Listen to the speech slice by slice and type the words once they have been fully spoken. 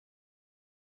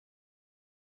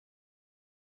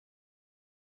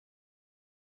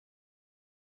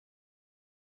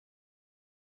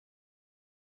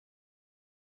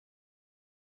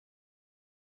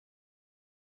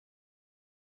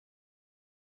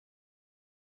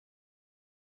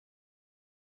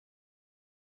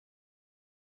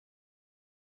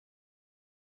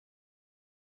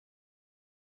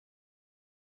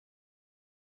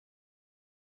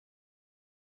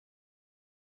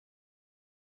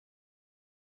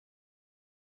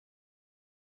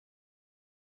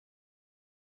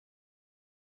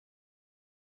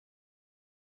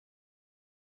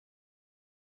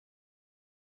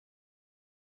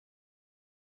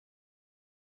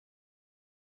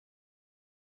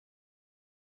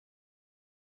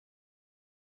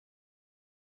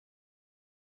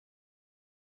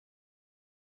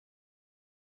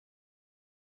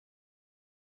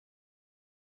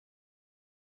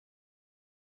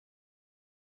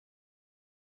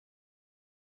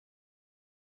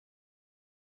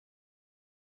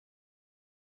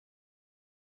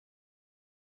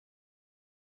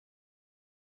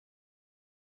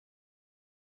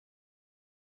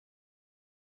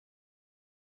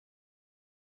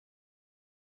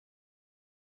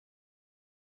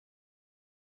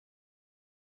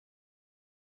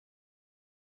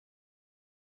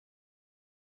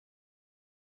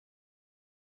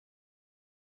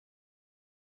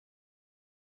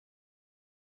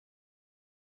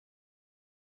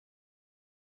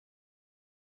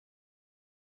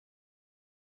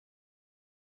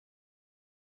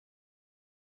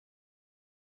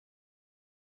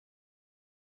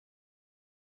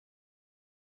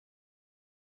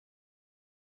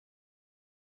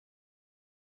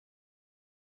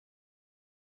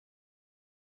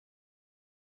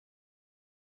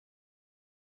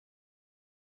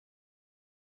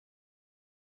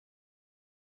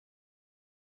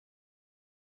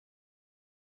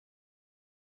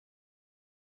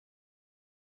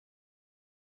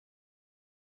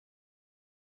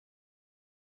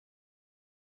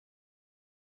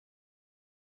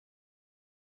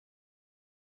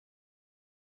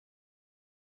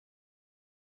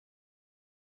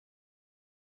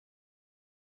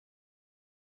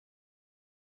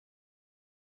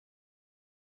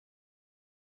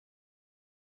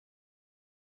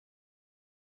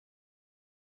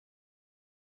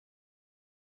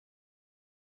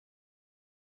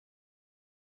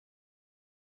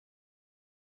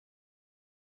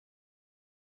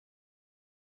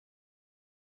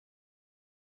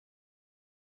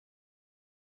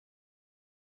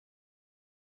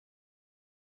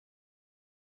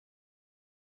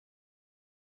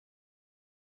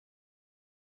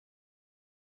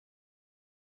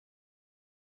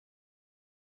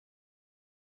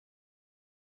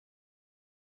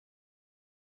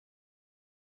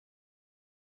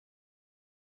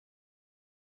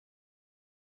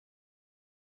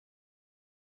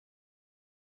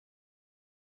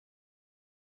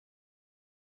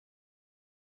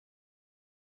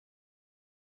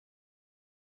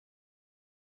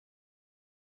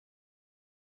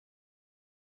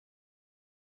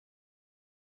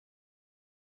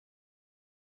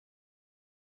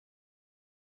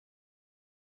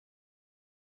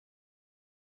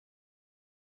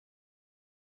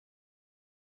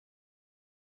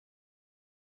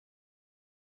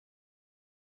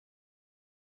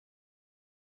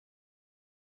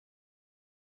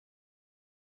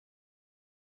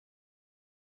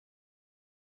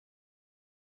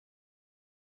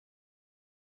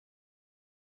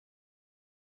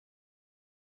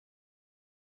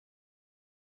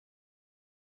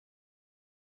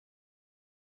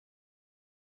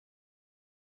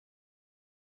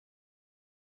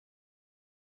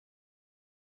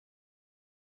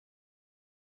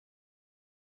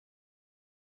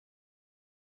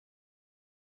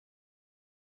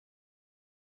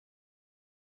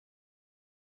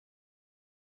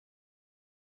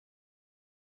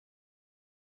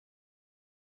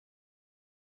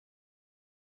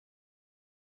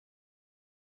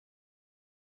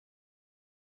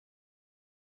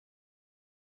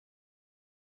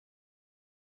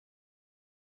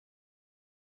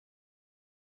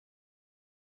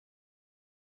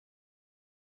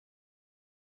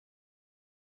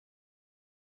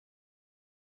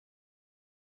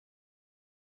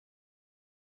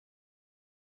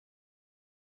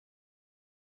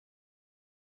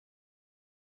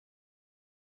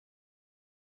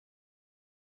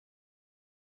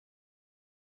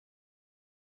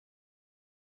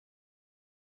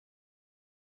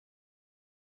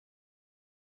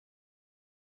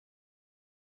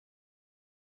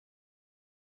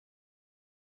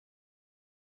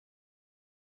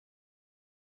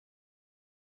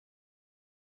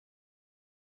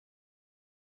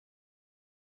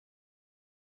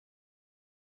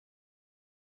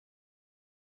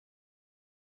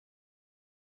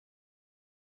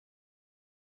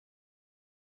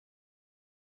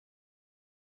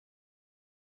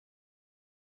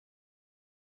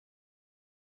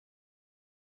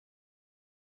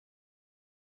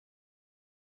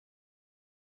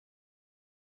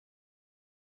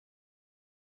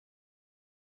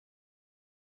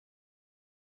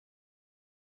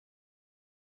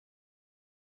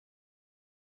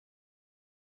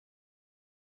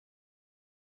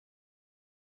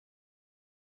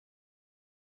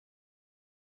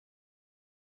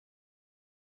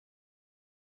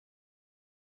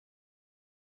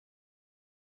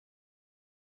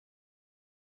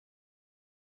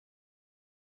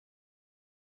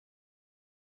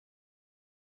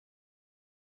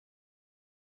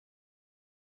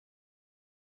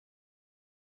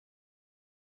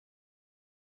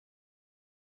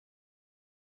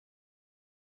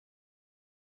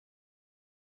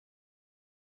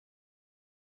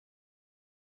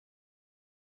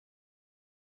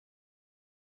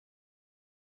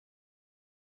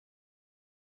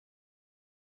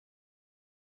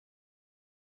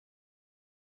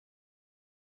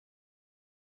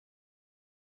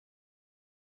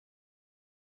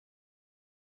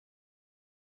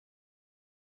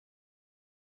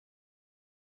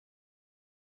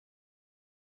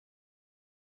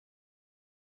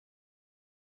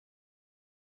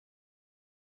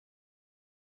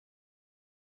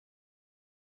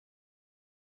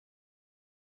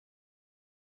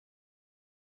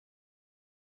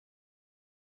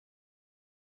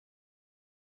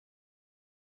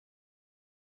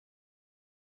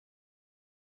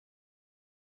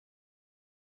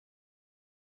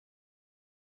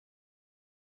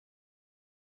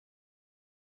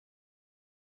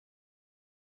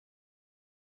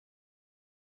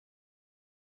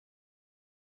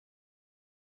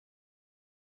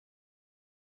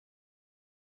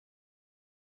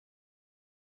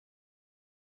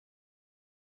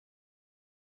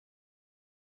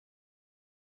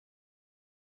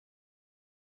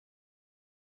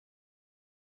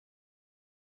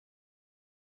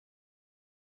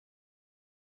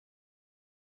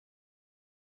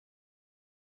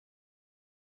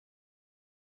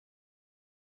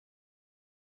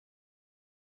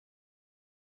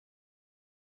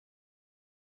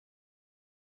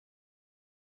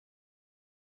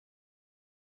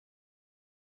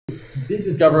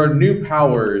discover new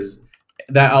powers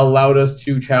that allowed us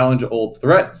to challenge old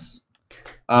threats,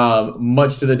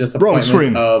 much to the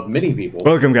disappointment of many people.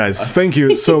 Welcome, guys. Thank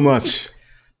you so much.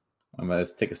 I'm going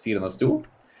to take a seat on the stool.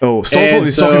 Oh, Stormfall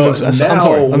is talking to us. I'm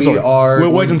sorry.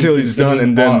 We'll wait until he's done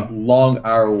and then... along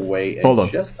our way in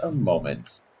just a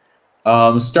moment.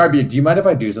 Starbeard, do you mind if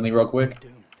I do something real quick?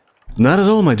 Not at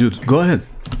all, my dude. Go ahead.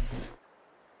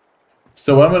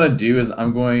 So what I'm going to do is I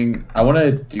want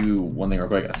to do one thing real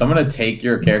quick. So I'm going to take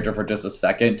your character for just a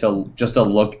second to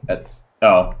look at...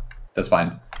 Oh, that's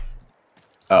fine.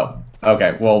 Oh,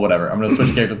 okay. Well, whatever. I'm going to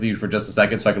switch characters with you for just a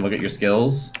second so I can look at your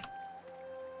skills.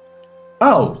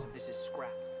 Oh.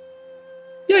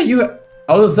 Yeah,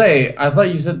 I was gonna say, I thought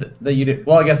you said that you did.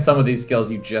 Well, I guess some of these skills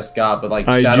you just got, but like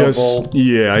Shadow Bolt.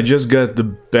 Yeah, I just got the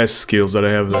best skills that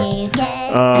I have there.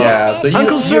 Yeah, so you have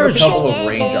a couple of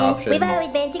range options.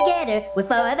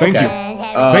 Thank you.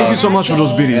 Thank you so much for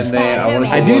those biddies.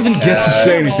 I didn't even get to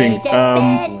say anything.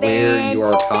 Where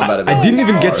your combat abilities I didn't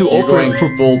even get to open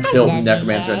for full tilt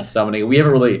necromancer and summoning. We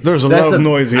haven't really. There's a lot of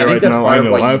noise here right now. I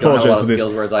know. I apologize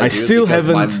for this. I still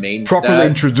haven't properly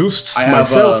introduced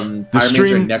myself. The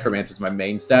stream. Necromancer is my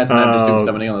main stats, and I'm just doing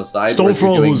summoning on the side.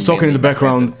 Stormfall, who's talking in the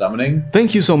background. Summoning.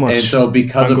 Thank you so much. And so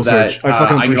because Uncle of that, Serge, I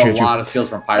fucking appreciate get a lot of skills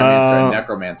from Pyromancer and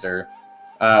Necromancer,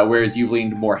 whereas you've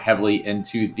leaned more heavily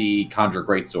into the Conjure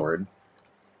Greatsword.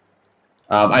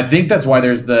 I think that's why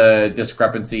there's the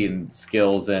discrepancy in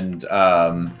skills and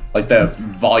like the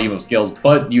volume of skills,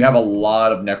 but you have a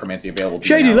lot of necromancy available to you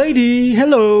Shady now. Lady,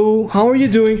 hello, how are you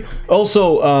doing?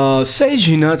 Also, Sage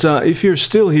Hinata, if you're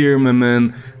still here, my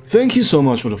man, thank you so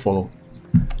much for the follow.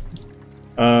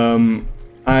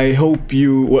 I hope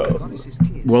you... Well,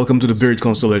 welcome to the Buried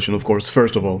Constellation, of course,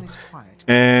 first of all.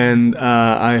 And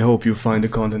I hope you find the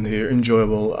content here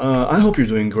enjoyable. I hope you're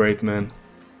doing great, man.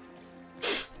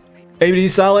 ABD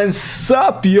Silence,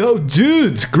 sup, yo,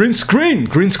 dude! Green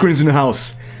screen's in the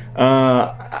house.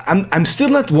 I'm still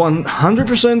not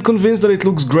 100% convinced that it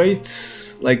looks great.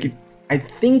 Like, I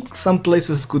think some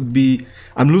places could be...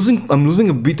 I'm losing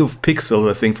a bit of pixel,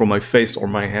 I think, from my face or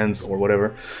my hands or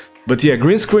whatever. But yeah,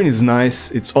 green screen is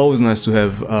nice. It's always nice to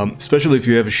have, especially if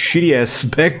you have a shitty-ass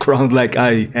background like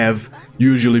I have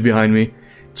usually behind me.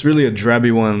 It's really a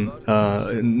drabby one.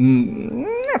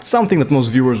 Not something that most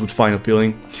viewers would find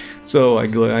appealing. So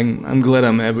I'm glad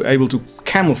I'm able to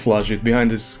camouflage it behind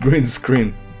this green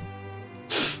screen.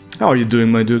 How are you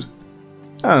doing, my dude?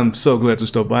 I'm so glad to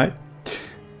stop by.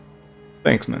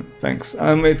 Thanks, man. Thanks.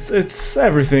 It's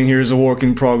everything here is a work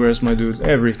in progress, my dude.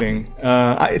 Everything.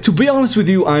 To be honest with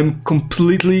you, I'm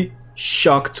completely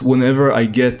shocked whenever I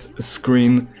get a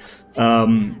screen.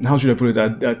 How should I put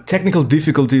it? Technical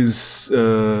difficulties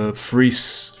free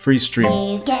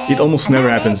stream. It almost never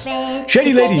happens.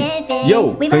 Shady Lady,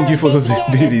 yo, thank you for those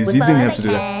biddies. You didn't have to do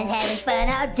that. Having fun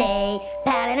all day,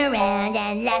 palling around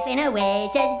and laughing away.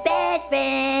 Just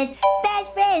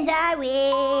best friends are we.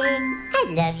 I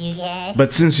love you, guys.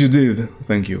 But since you did,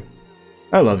 thank you.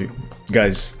 I love you,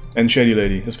 guys, and Shady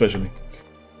Lady especially.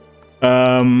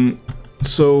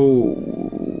 So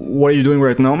what are you doing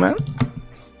right now, man?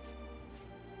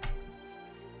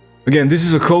 Again, this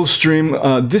is a co-stream.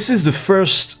 This is the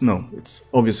first... No, it's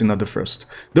obviously not the first.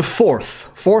 The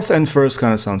fourth. Fourth and first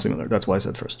kind of sound similar. That's why I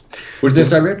said first. What's this,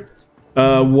 Starbeard?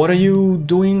 What are you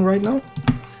doing right now?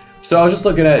 So I was just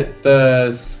looking at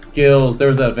the skills. There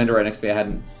was a vendor right next to me I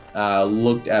hadn't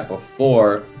looked at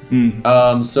before.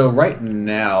 So right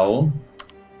now...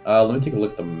 let me take a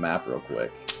look at the map real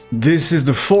quick. This is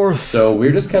the fourth... So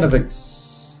we're just kind of...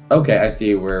 Okay, I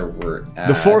see where we're at.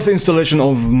 The fourth installation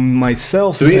of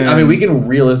myself. So I mean, we can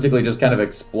realistically just kind of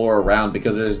explore around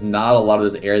because there's not a lot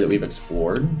of this area that we've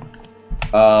explored.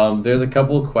 There's a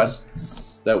couple of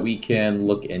quests that we can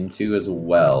look into as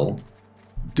well.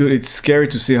 Dude, it's scary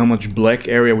to see how much black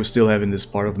area we still have in this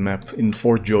part of the map, in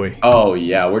Fort Joy. Oh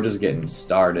yeah, we're just getting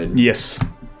started. Yes.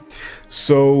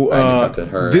 So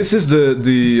this is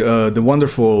the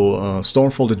wonderful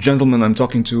Stormfall, the gentleman I'm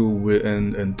talking to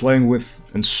and playing with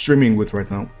and streaming with right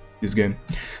now. This game.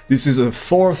 This is a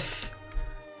fourth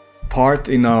part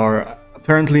in our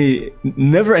apparently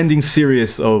never-ending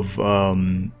series of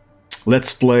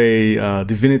Let's Play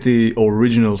Divinity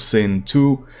Original Sin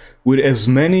 2 with as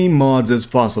many mods as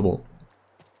possible.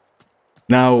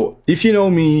 Now, if you know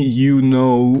me,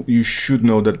 you should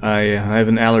know that I have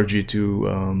an allergy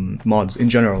to mods in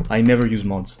general. I never use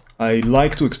mods. I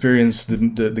like to experience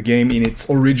the game in its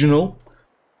original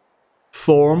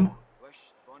form,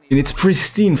 in its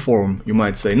pristine form, you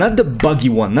might say. Not the buggy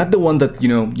one, not the one that, you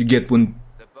know, you get when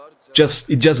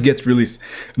it just gets released.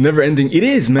 Never ending. It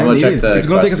is, man, it is. It's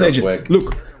gonna take us ages.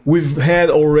 Look, we've had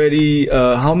already,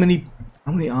 how many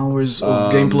How many hours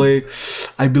of gameplay?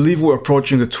 I believe we're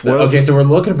approaching the 12th. Okay, so we're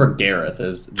looking for Gareth.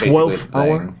 Is 12th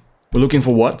hour. We're looking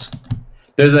for what?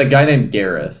 There's a guy named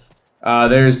Gareth.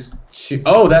 There's two.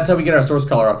 Oh, that's how we get our source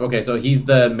color up. Okay, so he's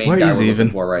the main guy we're looking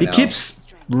for right now. He keeps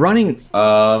running. Keeps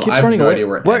I have running no away. idea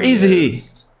Where is he?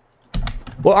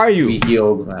 Where are you? We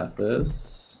healed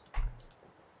Mathis.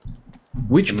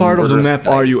 Which part of the map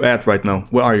are you at right now?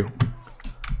 Where are you?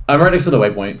 I'm right next to the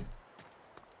waypoint.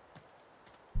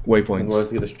 Waypoint.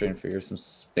 Let's get the strain figure some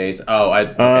space. Oh,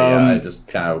 I just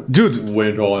kind of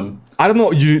went on. I don't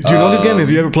know. Do you know this game?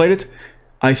 Have you ever played it?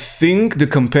 I think the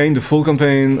full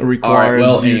campaign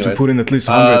requires you to put in at least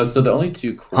 100. So the only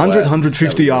two quests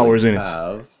 150 hours in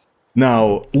it.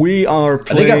 Now, we are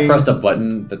playing... I think I pressed a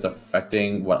button that's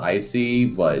affecting what I see,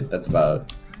 but that's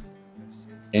about...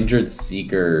 Injured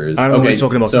Seekers. I don't know what he's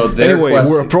talking about. So anyway,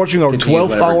 we're approaching our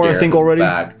 12th hour, I think, already.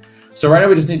 Back. So right now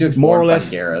we just need to explore more or less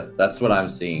Gareth. That's what I'm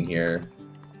seeing here.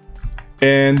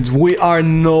 And we are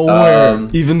nowhere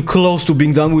even close to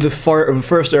being done with the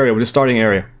first area, with the starting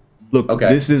area. Look,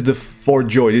 this is the Fort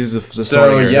Joy. This is the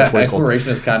starting area. Yeah, exploration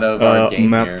is kind of our game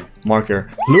map here. Marker.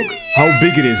 Look how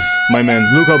big it is, my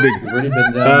man. Look how big. We've already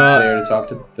been down there to talk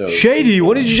to those. Shady,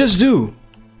 what did you just do?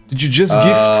 Did you just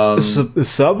gift a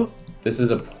sub? This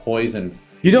is a poison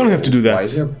field. You don't have to do that. Why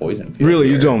is there a poison field Really,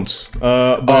 here? you don't.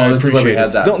 But I this is where we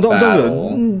had that don't do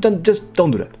that. Just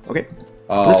don't do that, okay?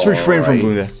 Let's refrain from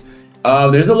doing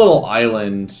that. There's a little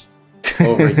island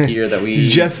over here that we really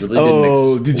didn't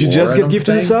explore. Did you just get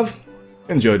gifted a sub?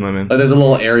 Enjoy it, my man. There's a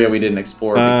little area we didn't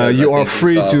explore. Because you are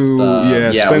free to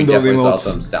spend all the emotes. Saw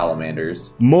some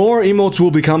salamanders. More emotes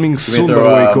will be coming soon, by the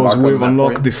way, because we've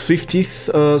unlocked the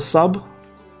 50th sub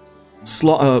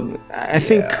slot. I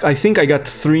think I got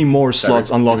 3 more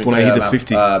slots unlocked when I hit the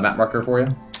 50. Map marker for you.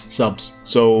 Subs.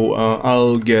 So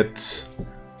I'll get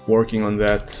working on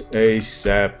that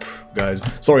ASAP, guys.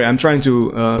 Sorry, I'm trying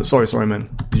to. Sorry, man.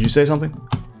 Did you say something?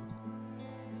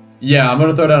 Yeah, I'm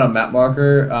gonna throw down a map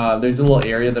marker. There's a little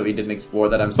area that we didn't explore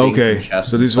that I'm seeing some chests.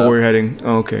 So this is where we're heading.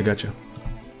 Okay, gotcha.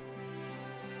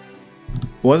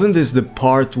 Wasn't this the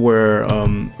part where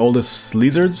all the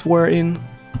lizards were in?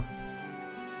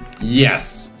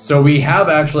 Yes. So we have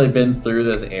actually been through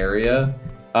this area.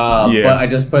 But I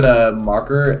just put a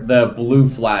marker. The blue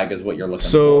flag is what you're looking for.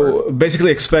 So basically,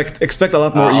 expect a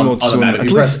lot more emotes soon. If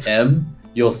you press M,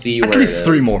 you'll see where at least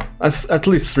 3 more. At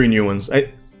least 3 new ones.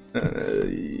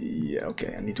 Yeah,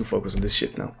 okay, I need to focus on this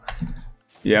shit now.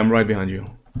 Yeah, I'm right behind you.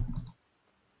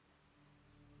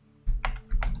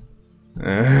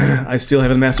 I still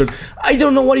haven't mastered. I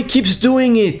don't know what he keeps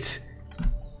doing it.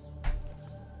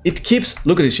 It keeps...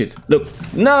 Look at this shit. Look.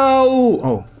 No!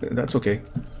 Oh, that's okay.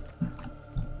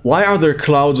 Why are there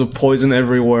clouds of poison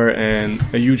everywhere and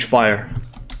a huge fire?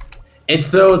 It's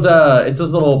those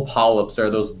little polyps or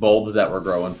those bulbs that were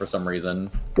growing for some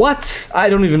reason. What? I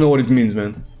don't even know what it means,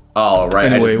 man. Oh, right.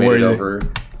 Anyway, I just made it over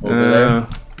there.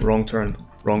 Wrong turn.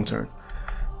 Wrong turn.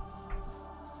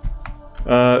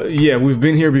 Yeah, we've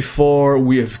been here before.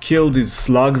 We have killed these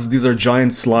slugs. These are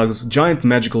giant slugs. Giant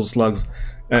magical slugs.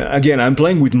 Again, I'm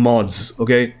playing with mods,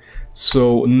 okay?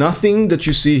 So nothing that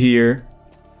you see here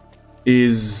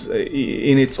is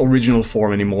in its original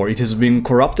form anymore. It has been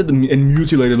corrupted and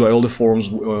mutilated by all the forms,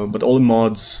 but all the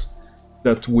mods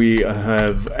that we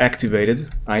have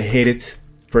activated. I hate it,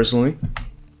 personally.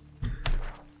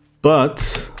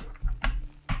 But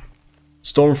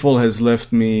Stormfall has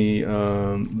left me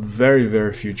very,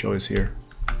 very few choice here.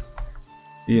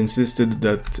 He insisted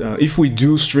that if we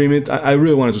do stream it, I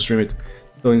really wanted to stream it,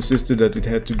 so he insisted that it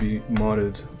had to be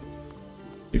modded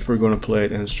if we're gonna play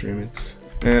it and stream it.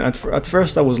 And at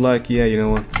first I was like, yeah, you know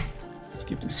what, let's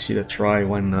give this shit a try,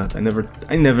 why not? I never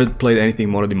played anything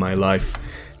modded in my life.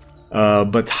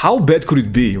 But how bad could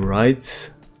it be,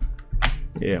 right?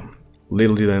 Yeah,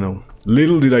 little did I know.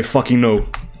 Little did I fucking know.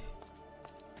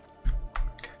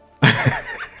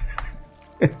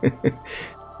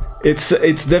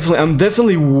 It's definitely, I'm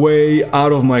definitely way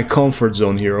out of my comfort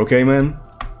zone here, okay, man?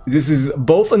 This is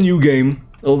both a new game,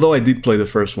 although I did play the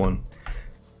first one.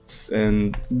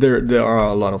 And there are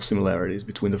a lot of similarities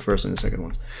between the first and the second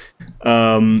ones.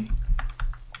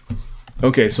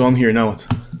 Okay, so I'm here, now what?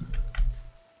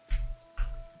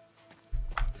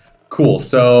 Cool,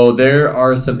 so there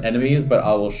are some enemies, but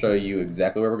I will show you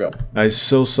exactly where we're going. I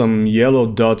saw some yellow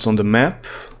dots on the map.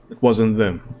 It wasn't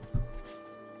them.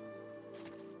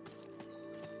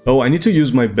 Oh, I need to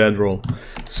use my bedroll.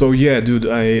 So yeah, dude,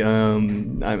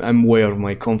 I'm way out of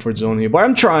my comfort zone here, but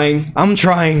I'm trying.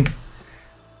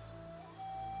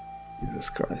 Jesus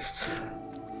Christ.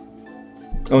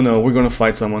 Oh no, we're gonna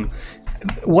fight someone.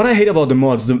 What I hate about the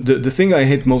mods, the thing I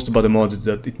hate most about the mods is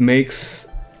that it makes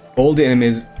All the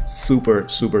enemies super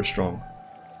strong.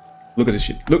 Look at this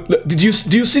shit. Look, do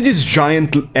you see this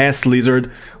giant ass lizard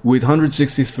with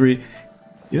 163?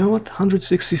 You know what?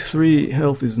 163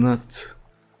 health is not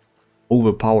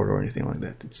overpowered or anything like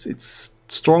that. It's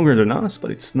stronger than us,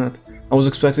 but it's not. I was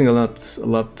expecting a lot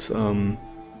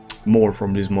more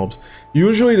from these mobs.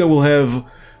 Usually they will have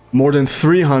more than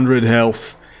 300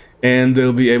 health, and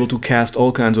they'll be able to cast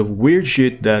all kinds of weird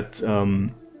shit that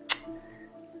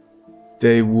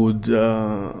they would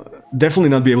definitely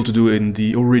not be able to do in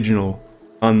the original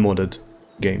unmodded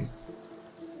game.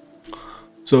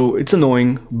 So it's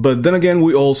annoying, but then again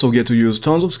we also get to use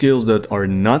tons of skills that are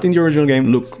not in the original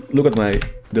game. Look at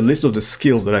the list of the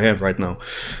skills that I have right now.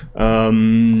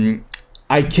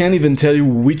 I can't even tell you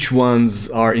which ones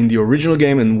are in the original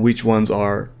game and which ones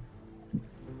are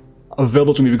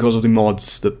available to me because of the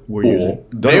mods that we're using.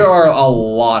 There are a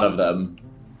lot of them.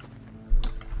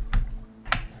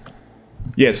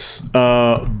 Yes,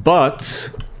 but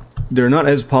they're not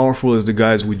as powerful as the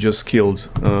guys we just killed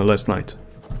last night.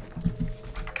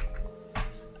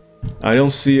 I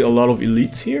don't see a lot of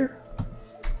elites here.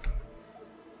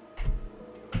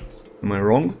 Am I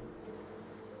wrong?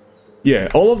 Yeah,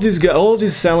 all of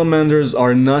these salamanders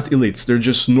are not elites. They're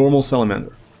just normal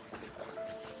salamander.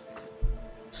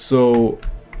 So,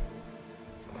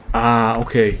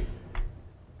 okay.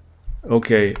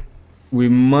 Okay, we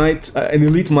might an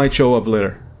elite might show up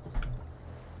later.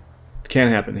 It can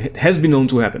happen. It has been known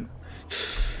to happen.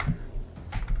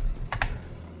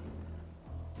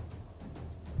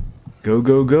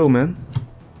 Go, man.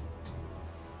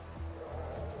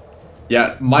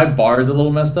 Yeah, my bar is a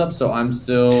little messed up, so I'm just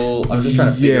trying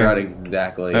to figure out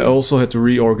exactly. I also had to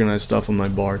reorganize stuff on my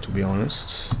bar, to be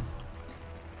honest.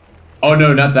 Oh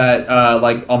no, not that.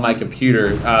 Like on my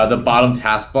computer, the bottom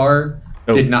taskbar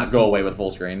did not go away with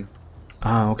full screen.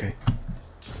 Ah, okay.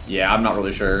 Yeah, I'm not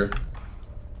really sure.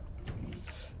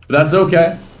 But that's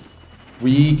okay.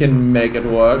 We can make it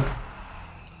work.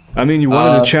 I mean, you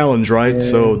wanted a challenge, right? Yeah.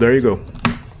 So there you go.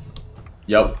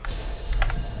 Yep.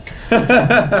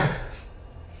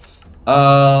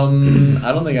 I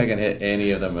don't think I can hit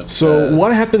any of them with this.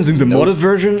 What happens in the modded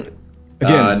version?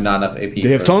 Again, not enough AP.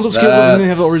 They have tons of skills that they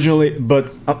didn't have originally,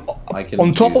 but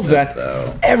on top of that,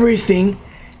 everything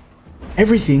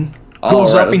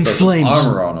goes up in flames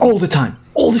all the time,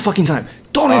 all the fucking time.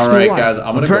 Don't ask me why. Alright, guys,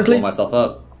 I'm gonna go blow myself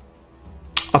up.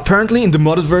 Apparently, in the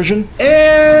modded version,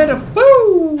 and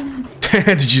boom!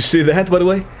 Did you see that, by the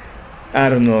way? I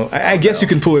don't know. I guess you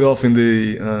can pull it off in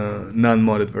the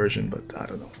non-modded version, but I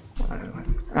don't know.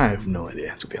 I have no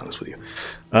idea, to be honest with you.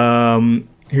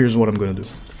 Here's what I'm gonna do.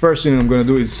 First thing I'm gonna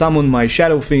do is summon my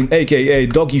Shadow Fiend, aka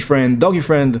Doggy Friend. Doggy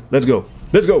Friend, let's go.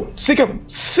 Let's go. Sick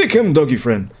him, Doggy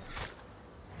Friend.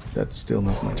 That's still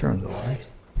not my turn, though, right?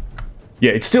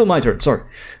 Yeah, it's still my turn, sorry.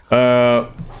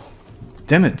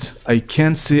 Damn it, I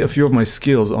can't see a few of my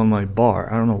skills on my bar.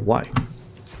 I don't know why.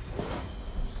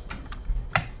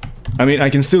 I mean, I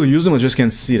can still use them, I just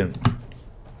can't see them.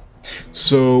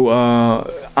 So,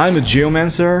 I'm a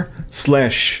Geomancer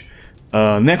 /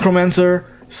 Necromancer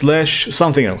 /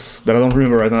 something else that I don't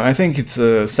remember right now. I think it's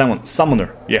a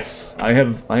Summoner. Yes, I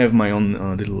have my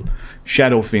own little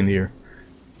Shadow Fiend here.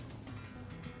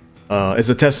 As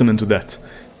a testament to that.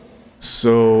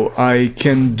 So, I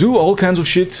can do all kinds of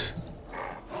shit.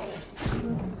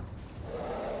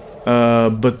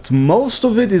 But most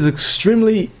of it is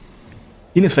extremely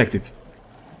ineffective.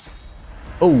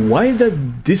 Oh, why is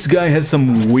that this guy has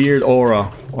some weird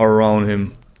aura around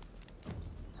him?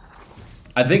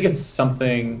 I think it's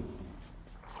something...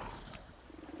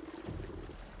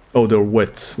 Oh, they're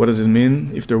wet. What does it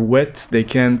mean? If they're wet,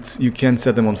 you can't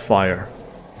set them on fire.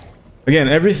 Again,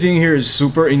 everything here is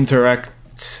super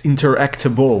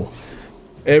interactable.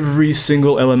 Every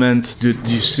single element that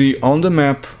you see on the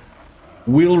map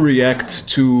will react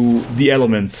to the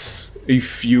elements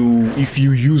if you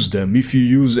use them, if you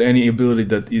use any ability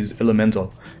that is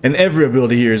elemental. And every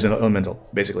ability here is an elemental,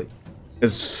 basically,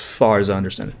 as far as I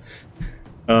understand it.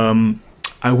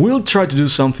 I will try to do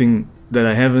something that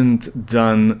I haven't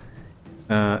done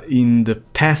in the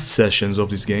past sessions of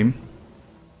this game.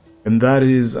 And that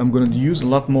is, I'm going to use a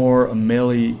lot more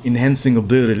melee enhancing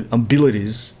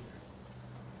abilities.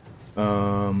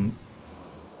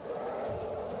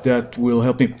 That will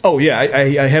help me. Oh yeah,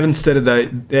 I haven't stated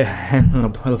that.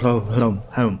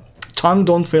 Tongue,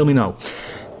 don't fail me now.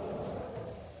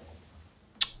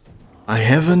 I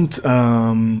haven't.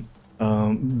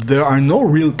 There are no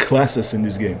real classes in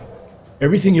this game.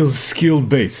 Everything is skill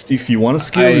based. If you want to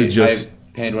skill, you just. I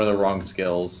painted one of the wrong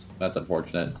skills. That's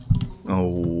unfortunate.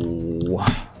 Oh.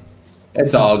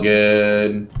 It's all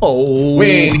good. Oh.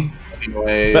 Wait.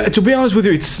 anyways. But to be honest with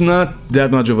you, it's not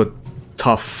that much of a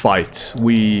tough fight.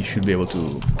 We should be able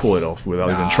to pull it off without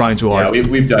even trying too hard. Yeah,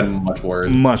 we've done much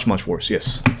worse. Much worse,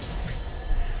 yes.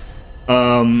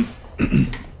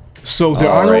 So there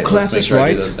are no classes, sure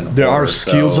right? There are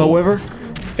skills, however.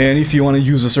 And if you want to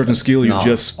use a certain skill, you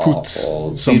just put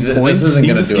some points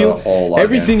in the skill.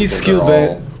 Everything is skill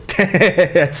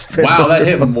based. Wow, that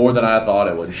hit more than I thought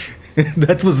it would.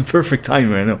 That was perfect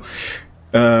timing, I know.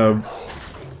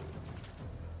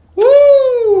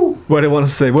 Woo! What I want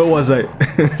to say? Where was I?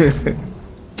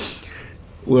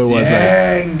 Where was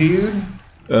Dang, dude.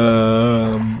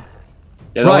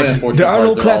 Yeah, right, there are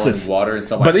no classes. Water,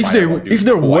 so but if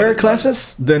there were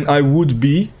classes, then I would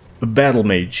be a battle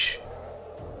mage.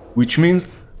 Which means,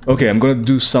 okay, I'm gonna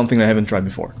do something I haven't tried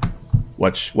before.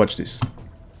 Watch this.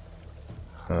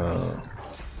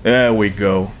 There we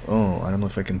go. Oh, I don't know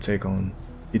if I can take on...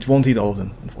 It won't hit all of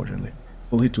them, unfortunately.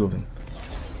 We'll hit 2 of them.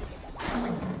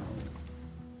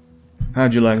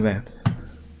 How'd you like that?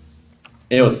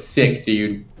 It was sick,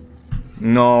 dude.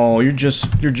 No,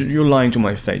 you're lying to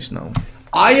my face now.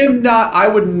 I am not. I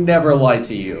would never lie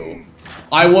to you.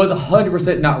 I was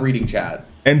 100% not reading chat.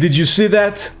 And did you see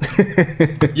that?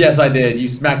 Yes, I did. You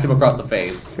smacked him across the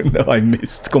face. No, I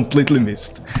missed. Completely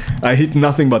missed. I hit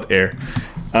nothing but air.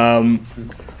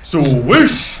 So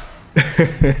wish!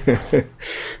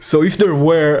 So if there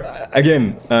were,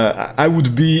 again, I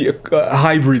would be a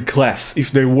hybrid class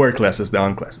if there were classes, there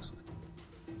aren't classes.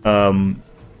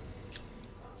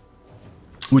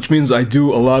 Which means I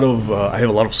do a lot of, I have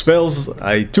a lot of spells,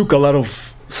 I took a lot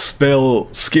of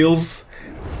spell skills,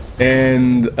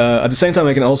 and at the same time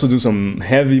I can also do some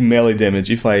heavy melee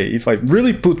damage if I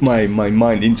really put my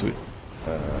mind into it.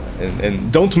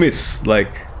 And don't miss,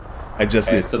 like I just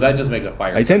did. So that just makes a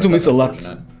fire. I tend to miss a lot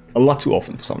too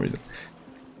often for some reason.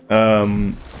 I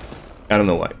don't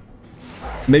know why.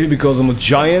 Maybe because I'm a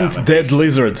giant dead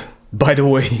lizard. By the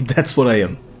way, that's what I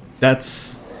am.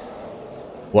 That's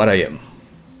what I am.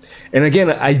 And again,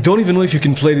 I don't even know if you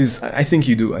can play this. I think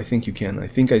you do. I think you can. I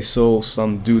think I saw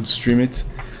some dude stream it.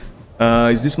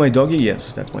 Is this my doggy?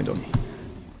 Yes, that's my doggy.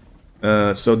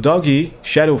 So doggy,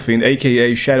 Shadowfiend,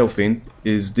 aka Shadowfiend,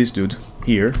 is this dude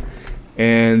here.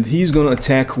 And he's gonna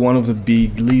attack one of the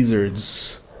big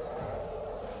lizards.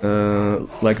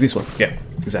 Like this one. Yeah,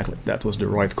 exactly. That was the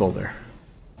right call there.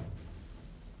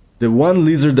 The one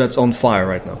lizard that's on fire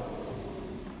right now.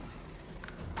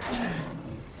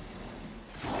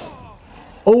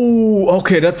 Oh,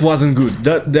 okay, that wasn't good.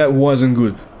 That wasn't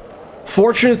good.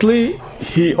 Fortunately,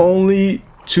 he only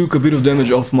took a bit of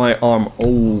damage off my arm.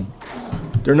 Oh,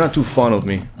 they're not too fond of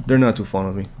me. They're not too fond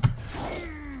of me.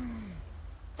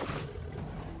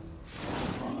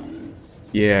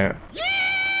 Yeah.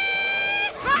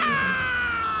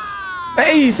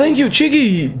 Hey, thank you,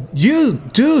 Chiggy. You,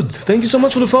 dude, thank you so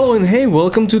much for the follow. And hey,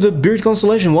 welcome to the Beard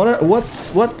Constellation.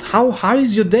 How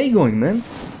is your day going, man?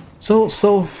 So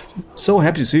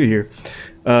happy to see you here.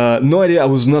 No idea, I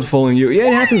was not following you. Yeah,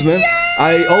 it happens, man.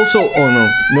 I also... Oh, no.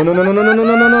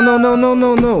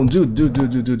 Dude.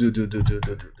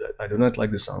 I do not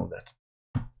like the sound of that.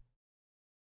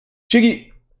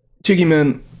 Chiggy,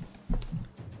 man.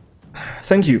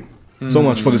 Thank you so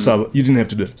much for the sub. You didn't have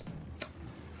to do it.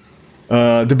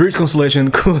 The Beard Constellation,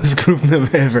 coolest group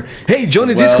never ever. Hey, join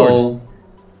the Discord.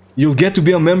 You'll get to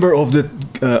be a member of the,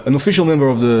 an official member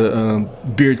of the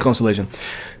Beard Constellation.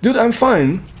 Dude, I'm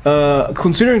fine,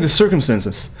 considering the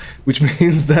circumstances, which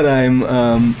means that I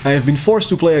have been forced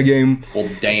to play a game. Well,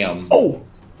 damn. Oh,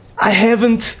 I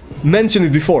haven't mentioned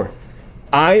it before.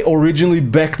 I originally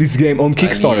backed this game on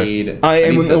Kickstarter. I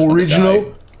am an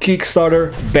original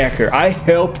Kickstarter backer. I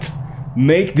helped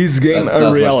make this game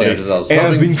a reality, and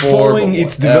I've been following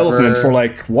its development for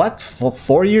like what, for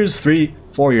 4 years,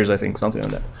 4 years, I think, something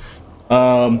like that.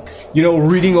 You know,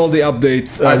 reading all the updates,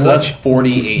 so that's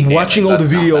 48. Watching all the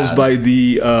videos by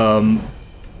the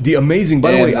amazing.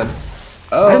 By the way, I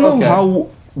don't know how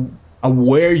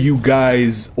aware you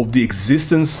guys of the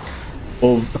existence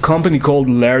of a company called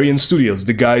Larian Studios,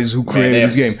 the guys who created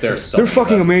this game. They're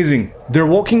fucking amazing. They're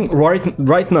working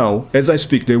right now, as I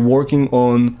speak. They're working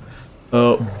on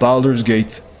Baldur's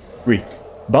Gate 3.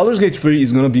 Baldur's Gate 3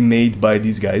 is gonna be made by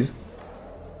these guys,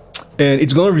 and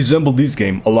it's gonna resemble this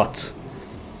game a lot.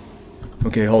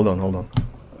 Okay, hold on.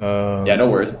 Yeah, no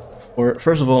worries.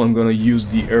 First of all, I'm gonna use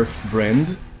the Earth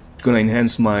brand. It's gonna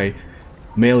enhance my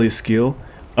melee skill.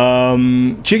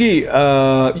 Chiggy,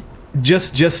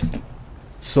 just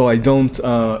so I don't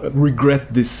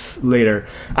regret this later.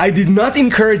 I did not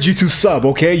encourage you to sub,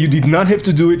 okay? You did not have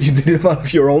to do it. You did it out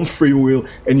of your own free will,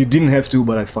 and you didn't have to,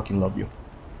 but I fucking love you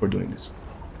for doing this.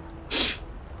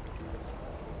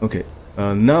 Okay,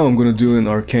 Now I'm gonna do an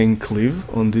arcane cleave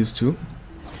on these two.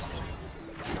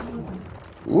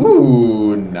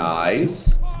 Ooh,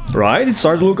 nice. Right? It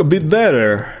started to look a bit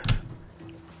better.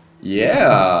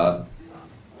 Yeah.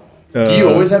 Do you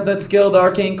always have that skill, the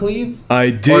arcane cleave? I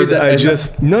did.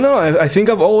 No. I think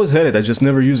I've always had it. I just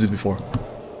never used it before.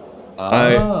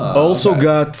 I also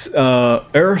got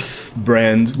Earth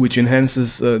Brand, which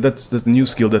enhances. That's the new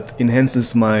skill that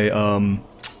enhances my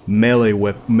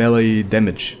melee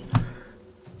damage.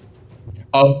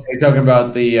 Oh, you're talking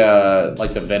about the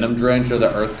like the Venom Drench or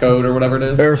the Earth Code or whatever it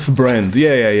is. Earth Brand.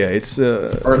 Yeah. It's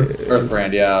Earth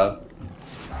Brand. Yeah.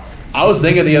 I was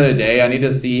thinking the other day, I need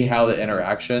to see how the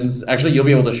interactions. Actually, you'll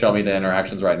be able to show me the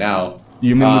interactions right now.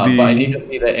 You mean with the? But I need to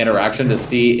see the interaction to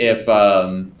see if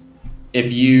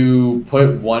you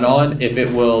put one on, if it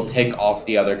will take off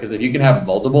the other. Because if you can have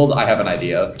multiples, I have an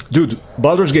idea. Dude,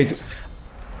 Baldur's Gate.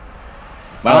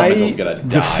 My elemental's gonna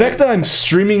die. The fact that I'm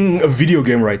streaming a video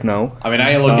game right now. I mean,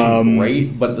 I ain't looking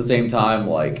great, but at the same time,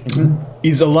 like,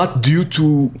 is a lot due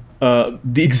to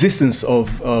the existence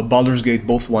of Baldur's Gate,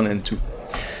 both 1 and 2.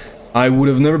 I would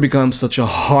have never become such a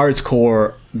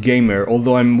hardcore gamer,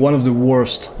 although I'm one of the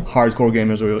worst hardcore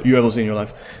gamers you ever see in your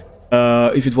life.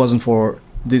 If it wasn't for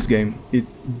this game,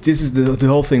 this is the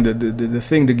whole thing,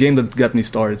 the game that got me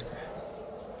started.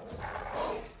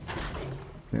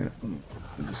 Yeah,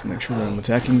 just make sure that I'm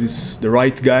attacking the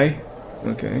right guy.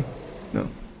 Okay, no.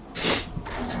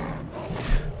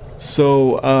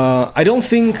 So I don't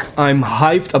think I'm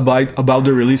hyped about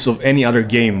the release of any other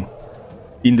game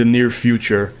in the near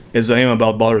future as I am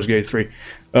about Baldur's Gate 3.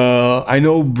 I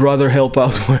know, brother, help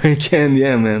out when I can.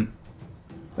 Yeah, man.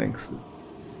 Thanks.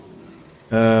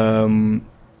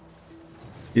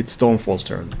 It's Stormfall's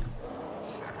turn.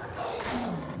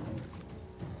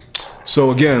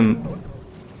 So again,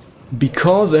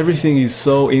 because everything is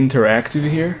so interactive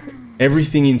here,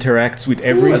 everything interacts with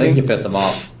everything. I think you pissed them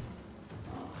off.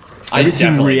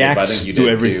 Everything reacts to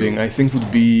everything. I think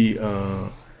would be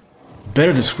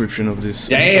better description of this.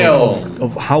 Damn!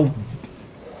 Of how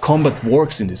combat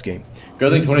works in this game.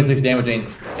 Good thing 26 damage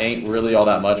ain't really all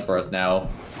that much for us now.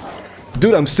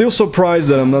 Dude, I'm still surprised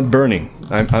that I'm not burning.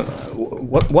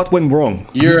 What went wrong?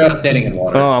 You're standing in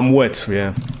water. Oh, I'm wet.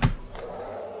 Yeah.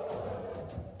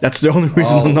 That's the only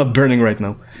reason I'm not burning right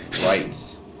now. Right.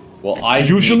 Well, I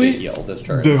usually need to heal this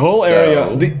turn. The whole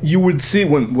area you would see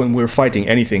when we're fighting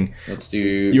anything.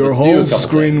 Your whole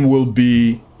screen will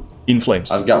be in flames.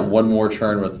 I've got one more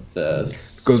turn with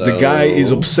this. Because the guy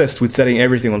is obsessed with setting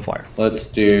everything on fire.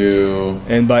 Let's do...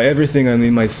 And by everything I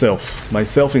mean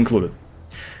myself included.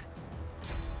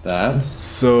 That.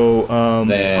 So,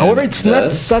 however, it's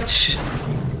not such...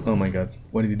 Oh my god,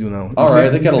 what did he do now?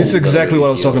 Alright, this is exactly what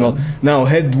I was talking about. Now,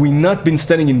 had we not been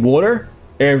standing in water,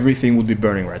 everything would be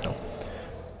burning right now.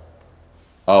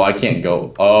 Oh, I can't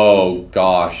go... Oh,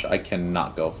 gosh, I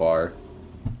cannot go far.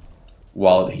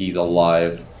 While he's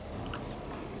alive.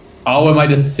 Oh, am I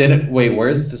disintegrate? Wait,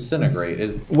 where's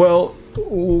disintegrate? Well,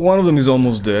 one of them is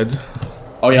almost dead.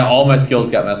 Oh yeah, all my skills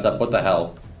got messed up. What the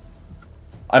hell?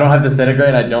 I don't have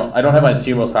disintegrate. I don't have my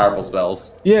 2 most powerful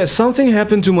spells. Yeah, something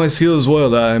happened to my skill as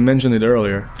well. That I mentioned it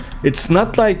earlier. It's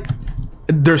not like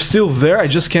they're still there. I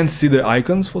just can't see the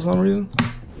icons for some reason.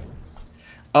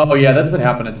 Oh yeah, that's been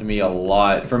happening to me a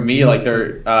lot. For me, like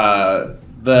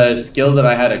the skills that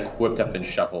I had equipped have been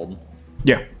shuffled.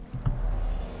 Yeah.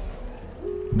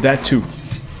 That too.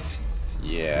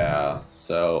 Yeah,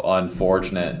 so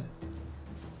unfortunate.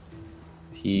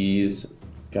 He's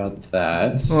got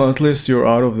that. Well, at least you're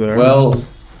out of there. Well,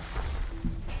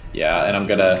 yeah, and I'm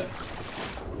gonna...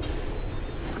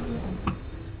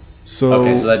 So...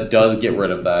 Okay, so that does get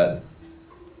rid of that.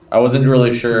 I wasn't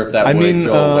really sure if that would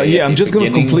go away yeah, I'm just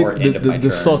gonna complete the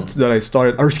thought that I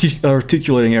started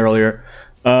articulating earlier.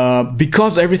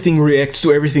 Because everything reacts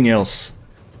to everything else.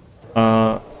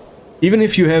 Even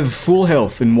if you have full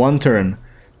health in one turn,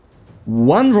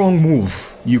 one wrong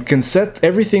move, you can set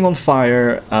everything on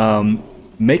fire,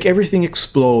 make everything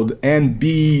explode, and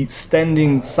be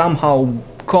standing somehow,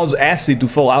 cause acid to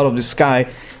fall out of the sky,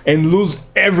 and lose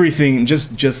everything,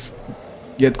 just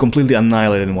get completely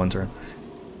annihilated in one turn.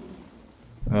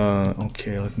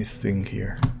 Okay, let me think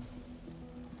here.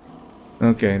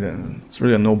 Okay, then it's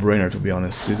really a no-brainer, to be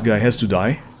honest. This guy has to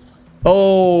die.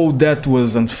 Oh, that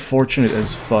was unfortunate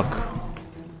as fuck.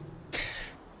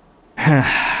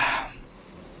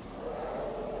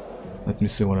 Let me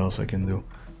see what else I can do.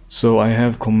 So I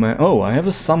have command... Oh, I have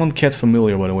a summoned cat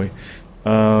familiar, by the way.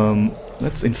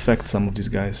 Let's infect some of these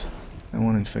guys. I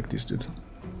want to infect this dude.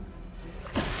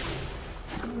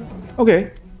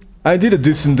 Okay. I did a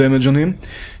decent damage on him.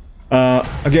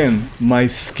 Again, my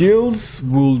skills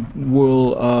will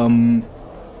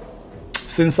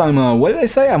since I'm a, what did I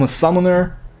say? I'm a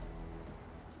summoner,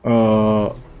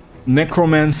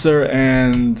 necromancer,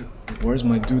 and where's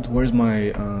my dude? Where's my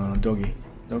doggy?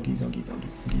 Doggy.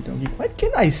 Why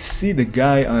can't I see the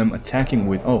guy I'm attacking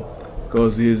with? Oh,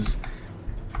 because he's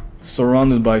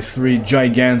surrounded by 3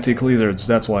 gigantic lizards.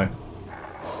 That's why.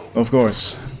 Of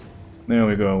course. There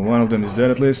we go. One of them is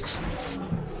dead at least.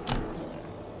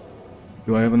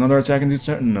 Do I have another attack in this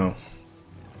turn? No.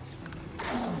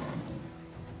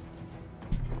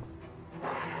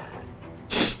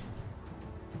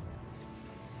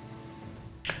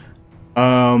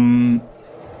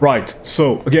 Right,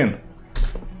 so, again.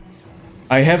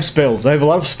 I have spells. I have a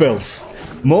lot of spells.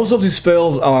 Most of these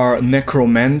spells are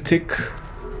necromantic.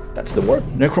 That's the word?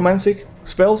 Necromantic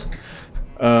spells?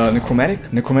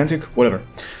 Necromantic? Whatever.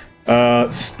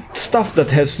 Stuff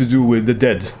that has to do with the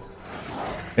dead.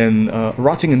 And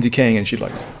rotting and decaying and shit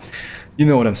like that. You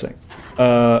know what I'm saying.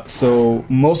 So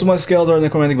most of my spells are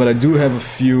necromantic, but I do have a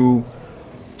few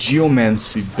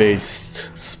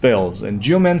geomancy-based spells. And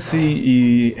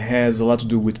geomancy has a lot to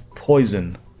do with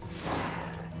poison.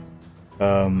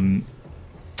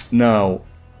 Now,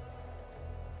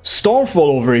 Stormfall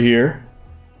over here.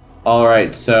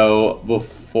 Alright, so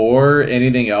before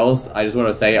anything else, I just want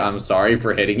to say I'm sorry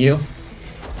for hitting you.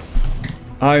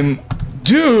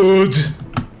 Dude!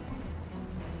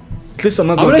 At least I'm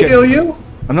not gonna kill you?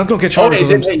 I'm not gonna catch fire. Oh, it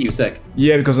didn't hit you, sick.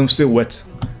 Yeah, because I'm still wet.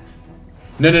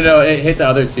 No, it hit the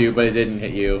other 2, but it didn't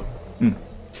hit you.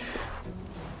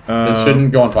 This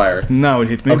shouldn't go on fire. No, it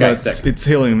hit me, okay, but it's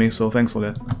healing me, so thanks for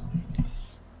that.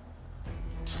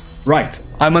 Right,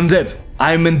 I'm undead.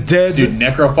 I'm undead. Dude,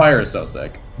 Necrofire is so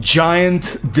sick.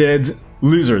 Giant dead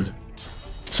lizard.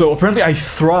 So apparently I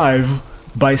thrive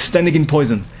by standing in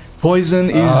poison. Poison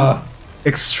is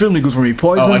extremely good for me.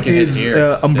 Poison is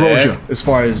ambrosia as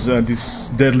far as this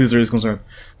dead lizard is concerned.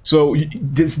 So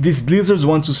these lizards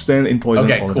want to stand in poison.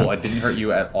 Okay, all the cool. time. I didn't hurt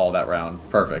you at all that round.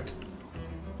 Perfect.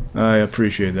 I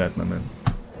appreciate that, my man.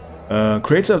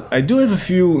 I do have a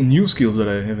few new skills that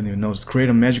I haven't even noticed. Create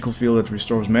a magical field that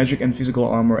restores magic and physical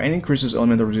armor and increases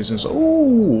elemental resistance.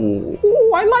 Oh,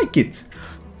 I like it.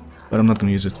 But I'm not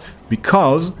gonna use it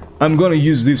because I'm gonna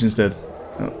use this instead.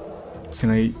 Can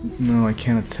I? No, I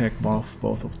can't attack both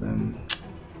of them.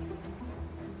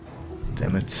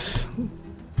 Damn it!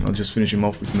 I'll just finish him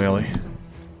off with melee,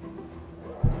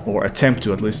 or attempt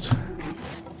to at least.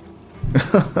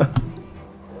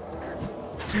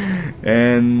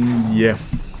 And yeah,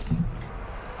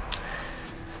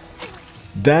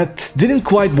 that didn't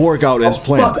quite work out as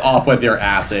planned. Fuck off with your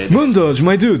acid. Moondodge,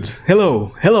 my dude.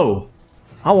 Hello.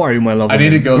 How are you, my lovely? I need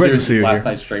to go Great through last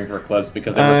night's stream for clips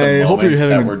because there were some moments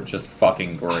that were just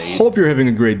fucking great. Hope you're having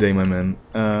a great day, my man.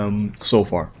 So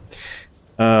far.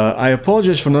 I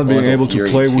apologize for not being able to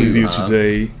play with you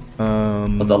today.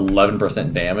 Was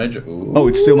 11% damage? Ooh. Oh,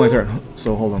 it's still my turn.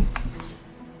 So hold on.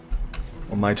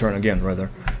 Or my turn again, rather.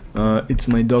 It's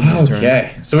my dog's turn.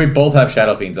 Okay, so we both have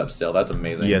Shadow Fiends up still. That's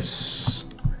amazing. Yes.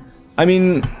 I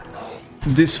mean,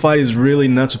 this fight is really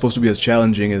not supposed to be as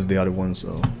challenging as the other one,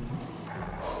 so...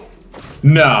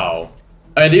 No.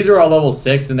 These are all level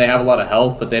 6 and they have a lot of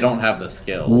health, but they don't have the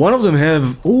skills. One of them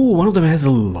has a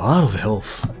lot of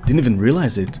health. I didn't even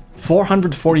realize it.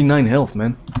 449 health,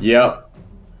 man. Yep.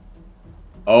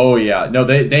 Oh yeah. No,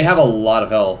 they have a lot of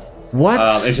health. What?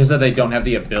 It's just that they don't have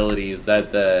the abilities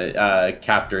that the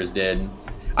captors did.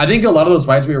 I think a lot of those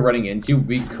fights we were running into,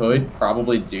 we could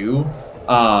probably do.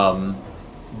 But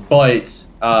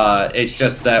it's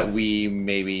just that we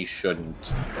maybe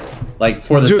shouldn't. Like,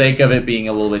 for the sake of it being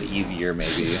a little bit easier, maybe.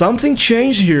 Something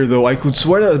changed here, though. I could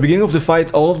swear that at the beginning of the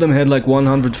fight, all of them had like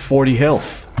 140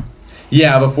 health.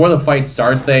 Yeah, before the fight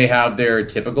starts, they have their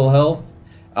typical health.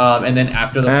 And then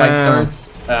after the fight starts,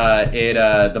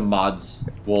 the mods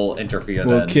will interfere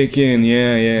then. Will kick in,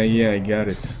 yeah, I got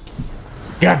it.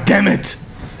 God damn it!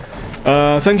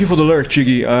 Thank you for the lurk,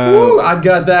 Chiggy. Woo, I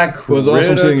got that critical. It was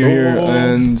awesome seeing you here,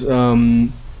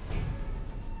 and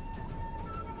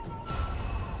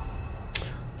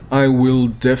I will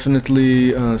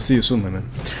definitely see you soon, my man.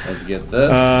 Let's get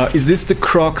this. Is this the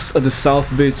Crocs at the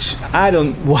South Beach? I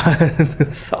don't... What?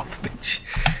 The South Beach?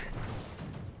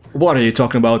 What are you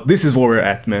talking about? This is where we're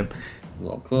at, man. A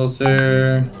little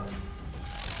closer.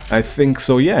 I think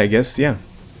so, yeah, I guess, yeah.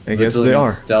 I guess they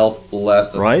are. Stealth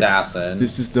Blessed Assassin.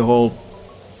 This is the whole...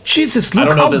 Jesus, look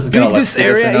how big this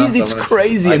area is, it's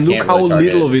crazy, and look how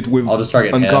little of it we've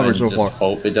uncovered so far.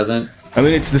 Hope it doesn't. I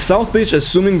mean, it's the South Beach,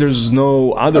 assuming there's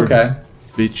no other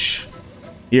beach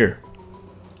here.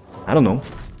 I don't know.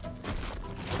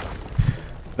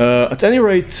 At any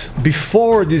rate,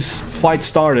 before this fight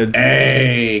started...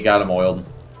 Hey, got him oiled.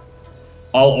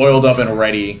 All oiled up and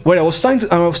ready. Wait, I was starting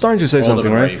to say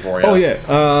something, right? Oh, yeah.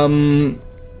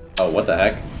 Oh, what the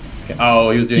heck?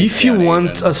 Oh, he was doing... If you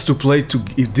want us to play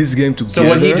this game together... So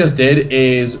what he just did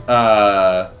is... we what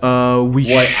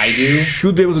I do...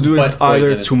 should be able to do it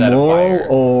either tomorrow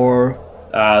or...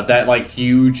 that, like,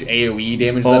 huge AoE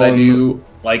damage that I do,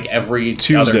 like, every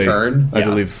Tuesday, other turn. I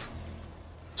believe.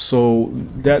 So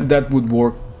that would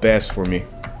work best for me.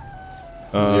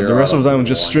 The rest of the time I'm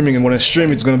just streaming, and when I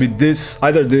stream it's gonna be this,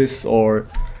 either this or...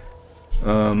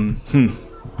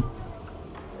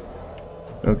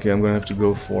 Okay, I'm gonna have to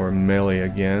go for melee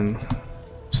again.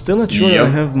 Still not sure that I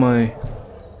have my...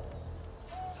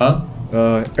 Huh?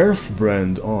 Earth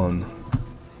brand on.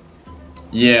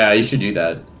 Yeah, you should do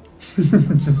that.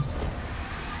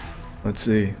 Let's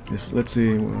see if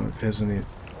it has any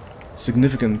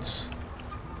significant...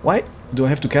 Why do I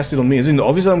have to cast it on me? Is it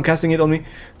obvious that I'm casting it on me?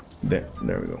 There we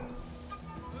go.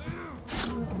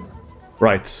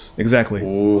 Right, exactly.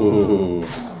 Ooh.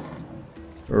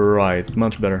 Right,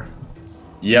 much better.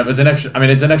 Yep, it's an extra. I mean,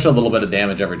 it's an extra little bit of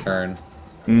damage every turn.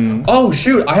 Oh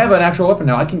shoot! I have an actual weapon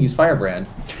now. I can use Firebrand,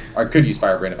 or I could use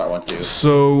Firebrand if I want to.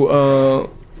 So,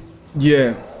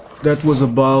 yeah, that was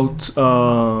about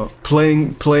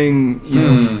playing. You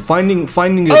know, finding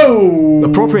an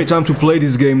appropriate time to play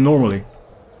this game normally.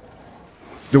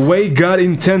 The way God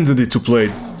intended it to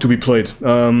be played.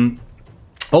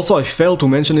 Also, I failed to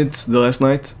mention it the last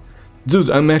night.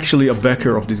 Dude, I'm actually a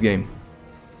backer of this game.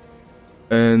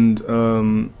 And,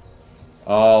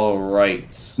 all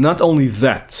right. not only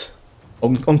that,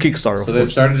 on Kickstarter, so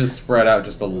they've started to spread out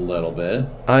just a little bit.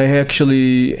 I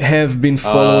actually have been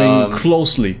following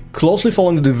closely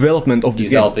following the development of this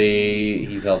game.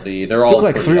 He's healthy. They're all It took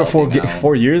like 3 or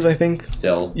 4 years, I think.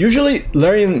 Still. Usually,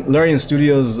 Larian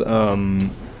Studios,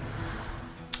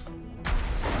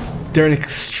 they're an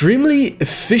extremely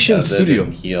efficient studio.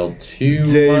 Heal too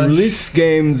They much. release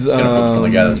games. Just gonna focus on the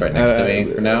guy that's right next to me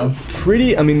for now.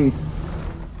 I mean,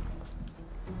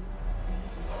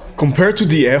 compared to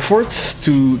the efforts,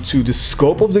 to the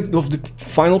scope of the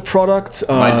final product,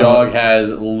 My dog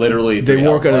has literally 3 they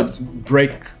work at left.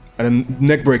 a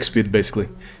neck break speed, basically.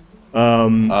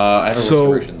 I have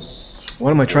so restorations.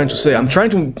 what am I trying to say? I'm trying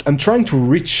to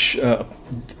reach,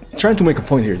 trying to make a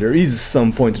point here. There is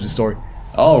some point to the story.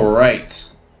 All right.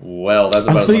 Well, that's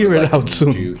about. I'll figure it out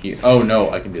soon. Oh no,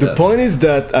 I can do The this. point is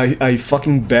that I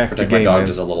fucking backed the Protect my game, dog man.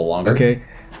 just a little longer. Okay,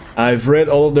 I've read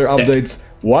all of their Sick. updates,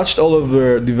 watched all of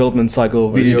their development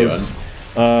cycle What are you videos.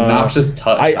 Noxious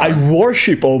touch. I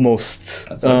worship almost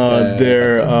That's okay.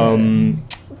 their That's okay.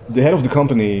 the head of the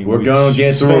company. We're gonna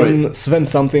get through it. Sven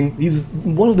something. He's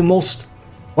one of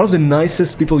the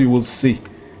nicest people you will see.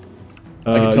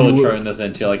 I can totally turn this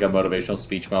into like a motivational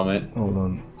speech moment. Hold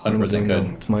on. 100% could.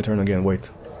 It's my turn again. Wait.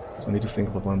 So I need to think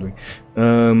about what I'm doing.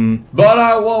 But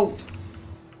I won't.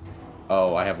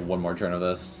 Oh, I have one more turn of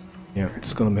this. Yeah,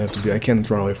 it's gonna have to be. I can't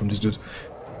run away from this dude.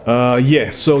 Yeah.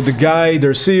 So the guy,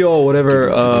 their CEO, whatever,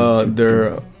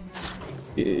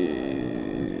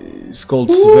 it's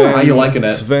called Sven. How you liking it?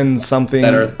 Sven something.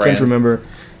 That Earth Can't brand. remember.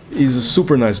 He's a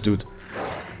super nice dude.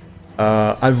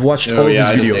 I've watched all Oh of yeah,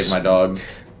 I his just videos. saved my dog.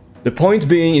 The point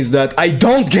being is that I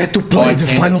don't get to play I the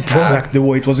can't final attack. product the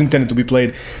way it was intended to be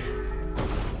played.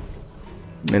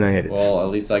 And I hate it. Well, at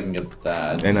least I can get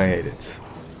that. And I hate it.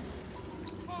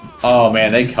 Oh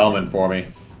man, they coming for me.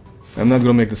 I'm not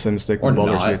gonna make the same mistake Or with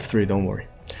Baldur's not. Gate 3, don't worry.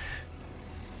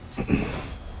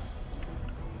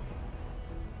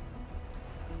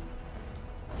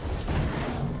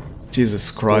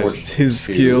 Jesus Christ, his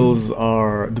Scorched skills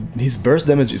are... his burst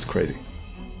damage is crazy.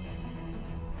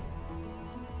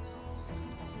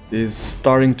 Is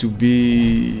starting to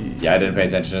be... Yeah, I didn't pay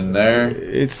attention there.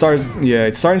 it's starting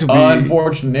to be...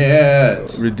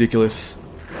 Unfortunate. ridiculous.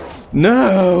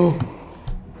 No!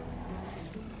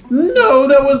 No,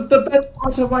 that was the best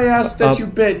part of my ass that you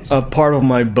bit. A part of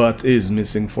my butt is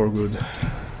missing for good.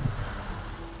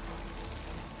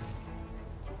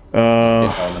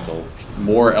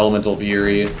 More elemental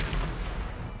fury.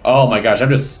 Oh my gosh, I'm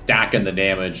just stacking the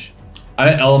damage. I'm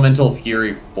at elemental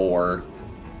fury 4.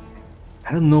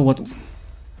 I don't know what...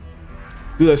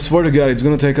 Dude, I swear to God, it's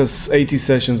gonna take us 80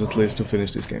 sessions at least to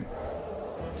finish this game.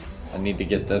 I need to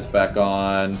get this back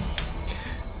on.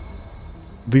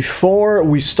 Before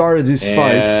we started this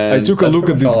fight, I took a that's look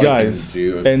at pretty these much all I can guys,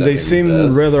 do, and except they maybe seemed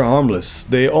this. rather harmless.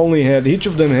 They only had... each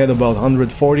of them had about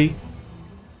 140,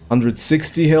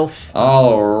 160 health.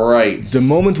 Alright. The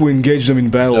moment we engaged them in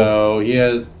battle, So, he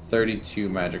has 32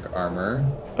 magic armor.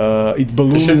 it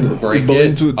ballooned, Shouldn't break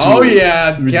ballooned it. to Oh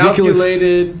yeah, ridiculous...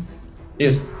 calculated. He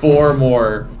has 4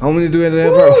 more. How many do I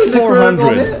have? Woo,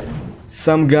 400.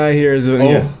 Some guy here is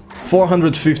yeah,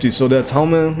 450. So that's how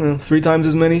many? 3 times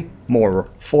as many? More.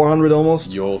 400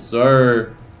 almost. Yo,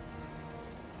 sir.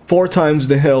 4 times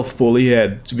the health pool he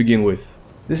had to begin with.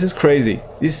 This is crazy.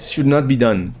 This should not be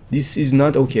done. This is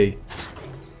not okay.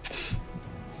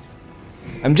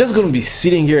 I'm just gonna be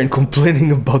sitting here and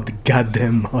complaining about the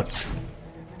goddamn mods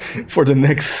for the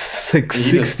next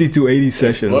 60 to 80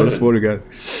 sessions. I swear to God.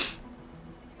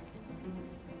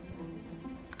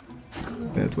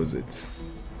 That was it.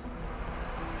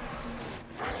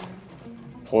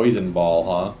 Poison ball,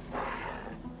 huh?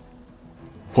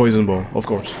 Poison ball, of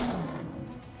course.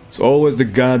 It's always the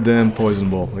goddamn poison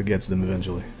ball that gets them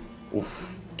eventually.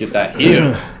 Oof. Get that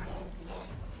here.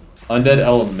 Undead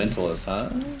elementalist, huh?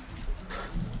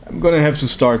 I'm gonna have to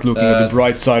start looking at the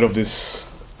bright side of this.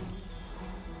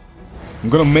 I'm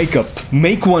gonna make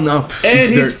one up.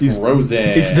 And he's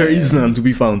frozen. If there is none to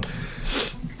be found.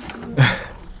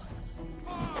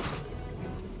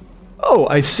 Oh,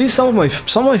 I see some of my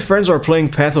friends are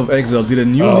playing Path of Exile. Did a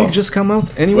new league just come out?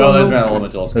 Anyone well, there's know? been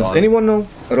elementalist. Does anyone know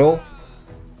at all?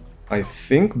 I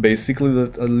think basically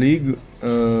that a league.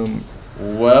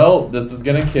 Well, this is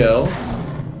gonna kill.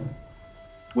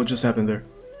 What just happened there?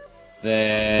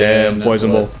 Then damn,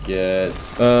 poison let's ball. Get.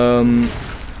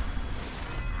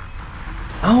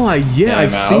 Oh, yeah, I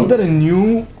think out. that a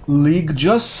new league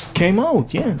just came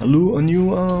out. Yeah, a new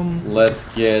Let's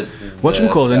get.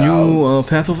 Whatchamacallit, a new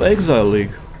Path of Exile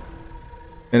league.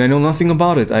 And I know nothing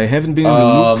about it. I haven't been in the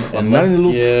loop. I'm not in the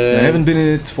loop. I haven't been in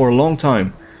it for a long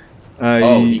time.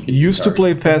 I used to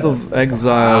play Path of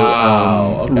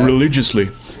Exile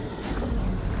religiously.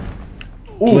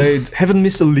 Haven't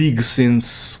missed a league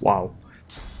since, wow,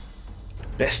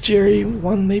 bestiary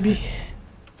one maybe?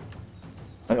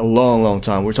 Like a long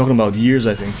time. We're talking about years,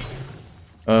 I think.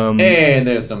 And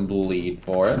there's some bleed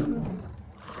for it.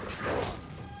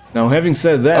 Now, having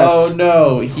said that... Oh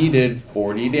no, he did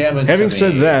 40 damage Having to me.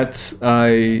 said that,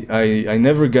 I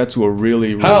never got to a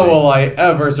really... How will I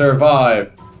ever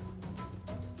survive?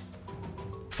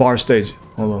 Far stage.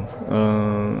 Hold on.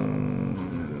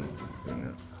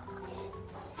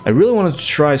 I really want to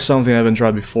try something I haven't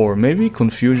tried before. Maybe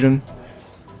Confusion.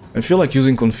 I feel like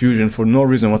using Confusion for no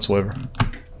reason whatsoever.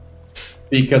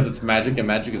 Because it's magic, and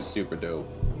magic is super dope.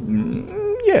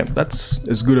 Yeah, that's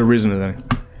as good a reason as any.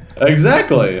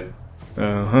 Exactly.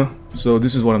 So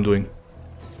this is what I'm doing.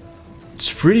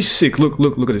 It's pretty sick. Look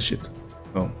at this shit.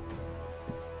 Oh.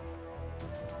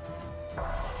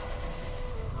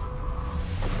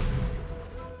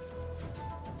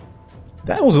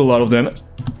 That was a lot of damage.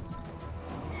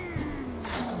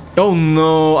 Oh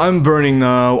no, I'm burning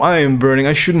now. I am burning.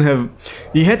 I shouldn't have...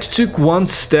 He had to take one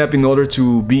step in order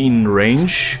to be in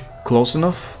range. Close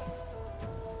enough.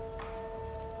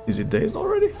 Is it dazed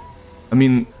already? I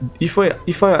mean, if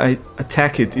I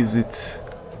attack it, does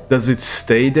it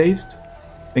stay dazed?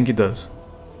 I think it does.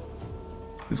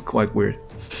 It's quite weird.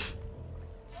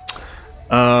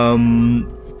 Yeah,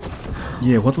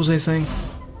 what was I saying?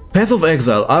 Path of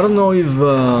Exile. I don't know if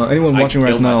anyone watching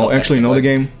right now actually know the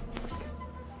game.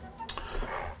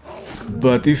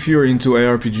 But if you're into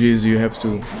ARPGs, you have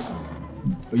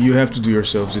to do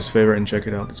yourselves this favor and check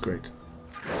it out. It's great.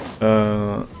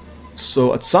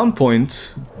 So at some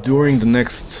point during the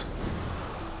next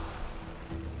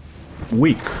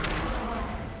week,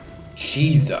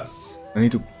 Jesus, I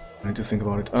need to think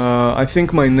about it. I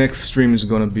think my next stream is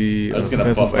gonna be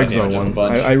Path of Exile one.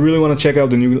 I really want to check out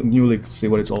the new league, see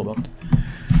what it's all about.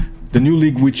 The new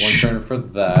league, which one turn for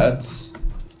that,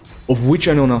 of which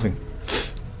I know nothing.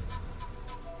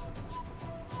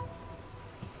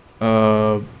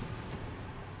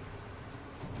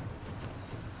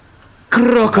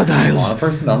 Crocodiles!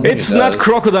 It's not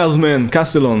crocodiles, man,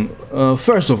 Castellon.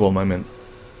 First of all, my man.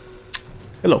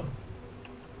 Hello.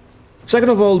 Second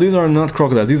of all, these are not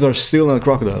crocodiles. These are still not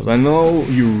crocodiles. I know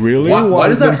you really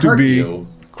want them to be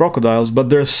crocodiles, but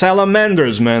they're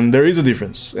salamanders, man. There is a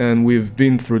difference, and we've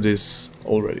been through this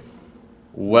already.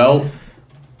 Well,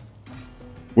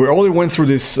 we already went through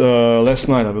this last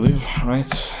night, I believe,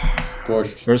 right?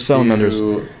 Scorched. There's salamanders.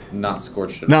 Not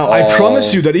scorched at now, all. I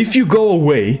promise you that if you go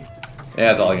away... Yeah,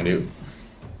 that's all I can do.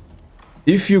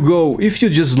 If you go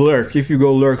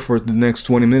lurk for the next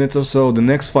 20 minutes or so, the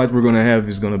next fight we're gonna have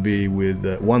is gonna be with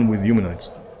one with humanoids.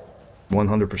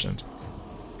 100%.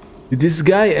 This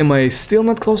guy, am I still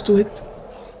not close to it?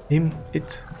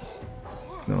 It?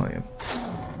 No, I am.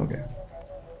 Okay.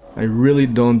 I really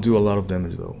don't do a lot of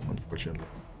damage though, unfortunately.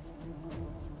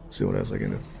 Let's see what else I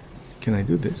can do. Can I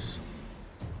do this?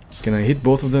 Can I hit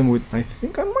both of them with... I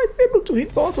think I might be able to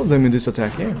hit both of them in this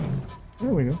attack, yeah. There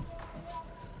we go.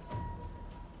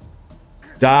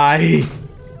 Die!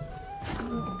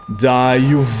 Die,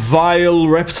 you vile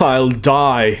reptile,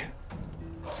 die!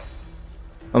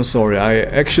 I'm sorry, I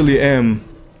actually am.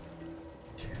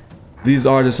 These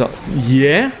are the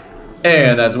yeah?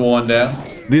 And that's one down.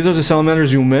 These are the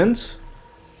salamanders you meant?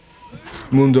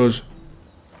 Mundos.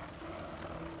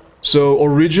 So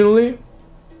originally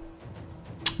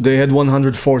they had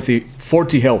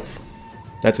 40 health.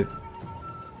 That's it.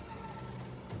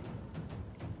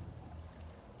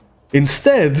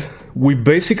 Instead, we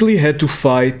basically had to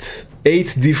fight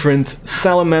 8 different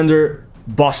salamander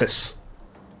bosses.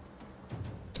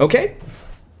 Okay?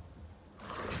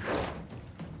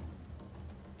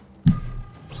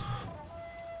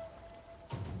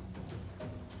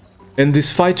 And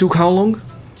this fight took how long?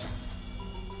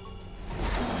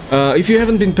 If you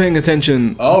haven't been paying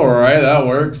attention... Alright, that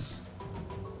works.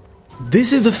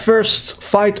 This is the first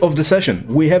fight of the session.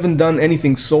 We haven't done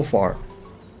anything so far,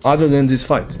 other than this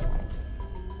fight.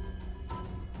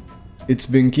 It's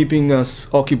been keeping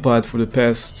us occupied for the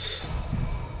past...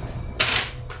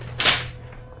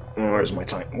 Where's my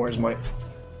time? Where's my...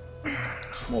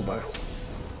 mobile?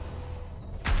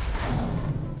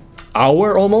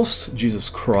 Hour almost? Jesus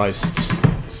Christ.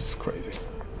 This is crazy.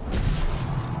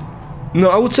 No,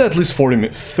 I would say at least 40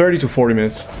 minutes. 30 to 40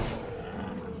 minutes.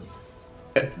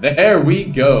 There we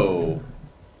go.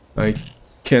 I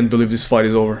can't believe this fight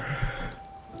is over.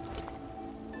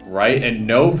 Right, and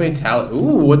no fatality.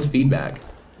 Ooh, what's feedback?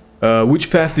 Which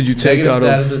path did you take Negative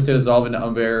out of? statuses to dissolve an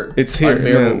unbearable. It's here,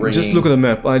 man. Just look at the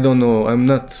map. I don't know. I'm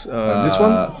not... this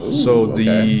one? Ooh, so the...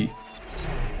 okay.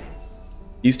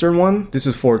 Eastern one? This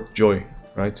is Fort Joy,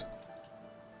 right?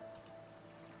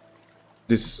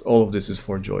 All of this is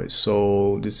Fort Joy.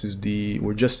 So this is the...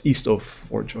 We're just east of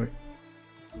Fort Joy.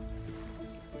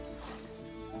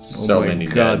 So oh my many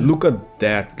God, dead. look at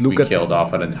that. We killed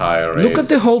off an entire race. Look at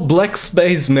the whole black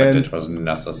space, man. Which was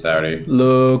necessary.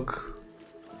 Look.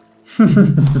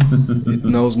 It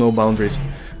knows no boundaries.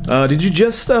 Did you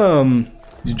just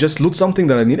loot something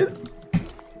that I needed?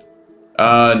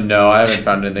 No, I haven't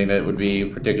found anything that would be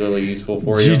particularly useful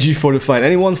for you. GG for the fight.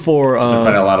 Anyone for I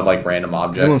find a lot of like random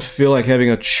objects. anyone feel like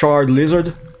having a charred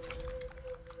lizard?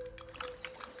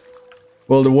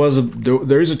 Well,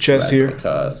 there is a chest here.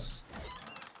 Because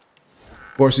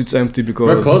Of course, it's empty because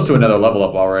we're close to another level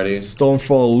up already.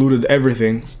 Stonefall looted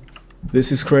everything. This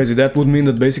is crazy. That would mean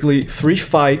that basically 3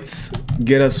 fights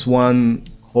get us 1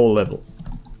 whole level.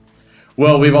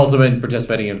 Well, we've also been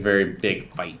participating in very big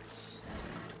fights.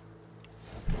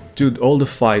 Dude, all the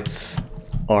fights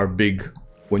are big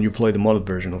when you play the modded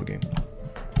version of the game.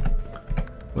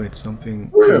 Wait,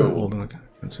 something... Woo. Hold on, I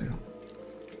can't see.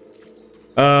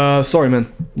 Sorry,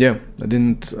 man. Yeah, I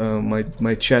didn't...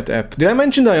 my chat app... Did I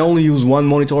mention that I only use 1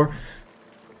 monitor?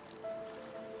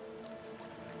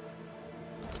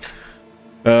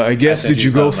 I guess, did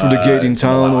you go through the gate in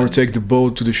town or take the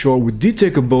boat to the shore? We did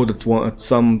take a boat at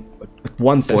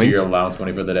one point. Your allowance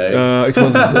money for the day? It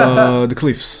was the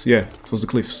cliffs. Yeah, it was the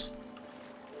cliffs.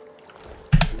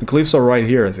 The cliffs are right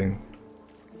here, I think.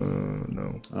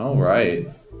 No. Alright.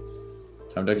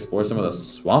 Time to explore some of the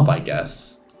swamp, I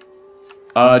guess.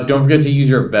 Don't forget to use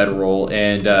your bedroll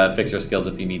and fix your skills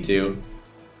if you need to.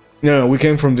 No, we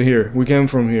came from here. We came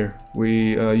from here.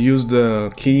 We used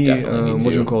the key, what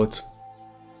do you call it?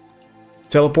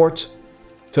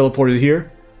 Teleported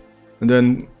here, and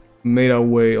then made our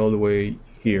way all the way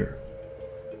here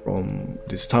from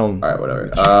this town. Alright,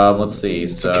 whatever. Let's see.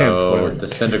 So, camp,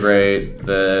 disintegrate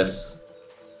this,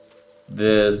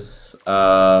 this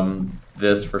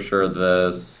for sure,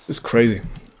 this. It's crazy.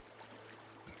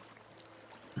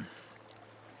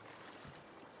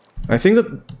 I think that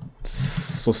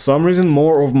for some reason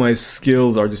more of my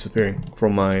skills are disappearing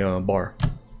from my bar.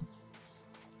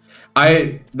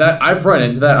 I've run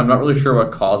into that. I'm not really sure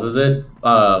what causes it.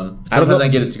 Sometimes I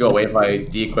get it to go away if I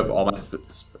de-equip all my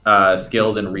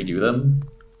skills and redo them.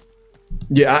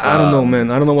 Yeah, I don't know,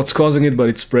 man. I don't know what's causing it, but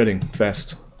it's spreading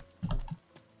fast.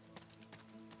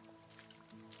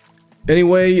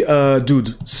 Anyway,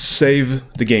 dude, save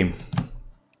the game.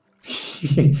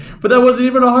 But that wasn't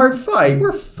even a hard fight.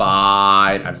 We're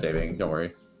fine. I'm saving. Don't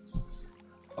worry.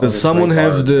 Does someone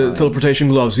have the teleportation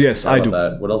gloves? Yes, I do.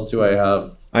 What else do I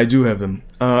have? I do have them.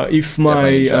 If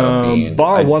my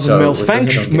bar wasn't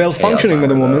malfunctioning at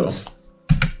the moment...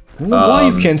 Why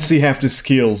you can't see half the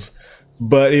skills?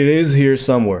 But it is here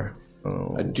somewhere.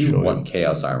 Oh, I do want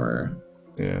chaos armor.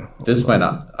 Yeah. This might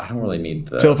not... I don't really need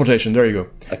this. Teleportation, there you go.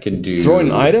 I can do... Throw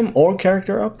an item or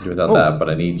character up? Do without that, but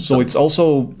I need So it's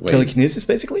also telekinesis,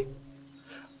 basically?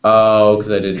 Oh,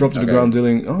 because I did... Drop to the ground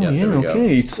dealing... Oh, yeah,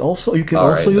 okay. It's also... You can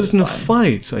also use it in a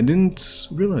fight. I didn't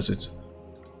realize it.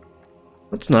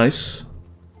 That's nice.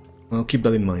 I'll keep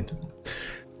that in mind.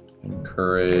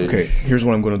 Courage. Okay, here's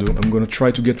what I'm gonna do. I'm gonna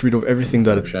try to get rid of everything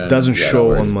that Perception. doesn't Yeah, no show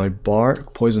worries. on my bar.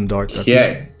 Poison dart. That Okay.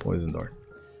 is poison dart.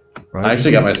 Right. I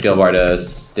actually got my skill bar to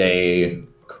stay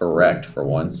correct for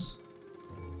once.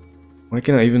 Why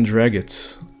can't I even drag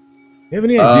it? You have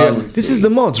any idea? Let's This see. is the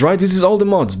mods, right? This is all the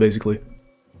mods, basically.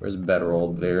 Where's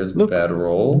bedroll? There's Look.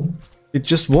 bedroll. It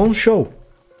just won't show.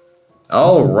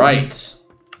 All right.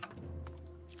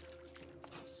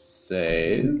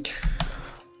 Save.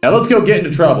 Now let's go get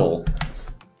into trouble.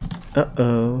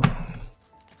 Uh-oh.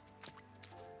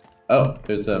 Oh,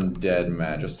 there's some dead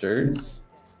magisters.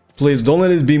 Please, don't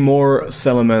let it be more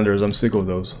salamanders. I'm sick of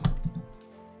those.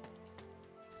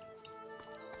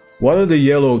 What are the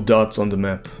yellow dots on the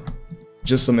map?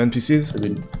 Just some NPCs?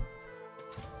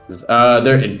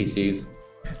 They're NPCs.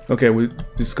 Okay, we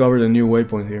discovered a new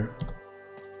waypoint here.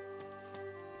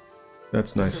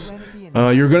 That's nice.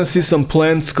 You're gonna see some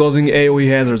plants causing AoE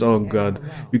hazards. Oh god.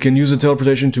 You can use the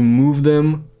teleportation to move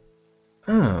them.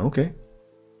 Ah, okay.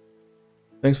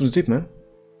 Thanks for the tip, man.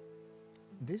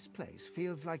 This place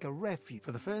feels like a refuge.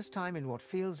 For the first time in what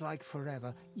feels like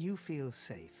forever, you feel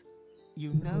safe.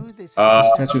 You know this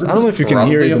Statue. I don't know if you can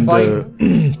hear it in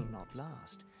the... will not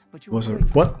last, but you Was are there...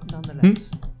 grateful What? nonetheless.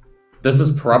 This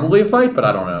is probably a fight, but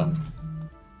I don't know.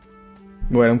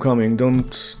 Wait, I'm coming.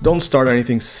 Don't start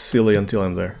anything silly until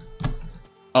I'm there.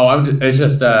 Oh, it's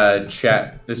just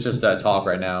chat. It's just talk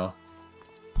right now.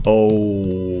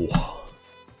 Oh...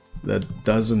 That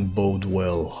doesn't bode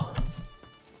well.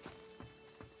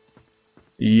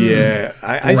 Yeah,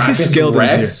 I see Brachus skeletons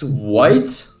Rex? here.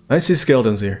 What? I see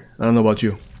skeletons here. I don't know about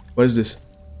you. What is this?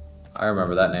 I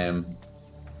remember that name.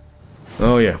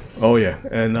 Oh yeah,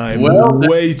 and I'm Well,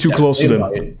 way too close to them.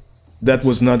 Fight. That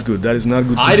was not good. That is not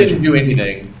good I position. didn't do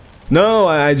anything. No,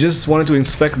 I just wanted to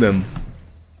inspect them.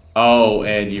 Oh,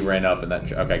 and you ran up and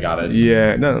that. Okay, got it.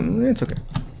 Yeah, no, it's okay.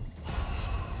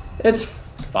 It's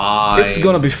fine. It's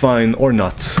gonna be fine or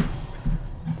not.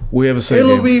 We have a save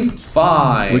It'll game. be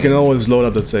fine. We can always load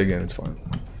up that save game. It's fine.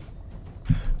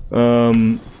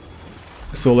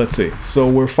 So let's see. So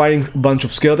we're fighting a bunch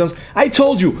of skeletons. I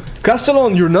told you,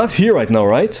 Castellon, you're not here right now,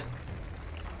 right?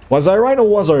 Was I right or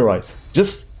was I right?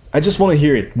 I just want to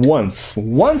hear it once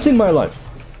in my life.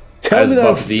 Tell me that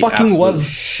I fucking was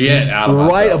shit out of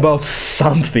right myself. about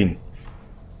something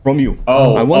from you.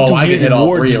 Oh, I want to I hear can hit the all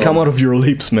words three of come them. out of your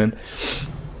lips, man.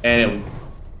 And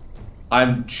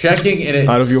I'm checking, and it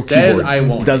Out of your says keyboard. I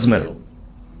won't. Doesn't hit matter. you.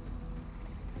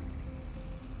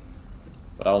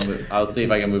 But I'll see if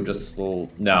I can move just a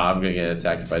little. No, I'm gonna get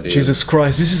attacked if I do. Jesus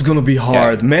Christ, this is gonna be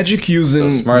hard. Okay. Magic So using...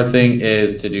 smart thing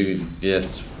is to do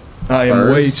this. I am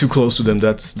first. way too close to them.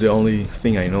 That's the only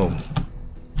thing I know.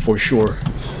 For sure.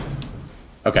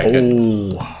 Okay, good.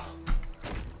 Oh.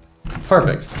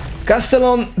 Perfect.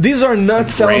 Castellon, these are not Granite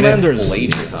salamanders.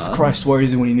 plating, Jesus huh? Christ, where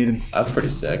is he when you need him? That's pretty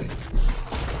sick.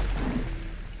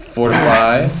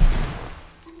 Fortify.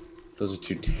 Those are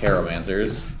two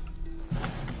Terramancers.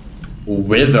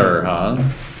 Wither, huh?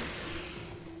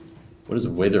 What does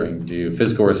withering do?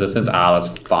 Physical resistance? Ah,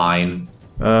 that's fine.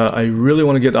 I really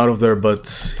want to get out of there,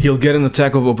 but he'll get an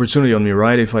attack of opportunity on me,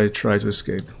 right? If I try to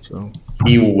escape. So,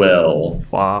 He will.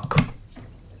 fuck.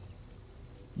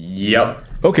 Yep.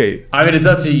 Okay. I mean, it's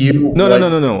up to you.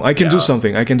 No. I can do Yeah.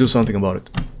 something. I can do something about it.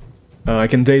 I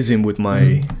can daze him with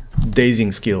my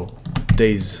dazing skill.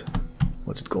 Daze.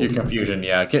 What's it called? Your confusion,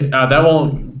 yeah. That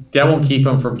won't keep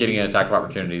him from getting an attack of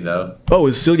opportunity, though. Oh,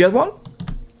 he still get one?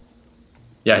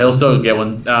 Yeah, he'll still get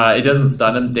one. It doesn't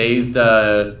stun him. Dazed.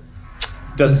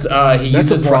 He That's a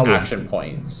uses more problem. action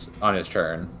points on his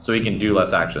turn, so he can do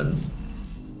less actions.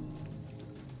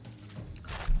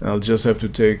 I'll just have to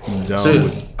take him down. So,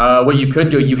 with... what you could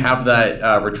do, you have that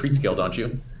retreat skill, don't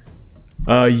you?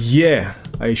 Yeah.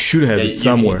 I should have Yeah, it you can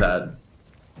somewhere. use that.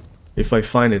 If I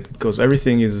find it, because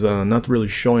everything is not really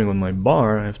showing on my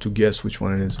bar, I have to guess which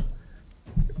one it is.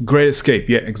 Great Escape,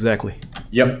 yeah, exactly.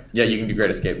 Yep. Yeah, you can do Great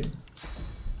Escape.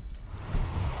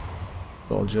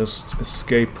 So I'll just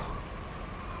escape.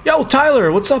 Yo,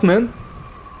 Tyler, what's up, man?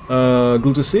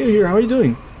 Good to see you here. How are you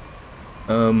doing?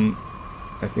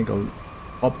 I think I'll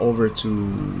hop over to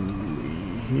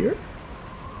here.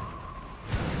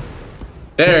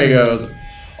 There he goes.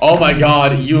 Oh my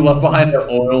god, you left behind an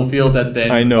oil field that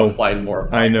then I know. applied more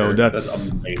fire. I know, that's-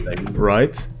 amazing.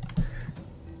 Right.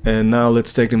 And now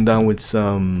let's take him down with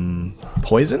some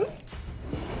poison.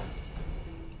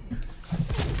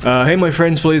 Hey, my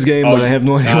friends, plays game, but I have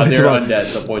no idea what it's they're about. undead,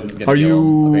 so poison's gonna Are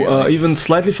kill them, you apparently. even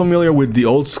slightly familiar with the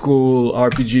old school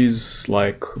RPGs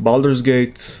like Baldur's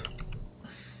Gate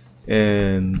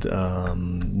and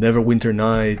Neverwinter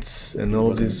Nights and all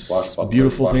Wasn't these Swashbuckler,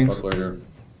 beautiful things? Swashbuckler.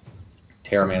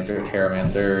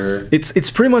 Terramancer. It's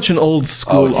pretty much an old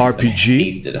school it's just been RPG.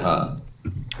 hasted, huh?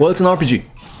 Well, it's an RPG.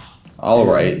 All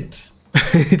right.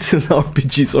 It's an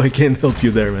RPG, so I can't help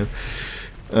you there, man.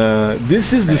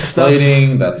 This is the stuff.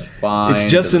 Plating, that's fine. It's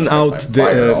just an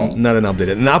not an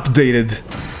updated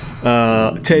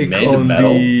take Made on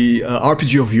metal? the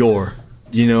RPG of yore.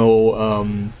 You know,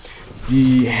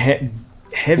 the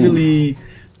heavily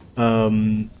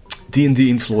D&D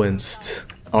influenced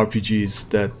RPGs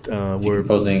that were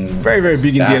Proposing very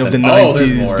big in the end of the assassin.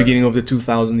 90s, beginning of the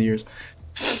 2000 years.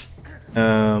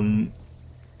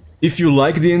 If you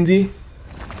like D&D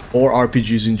or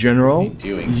RPGs in general,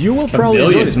 you will probably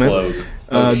enjoy this, man.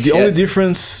 The only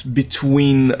difference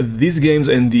between these games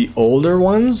and the older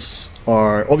ones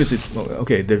are obviously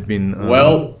okay. They've been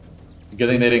good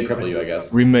thing they didn't cripple you, I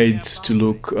guess. remade to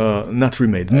look not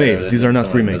remade, made. These are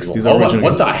not remakes. These are original.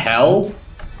 What the hell?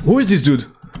 Who is this dude?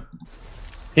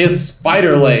 He has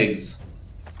spider legs.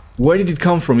 Where did it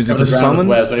come from? Is it a Covered ground with summon?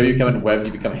 webs. Whenever you become in web,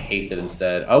 you become hasted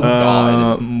instead. Oh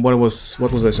god. What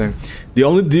was I saying? The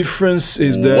only difference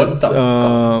is What that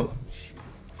the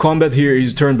combat here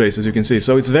is turn-based, as you can see,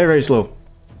 so it's very slow.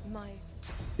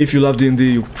 If you love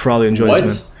D&D, you probably enjoy What?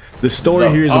 this, man. The story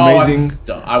here is amazing.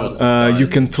 I was stunned. You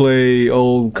can play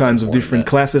all kinds of different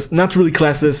classes. Not really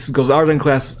classes, because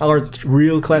aren't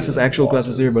real classes, actual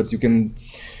classes here, but you can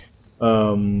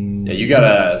yeah, you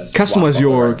gotta customize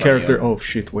your swap character. you. Oh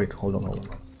shit! Wait, hold on.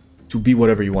 To be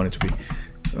whatever you want it to be.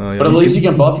 But at least you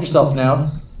can buff yourself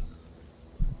now.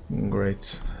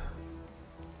 Great.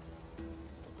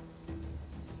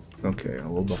 Okay, I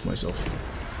will buff myself.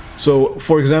 So,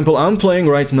 for example, I'm playing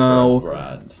right now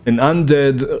an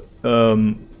undead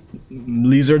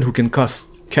lizard who can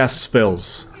cast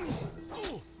spells.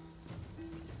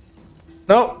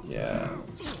 No. Yeah.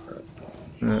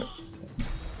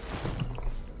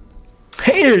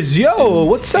 Haters, yo,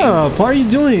 what's up? How are you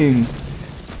doing?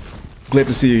 Glad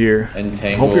to see you here.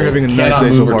 Entangle. Hope you're having a nice Cannot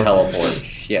day so move or far. teleport.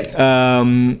 Shit.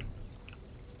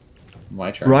 My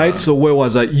turn. Right, so where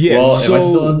was I? Yeah, Well, am I still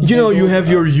so you know you have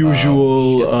your entangled?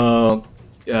 usual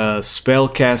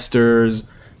spellcasters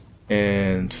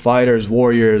and fighters,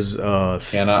 warriors,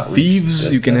 Cannot reach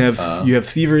thieves. You can have distance, huh? you have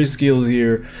thievery skills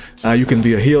here. You can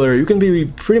be a healer. You can be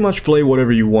pretty much play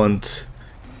whatever you want.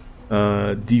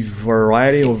 The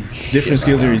variety of different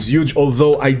skills here is huge.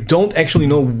 Although I don't actually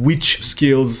know which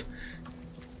skills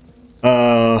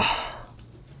are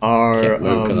Can't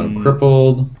move because I'm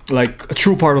crippled. like a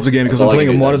true part of the game, because That's I'm all I playing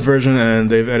a can do modded then. version and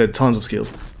they've added tons of skills.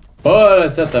 But I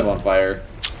set them on fire.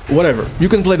 Whatever. You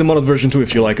can play the modded version too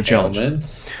if you like a challenge.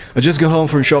 Elements. I just got home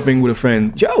from shopping with a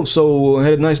friend. Yo, so I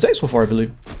had a nice day so far, I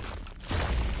believe.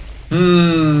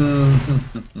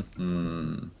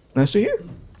 Nice to hear.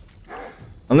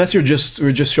 Unless we're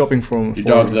just shopping for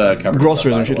dog's covered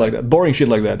groceries up, and by shit the like way. that. Boring shit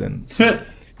like that then.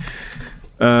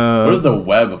 What is the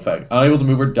web effect? Unable to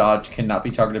move or dodge, cannot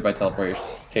be targeted by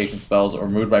teleportation spells or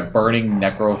moved by burning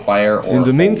necro fire or In the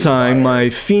holy meantime, fire. my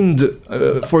fiend,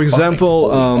 for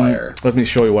example, holy fire? let me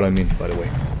show you what I mean, by the way.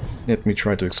 Let me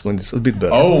try to explain this a bit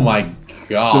better. Oh my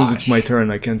god. As soon as it's my turn,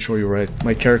 I can't show you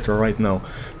my character right now.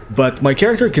 But my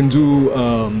character can do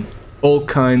all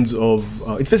kinds of...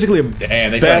 it's basically a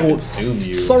Damn, they try to battle, consume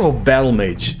you. sort of battle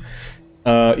mage.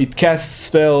 It casts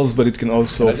spells, but it can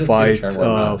also Can I just fight get a turn where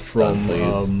I'm not from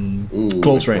stunned, please? Ooh,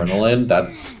 close range. adrenaline,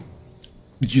 that's...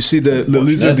 Did you see the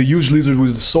lizard, the huge lizard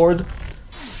with the sword?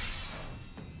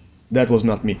 That was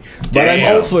not me. But I'm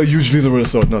Damn. also a huge lizard with a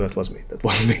sword. No, that was me. That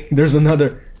was me. There's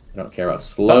another... I don't care about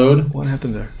slowed. What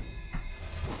happened there?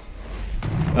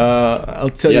 I'll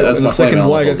tell you that's in a my second flavor,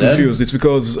 why I got Uncle Dead. confused. It's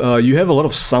because you have a lot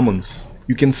of summons.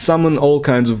 You can summon all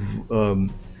kinds of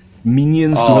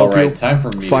minions to help Alright, you time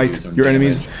for me to fight do some your damage.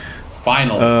 enemies.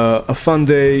 Finally. A fun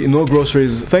day, no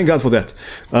groceries. Thank God for that.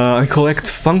 I collect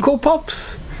Funko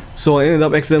Pops, so I ended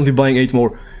up accidentally buying 8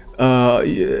 more.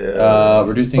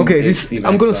 Reducing Okay, HP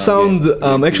I'm gonna max sound. damage.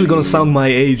 I'm actually gonna sound my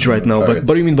age right now. But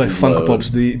what do you mean by Funko Load. Pops?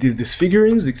 These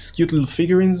figurines, these cute little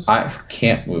figurines I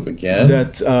can't move again,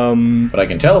 that but I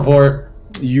can teleport.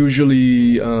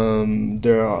 usually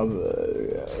there are.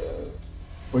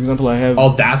 For example, I have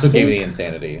Oh, that's what gave me the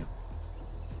insanity.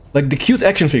 like the cute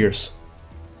action figures.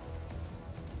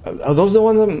 Are those the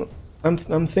ones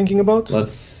I'm thinking about?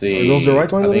 Let's see. Are those the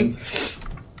right ones? I think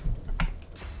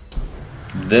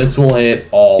this will hit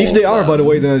all. If they of are, them. by the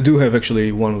way, then I do have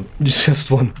actually one,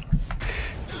 just one.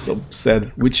 So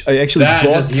sad. Which I actually that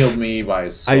bought. just healed me by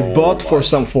so I bought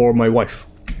much. for my wife.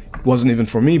 It wasn't even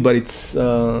for me, but it's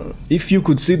if you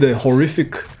could see the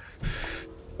horrific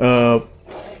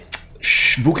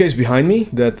bookcase behind me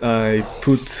that I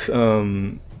put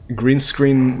green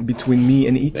screen between me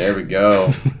and it. There we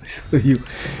go. So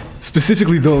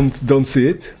specifically don't see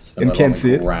it Spin and it can't on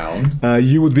see the ground. it,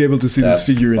 you would be able to see That's this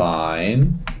figurine.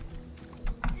 fine.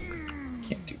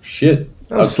 Can't do shit.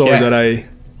 I'm sorry that I.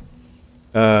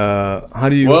 How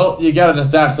do you? Well, you got an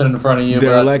assassin in front of you.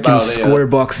 They're but like that's in a about square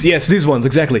box. Yes, these ones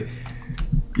exactly.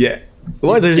 Yeah.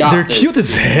 Well, they're cute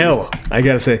as hell. I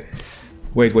gotta say.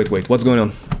 Wait. What's going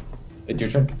on? It's your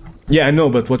turn. Yeah, I know,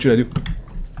 but what should I do?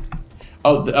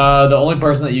 Oh, the only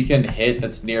person that you can hit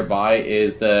that's nearby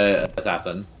is the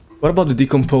assassin. What about the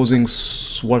decomposing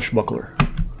swashbuckler?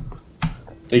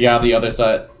 The guy on the other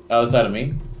side of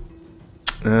me.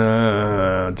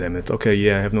 Damn it. Okay,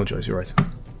 yeah, I have no choice. You're right.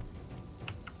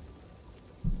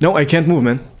 No, I can't move,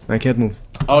 man. I can't move.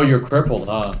 Oh, you're crippled,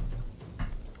 huh?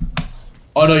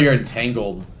 Oh no, you're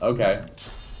entangled. Okay.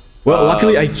 Well,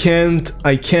 luckily I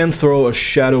can't throw a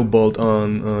shadow bolt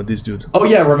on this dude. Oh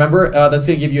yeah, remember that's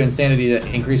gonna give you insanity to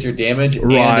increase your damage,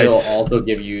 Right. and it'll also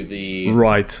give you the.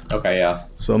 Right. Okay, yeah.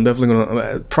 So I'm definitely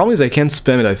gonna. Problem is I can't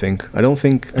spam it. I think.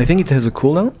 I think it has a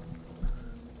cooldown.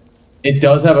 It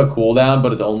does have a cooldown,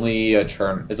 but it's only a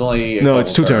turn. It's only a No, couple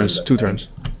it's 2 turns. I 2 think. turns.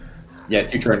 Yeah,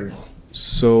 2 turns.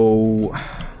 So.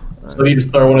 So you just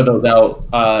throw one of those out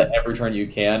every turn you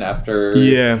can after.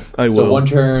 Yeah, I will. So 1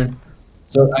 turn.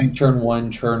 So on turn 1,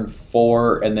 turn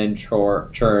 4, and then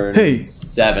turn Hey.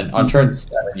 7. On turn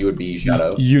 7, you would be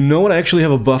Shadow. You know what? I actually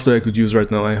have a buff that I could use right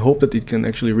now. I hope that it can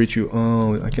actually reach you.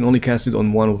 Oh, I can only cast it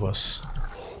on one of us.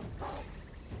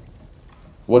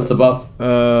 What's the buff?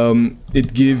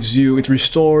 It gives you. It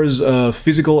restores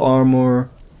physical armor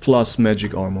plus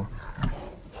magic armor.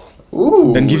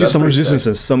 Ooh, And gives you that's some pretty sick.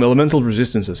 resistances, some elemental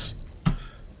resistances.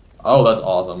 Oh, that's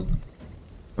awesome.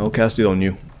 I'll cast it on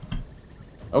you.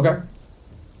 Okay.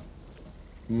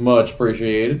 Much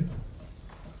appreciated.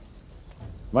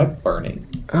 Am I burning?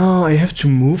 Oh, I have to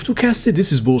move to cast it?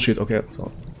 This is bullshit. Okay,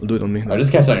 so I'll do it on me. I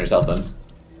just cast it on yourself then.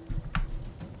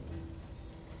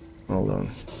 Hold on.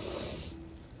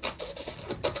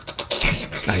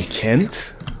 I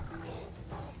can't?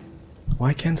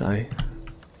 Why can't I?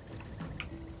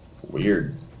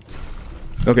 Weird.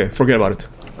 Okay, forget about it.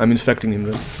 I'm infecting him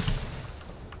then.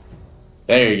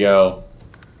 There you go.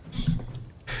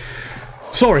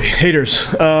 Sorry, haters.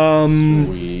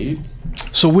 Sweet.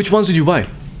 So which ones did you buy?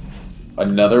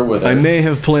 Another wither. I may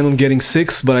have planned on getting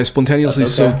 6, but I spontaneously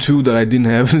That's okay. saw 2 that I didn't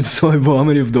have. So I bought. How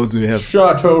many of those do you have?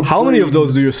 Chateau How many of free.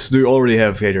 those do you already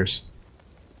have, haters?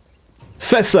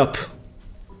 Fess up!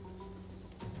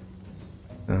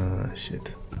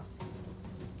 Shit.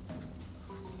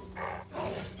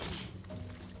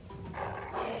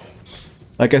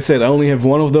 Like I said, I only have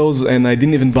one of those, and I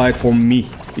didn't even buy it for me.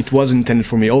 It was intended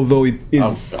for me, although it is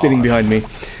Oh, sitting God. behind me.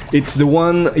 It's the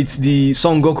one, it's the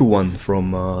Son Goku one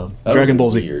from That Dragon Ball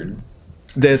was Z. Weird.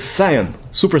 The Saiyan,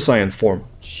 Super Saiyan form.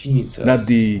 Jesus. Not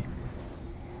the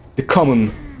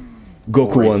common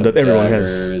Goku Brace one of that everyone daggers.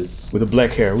 has with the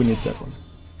black hair. We need that one.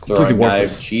 Throwing Completely knife.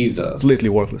 worthless. Jesus. Completely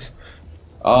worthless.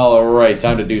 All right,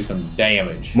 time to do some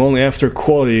damage. I'm only after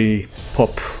quality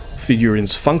pop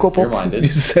figurines. Funko Pop? You're minded.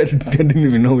 You said I didn't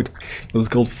even know it was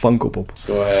called Funko Pop.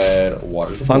 Go ahead.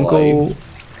 Waters of Funko,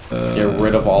 life. Get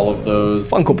rid of all of those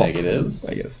Funko Pop, negatives.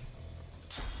 I guess.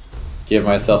 Give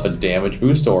myself a damage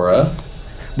boost aura.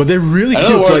 But they're really I know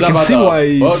cute, so I words can about see the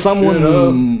why fuck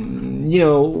someone, you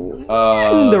know,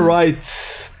 in the right,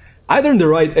 either in the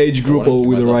right age group wanna or give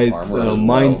with the right myself armor as well.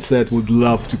 mindset would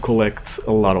love to collect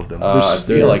a lot of them. I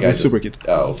feel like they're I super just, cute.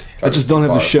 Oh, I just don't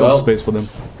have the shelf space for them.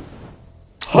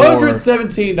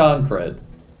 117 non-crit.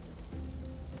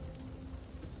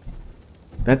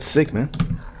 That's sick, man.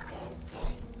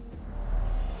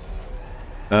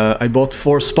 I bought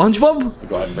 4 SpongeBob.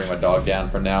 Go ahead and bring my dog down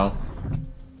for now.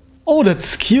 Oh,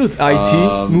 that's cute.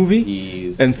 IT movie.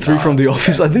 He's And 3 from The not-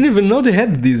 Office. I didn't even know they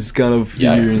had these kind of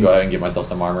Yeah, I can figurines. go ahead and give myself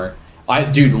some armor.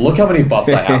 Dude, look how many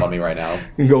buffs I have on me right now.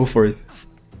 Go for it.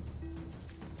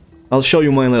 I'll show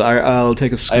you mine later. I'll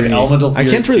take a screen. Elemental I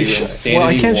Fear can't really 2, show. Insanity Well,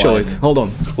 I can't show 1. it. Hold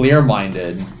on.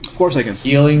 Clear-minded. Of course I can.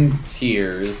 Healing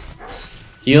Tears.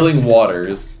 Healing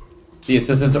Waters. The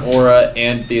Assistant's Aura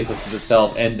and the Assistant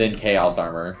itself, and then Chaos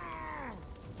Armor.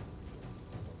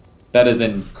 That is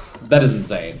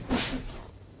insane.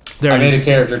 There I it made a is.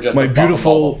 character just My to buff them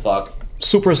beautiful all the fuck.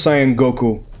 Super Saiyan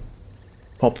Goku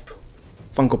Pop.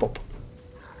 Funko Pop.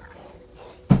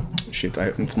 Shit,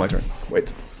 it's my turn.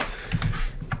 Wait.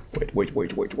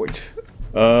 Wait.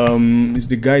 Is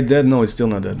the guy dead? No, he's still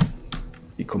not dead.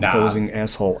 Decomposing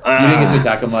asshole. You didn't get to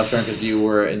attack him last turn because you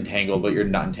were entangled, but you're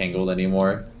not entangled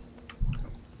anymore.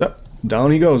 Yep,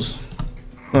 down he goes.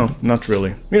 Oh, not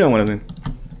really. You know what I mean.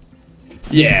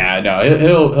 Yeah, no,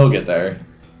 he'll get there.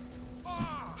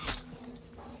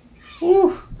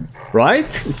 Whew.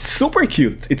 Right? It's super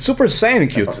cute. It's super Saiyan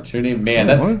cute. Opportunity, man,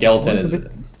 that skeleton is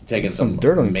taking some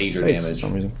dirt on major its face damage. for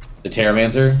some reason. The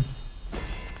Terramancer.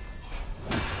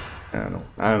 I don't know.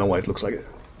 I don't know why it looks like it.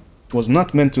 It was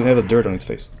not meant to have a dirt on its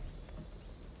face.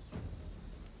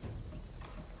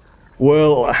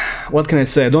 Well, what can I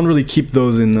say? I don't really keep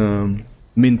those in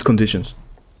mint conditions.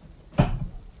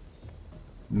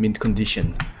 Mint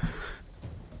condition.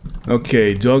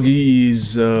 Okay, doggy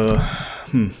is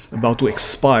about to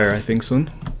expire, I think, soon.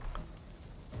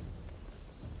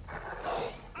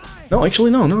 No, actually,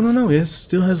 no. He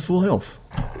still has full health.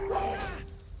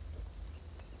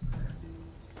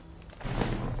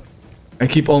 I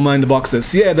keep all mine in the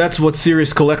boxes. Yeah, that's what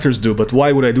serious collectors do, but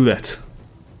why would I do that?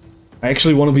 I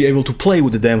actually want to be able to play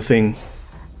with the damn thing.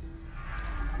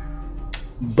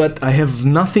 But I have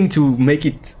nothing to make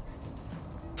it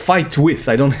fight with.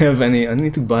 I don't have any. I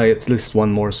need to buy at least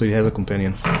one more so he has a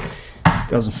companion.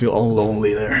 Doesn't feel all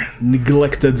lonely there.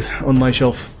 Neglected on my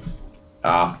shelf.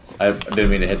 Ah, I didn't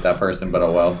mean to hit that person, but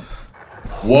oh well.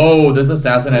 Whoa, this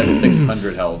assassin has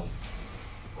 600 health.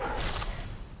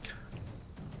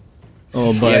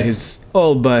 All by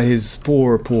his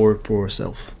poor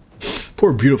self.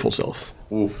 Poor beautiful self.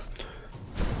 Oof.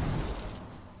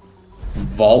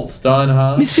 Vault stun,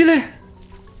 huh? Miss Filet!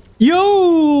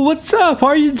 Yo, what's up? How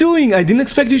are you doing? I didn't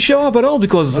expect you to show up at all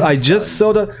because I just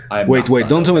saw that. Wait,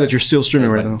 don't tell me that you're still streaming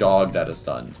right now. Dog that is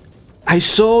stunned. I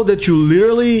saw that you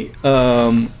literally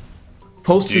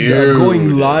posted a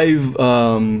going live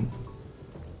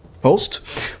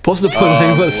posted a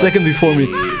live a second before me.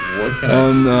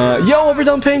 Yo,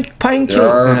 Overdone Pancake.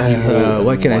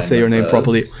 Why can't I say your name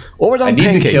properly? Overdone Pancake.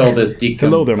 I need to kill this decomposing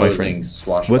Hello there, my friend.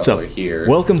 What's up Here?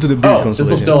 Welcome to the beer constellation.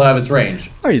 This will still have its range.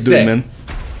 How are you doing, man?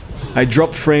 I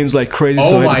dropped frames like crazy,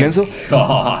 so I had to cancel. Oh my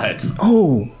god!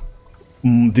 Oh,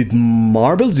 did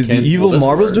marbles? Did the evil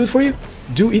marbles do it for you?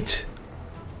 Do it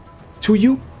to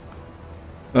you?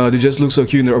 They just look so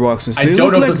cute in their boxes. They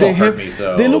look like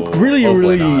they look really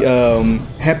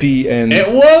happy and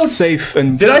safe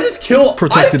and. Did I just kill?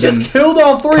 Protected I just killed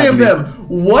all three of them.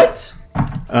 What?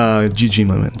 GG,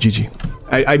 my man. GG.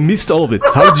 I missed all of it.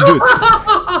 How did you do it?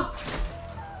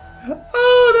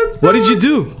 Oh, that's. What did you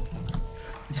do?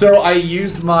 So I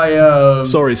used my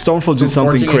sorry, Stormfall did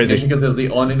something crazy because it was the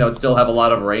only thing that would still have a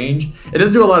lot of range. It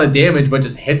doesn't do a lot of damage, but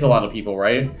just hits a lot of people,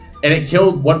 right? And it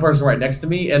killed one person right next to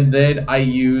me, and then I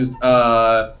used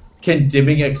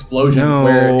Condemning Explosion,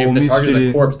 where if the target is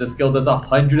a corpse, the skill does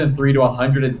 103 to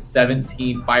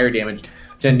 117 fire damage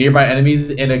to nearby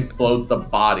enemies and explodes the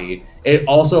body. It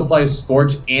also applies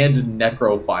Scorch and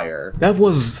Necro Fire. That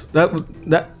was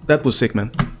sick,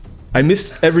 man. I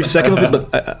missed every second of it,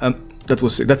 but that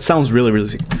was sick. That sounds really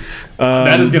sick.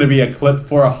 That is going to be a clip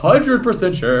for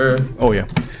 100% sure. Oh yeah.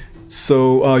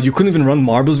 So you couldn't even run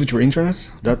marbles with your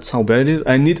internet? That's how bad it is.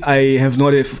 I have no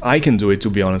idea if I can do it, to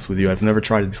be honest with you. I've never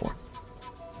tried it before.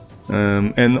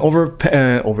 And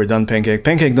Overdone Pancake,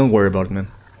 don't worry about it, man.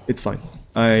 It's fine.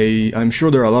 I'm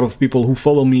sure there are a lot of people who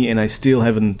follow me, and I still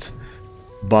haven't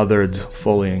bothered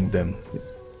following them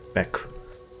back.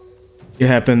 It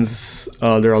happens.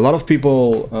 There are a lot of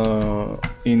people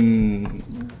in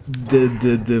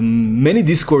the many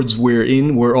Discords we're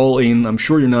in. We're all in. I'm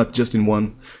sure you're not just in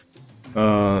one.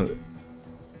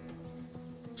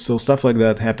 So stuff like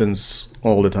that happens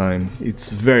all the time. It's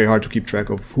very hard to keep track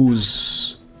of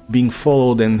who's being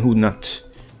followed and who not.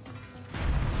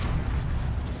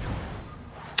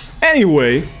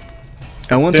 Anyway,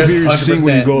 I want to hear you sing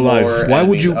when you go live. Why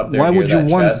would you want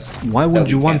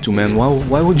to, man?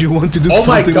 Why would you want to do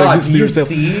something like this to yourself?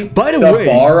 By the way,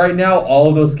 bar right now, all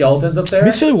of those skeletons up there.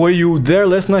 Miss Phil, were you there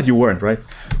last night? You weren't, right?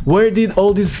 Where did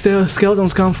all these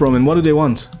skeletons come from, and what do they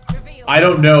want? I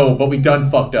don't know, but we done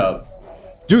fucked up.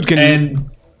 Dude, you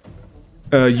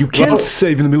can't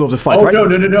save in the middle of the fight, right?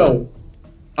 No.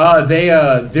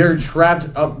 They're trapped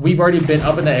up. We've already been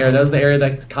up in that area. That was the area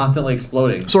that's constantly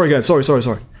exploding. Sorry, guys. Sorry.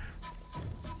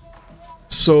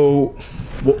 So,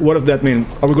 what does that mean?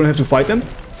 Are we gonna have to fight them?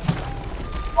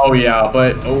 Oh yeah,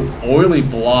 but oily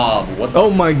blob. What the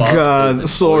Oh my god!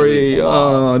 Sorry.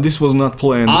 This was not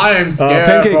planned. I am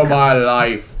scared for my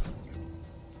life.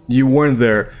 You weren't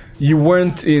there. You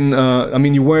weren't in. I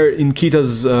mean, you were in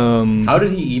Kita's. How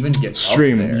did he even get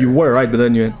stream? Up there? You were right, but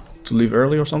then you had to leave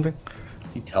early or something.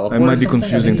 He teleported. I might be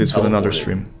confusing this with another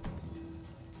stream.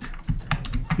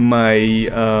 My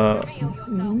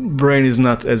brain is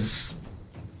not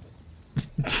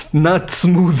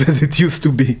smooth as it used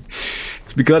to be.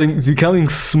 It's becoming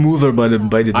smoother by the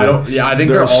day. I think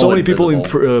there are so many people in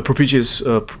propitious.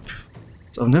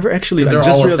 I've never actually. I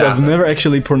just realized I've never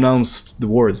actually pronounced the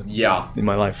word. Yeah. In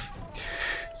my life.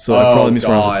 So I probably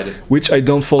mispronounced God. it. Which I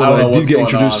don't follow, I don't but know I did what's get going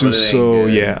introduced on, to, but it ain't so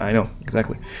good. yeah, I know,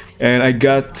 exactly. And I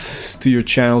got to your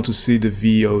channel to see the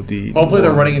VOD. Hopefully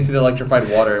they're running into the electrified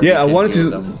water. and Yeah, we I can wanted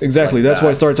deal to... with them Exactly, like that's why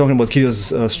I that. started talking about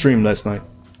Kita's stream last night.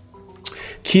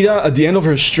 Kita, at the end of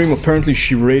her stream, apparently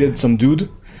she raided some dude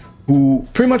who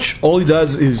pretty much all he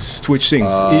does is Twitch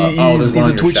sings. there's He's one a on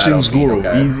your Twitch shadow sings feed, guru.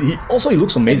 okay. He also he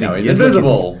looks amazing. No, he's He has, like,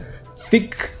 invisible. this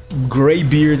thick gray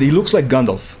beard. He looks like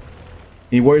Gandalf.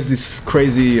 He wears this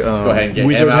crazy Go ahead and get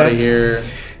wizard him out hat, of here.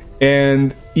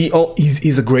 and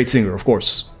he's a great singer, of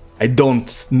course. I don't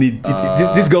need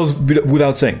this goes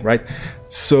without saying, right?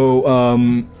 So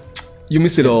you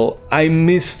missed it all. I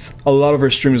missed a lot of her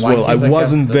stream as well. I can't I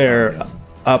wasn't guess this there one?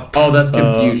 up. Oh, that's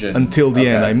confusion. Until the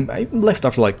Okay. end. I left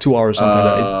after like 2 hours. Something like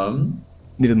that. I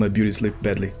needed my beauty sleep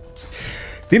badly.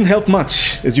 Didn't help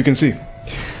much, as you can see.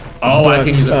 Oh, I But, can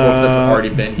use a corpse that's already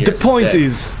been here. The point Sick.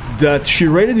 is that she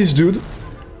raided this dude,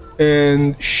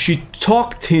 and she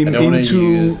talked him I don't wanna into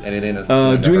use anything that's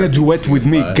gonna doing a hurt you duet too with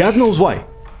me. much. God knows why.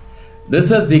 This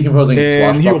says decomposing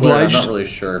And he swashbuckler. I'm obliged, not really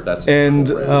sure if that's And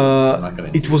true, so I'm not gonna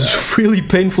it do was that. really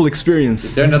painful Is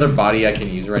experience. there another body I can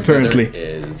use right Apparently. now?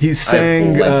 There is. He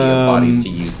sang, I have plenty of bodies to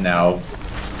use now.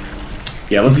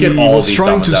 Yeah, let's get He all of was these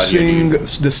trying to summons out sing here.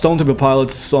 the Stone Temple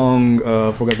Pilots song,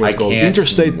 forgot what I it's called, can't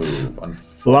Interstate move,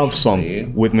 Love Song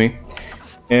unfortunately. with me.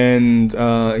 And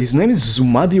his name is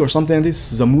Zumadi or something like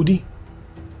this. Zamudi?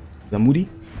 Zamudi?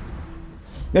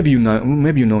 Maybe you know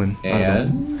him. I don't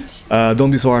know. And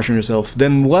Don't be so harsh on yourself.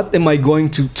 Then what am I going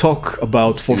to talk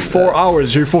about for do 4 this.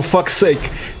 hours here, for fuck's sake?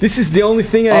 This is the only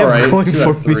thing I have Alright, going 2 for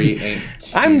out of 3 me. ain't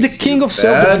I'm the too king of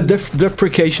bad.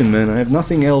 self-deprecation, man. I have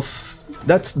nothing else.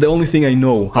 That's the only thing I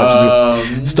know how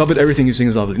to do. Stop it, everything you sing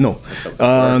is lovely. No.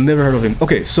 Never heard of him.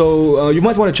 Okay, so you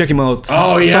might want to check him out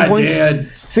Oh at yeah, some I point.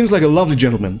 did. Seems like a lovely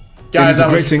gentleman. And Guys, he's a I'm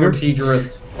great a singer.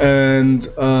 strategist. And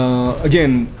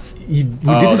again, we did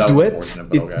Oh, this that was duet unfortunate,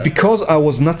 but okay. because I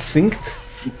was not synced.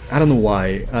 I don't know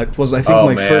why. It was, I think, Oh,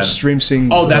 my man. first stream sings.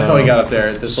 Oh, that's how he got up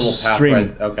there. This little path stream.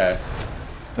 right. Okay.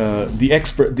 The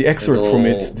excerpt from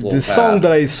it. little The song path.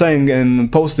 that I sang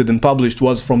and posted and published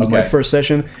was from my Okay. first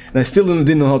session, and I still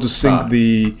didn't know how to sync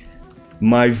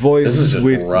my This is voice just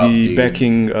with rough, the dude.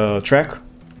 backing track.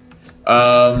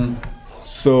 Um,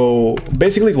 So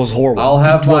basically, it was horrible. I'll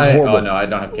have it was my. horrible. Oh no, I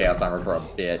don't have chaos armor for a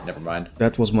bit. Never mind.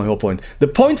 That was my whole point. The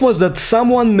point was that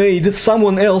someone made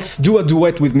someone else do a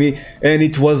duet with me, and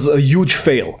it was a huge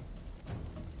fail.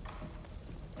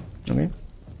 Okay?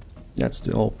 That's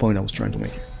the whole point I was trying to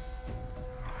make.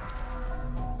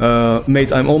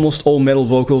 Mate, I'm almost all metal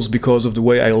vocals because of the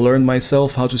way I learned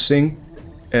myself how to sing,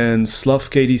 and Sluff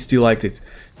Katie still liked it.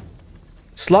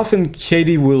 Sluff and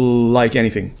Katie will like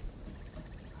anything.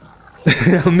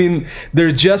 I mean,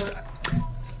 they're just...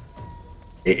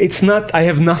 It's not... I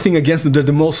have nothing against them. They're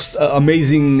the most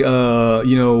amazing,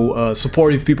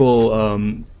 supportive people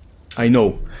I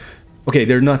know. Okay,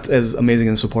 they're not as amazing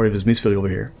and supportive as Miss Philly over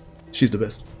here. She's the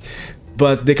best.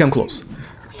 But they come close.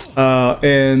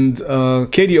 And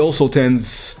Katie also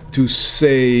tends to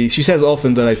say... She says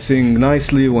often that I sing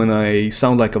nicely when I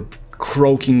sound like a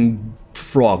croaking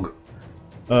frog.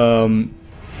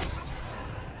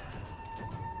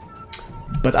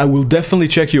 But I will definitely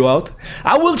check you out.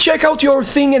 I will check out your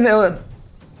thing and...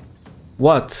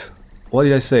 What? What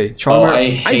did I say? Charmer? Oh, I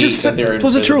hate just that said they're it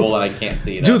was the invisible truth. and I can't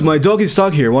see them. Dude, my dog is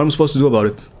stuck here. What am I supposed to do about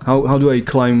it? How do I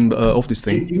climb off this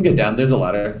You thing? can get down. There's a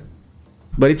ladder.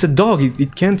 But it's a dog.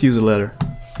 It can't use a ladder.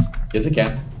 Yes, it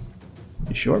can.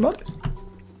 You sure about it?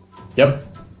 Yep.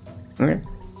 Okay.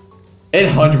 It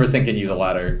 100% can use a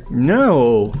ladder.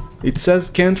 No. It says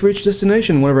can't reach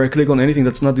destination whenever I click on anything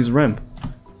that's not this ramp.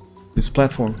 This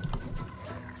platform.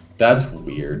 That's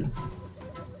weird.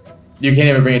 You can't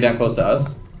even bring it down close to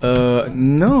us?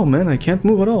 No, man. I can't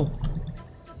move at all.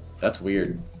 That's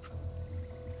weird.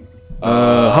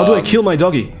 How do I kill my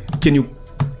doggy? Can you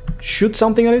shoot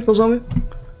something at it or something?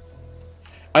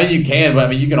 I mean, you can, but I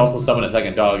mean, you can also summon a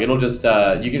second dog. It'll just,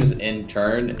 you can just in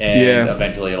turn, and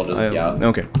eventually it'll just, yeah.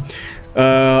 Okay.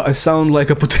 I sound like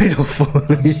a potato phone.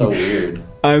 That's so weird.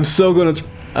 I'm so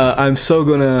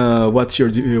gonna watch your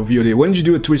VOD. When did you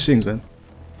do it? Twitch things, man.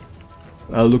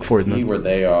 I'll look for it, See man. where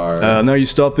they are. Now you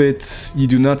stop it. You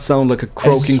do not sound like a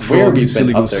croaking I swear frog, you we've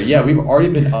silly been up goose. there. Yeah, we've already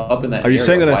been up in that. Are you area.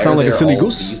 saying that I Why sound are like a there silly all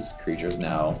goose? These creatures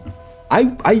now.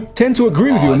 I tend to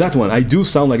agree with you on that one. I do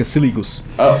sound like a silly goose.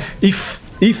 Oh.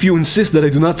 If you insist that I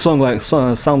do not sound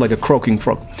like a croaking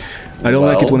frog. I don't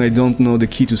like it when I don't know the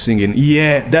key to singing.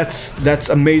 Yeah, that's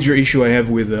a major issue I have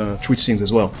with Twitch sings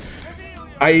as well.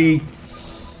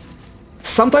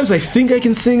 Sometimes I think I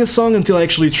can sing a song until I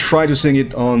actually try to sing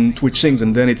it on Twitch sings,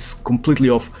 and then it's completely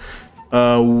off.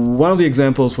 One of the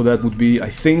examples for that would be, I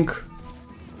think,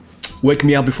 Wake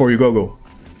Me Up Before You Go Go.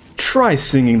 Try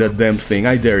singing that damn thing,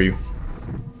 I dare you.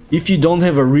 If you don't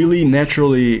have a really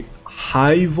naturally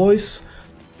high voice,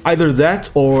 either that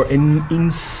or an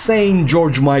insane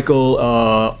George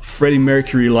Michael, Freddie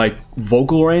Mercury-like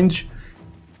vocal range.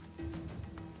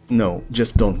 No,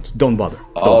 just don't bother.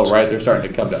 Oh, don't. right, they're starting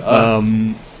to come to us.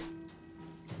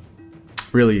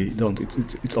 Really, don't.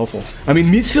 It's awful. I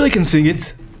mean, Miss Philly can sing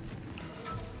it,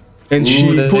 and Ooh,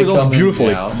 she they pulled it off come in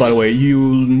beautifully. now. By the way, you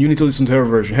need to listen to her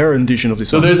version, her rendition of this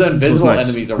So song. there's It was invisible nice,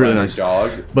 enemies around really the nice.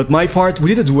 dog. But my part, we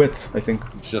did a duet, I think.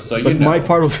 Just so you But know. my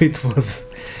part of it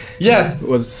Yes.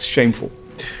 was shameful.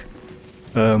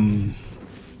 I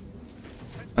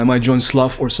might join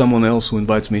Slav or someone else who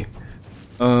invites me.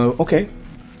 Okay.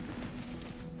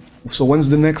 So when's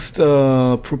the next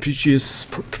propitious?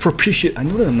 I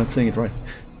know that I'm not saying it right.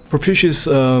 Propitious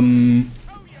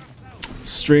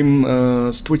stream,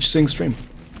 Twitch Sing stream.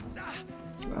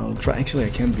 I'll try. Actually, I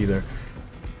can't be there.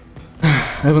 I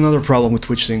have another problem with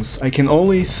Twitch Sings. I can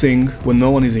only sing when no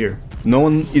one is here. No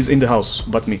one is in the house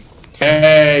but me.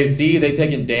 Hey, see, they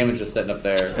taking damage just sitting up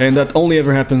there. And that only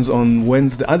ever happens on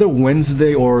Wednesday, either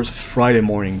Wednesday or Friday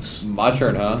mornings. My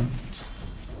turn, huh?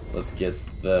 Let's get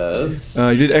this.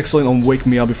 You did excellent on Wake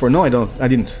Me Up Before. No, I don't. I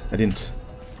didn't.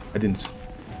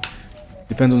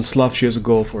 Depends on Slav. She has a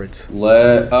goal for it.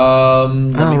 Let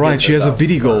me Right. get She this has a out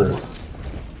biddy goal. first.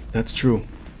 That's true.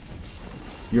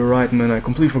 You're right, man. I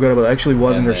completely forgot about it. I actually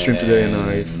was in her stream today and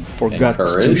I forgot to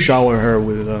encourage. shower her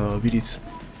with biddies.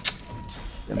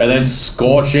 And then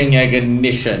scorching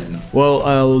ignition. Well,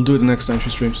 I'll do it the next time she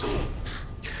streams.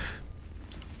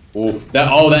 Oof.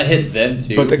 That hit them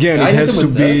too. But again, Can I it hit has them to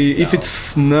with be, this? if No.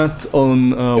 it's not on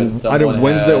Because either someone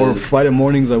Wednesday or has- Friday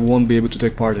mornings, I won't be able to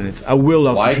take part in it. I will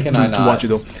love Why to, can to, I to not? watch it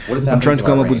though. What is I'm happening trying to to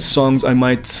come my up with range? songs I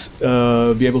might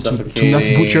be able to not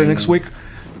butcher next week.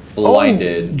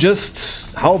 Blinded. Oh,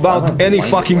 just, how Why about am I any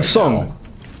blinded fucking right song? now?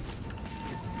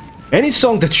 Any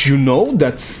song that you know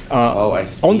that's I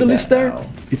see on the that list there, now.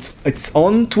 it's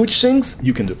on Twitch Sings,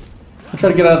 you can do. I'm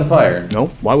trying to get out of the fire. No?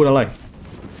 Why would I lie?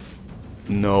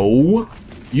 No,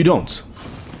 you don't.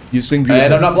 You sing beautiful.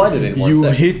 And I'm not blinded anymore. You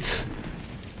sick. hit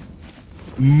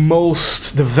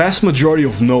the vast majority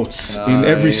of notes in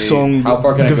every song. How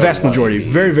far can I the go vast majority.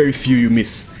 blindly? Very, very few you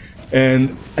miss.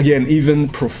 And again, even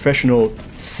professional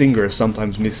singers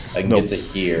sometimes miss I can get notes.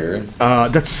 to here.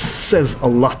 That says a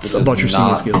lot This about your is singing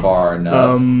not skill. far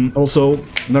enough. Also,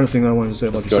 another thing I wanted to say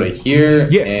about Go your to singing. here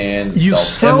Yeah, and you sound.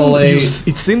 self-immolate.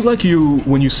 It seems like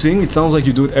when you sing, it sounds like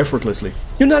you do it effortlessly.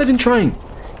 You're not even trying,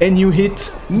 and you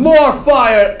hit. More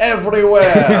fire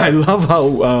everywhere! I love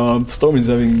how Storm is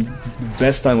having the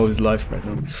best time of his life right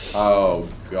now. Oh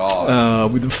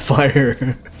god. With the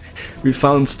fire. We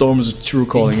found Storm's true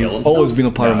calling. He He's killed always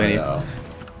himself? been a pyromaniac.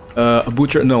 No. A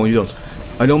butcher? No, you don't.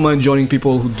 I don't mind joining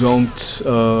people who don't,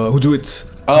 who do it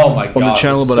Oh my god. on the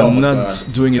channel, but so I'm much not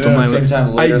fun. doing it Yeah, on my. stream time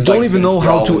I later is don't like even know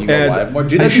how when to you go live. add. More-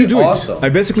 dude, I that'd should be do awesome. it. I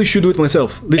basically should do it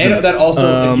myself. Listen, And that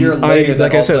also, if you're later, that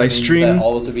like I also said, I means stream. that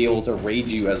all of us would be able to raid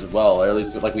you as well, or at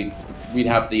least like we'd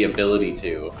have the ability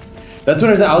to. That's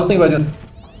what I was thinking about doing.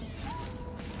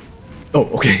 Oh,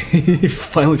 okay.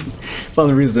 finally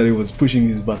realized that he was pushing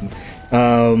his button.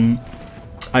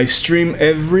 I stream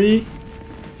every.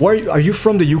 Where are you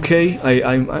from? The UK?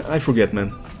 I forget,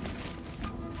 man.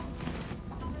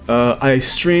 I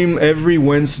stream every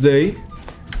Wednesday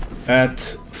at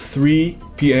 3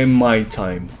 p.m. my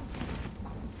time.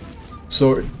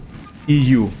 So,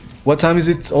 EU. What time is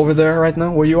it over there right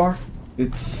now? Where you are?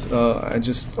 It's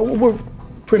we're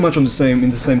pretty much in the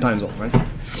same time zone, right?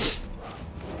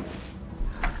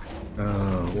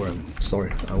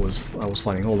 Sorry, I was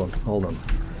fighting. Hold on.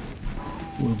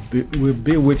 We'll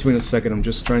be with you in a second. I'm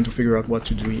just trying to figure out what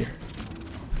to do here.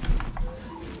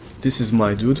 This is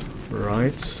my dude,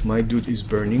 right? My dude is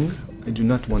burning. I do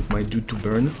not want my dude to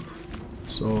burn,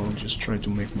 so I'm just trying to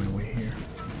make my way here.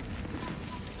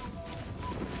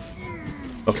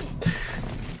 Okay.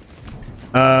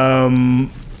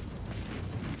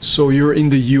 So you're in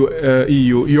the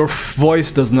EU. Your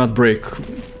voice does not break,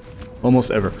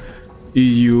 almost ever.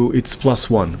 EU, it's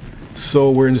 +1.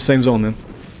 So we're in the same zone, man.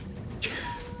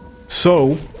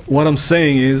 So what I'm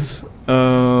saying is,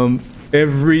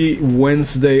 every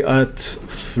Wednesday at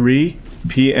 3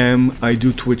 p.m. I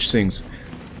do Twitch Sings.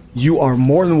 You are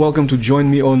more than welcome to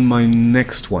join me on my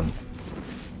next one.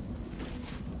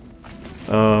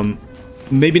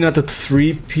 Maybe not at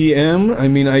 3 p.m. I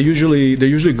mean, they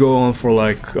usually go on for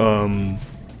like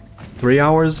 3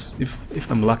 hours,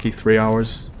 if I'm lucky, 3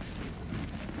 hours.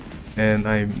 And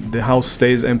the house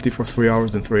stays empty for 3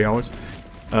 hours, then 3 hours.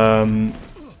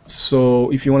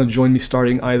 So if you want to join me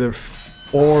starting either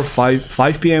 4 or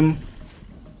 5 p.m.,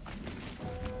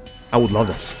 I would love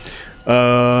that.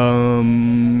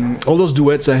 All those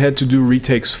duets I had to do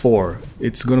retakes for.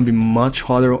 It's gonna be much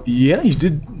harder. Yeah, you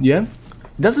did. Yeah,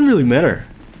 it doesn't really matter.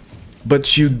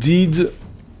 But you did.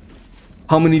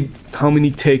 How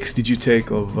many takes did you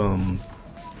take of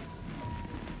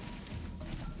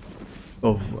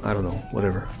I don't know,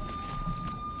 whatever.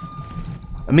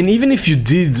 I mean, even if you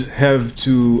did have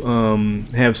to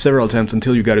have several attempts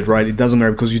until you got it right, it doesn't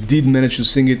matter because you did manage to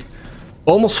sing it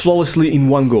almost flawlessly in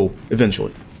one go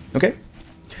eventually. Okay.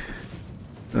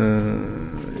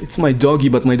 It's my doggy,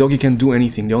 but my doggy can't do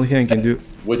anything. The only thing I can do...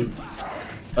 Which...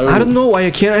 Oh. I don't know why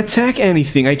I can't attack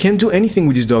anything. I can't do anything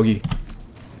with this doggy.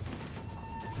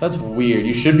 That's weird.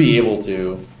 You should be able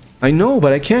to. I know,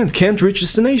 but I can't. Can't reach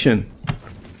destination.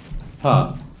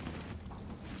 Huh.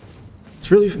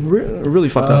 It's really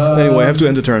fucked up. Anyway, I have to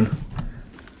end the turn.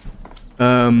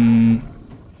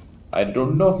 I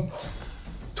don't know.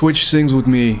 Twitch sings with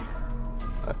me.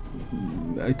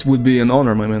 It would be an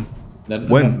honor, my man.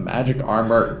 When? Magic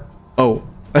armor. Oh,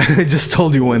 I just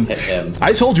told you when. Hit him.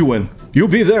 I told you when. You'll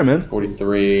be there, man.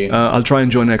 43. I'll try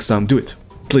and join next time. Do it,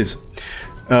 please.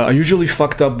 I usually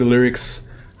fucked up the lyrics.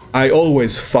 I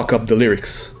always fuck up the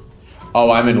lyrics.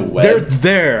 Oh, I'm in web.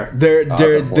 They're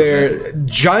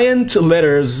giant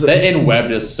letters. That in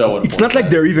web is so important. It's not like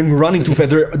they're even running too fast.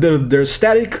 They're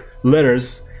static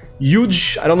letters.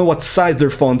 Huge. I don't know what size their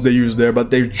fonts they use there, but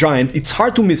they're giant. It's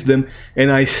hard to miss them,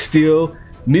 and I still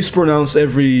mispronounce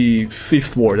every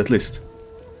 5th word at least.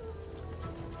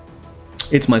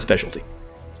 It's my specialty.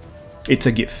 It's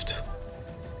a gift.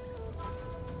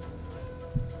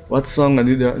 What song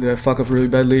did I fuck up really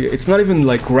badly? It's not even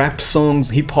like rap songs,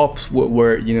 hip hop,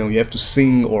 where you know you have to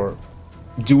sing or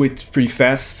do it pretty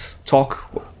fast, talk,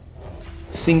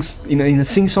 sing in a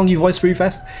sing-songy voice pretty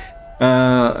fast.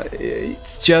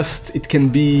 It's just it can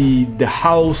be the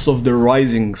house of the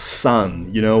rising sun,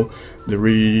 you know, the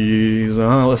reason,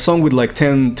 a song with like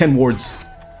 10 words,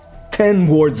 10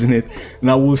 words in it,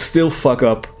 and I will still fuck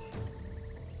up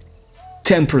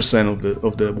 10%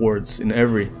 of the words in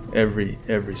every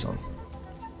song.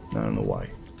 I don't know why.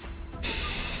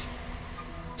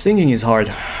 Singing is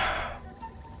hard.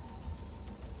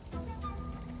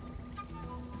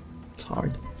 It's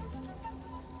hard.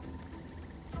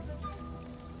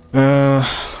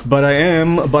 But I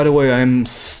am, by the way, I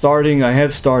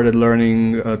have started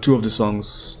learning 2 of the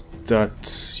songs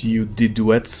that you did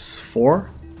duets for.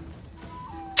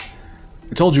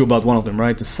 I told you about one of them,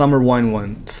 right? The Summer Wine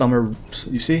one. Summer...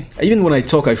 You see? Even when I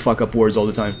talk, I fuck up words all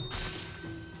the time.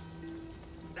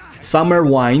 Summer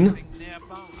Wine.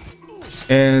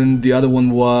 And the other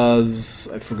one was...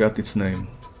 I forgot its name.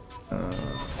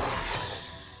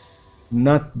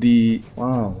 Not the...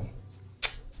 Wow.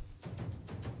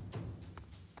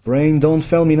 Brain, don't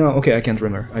fail me now. Okay, I can't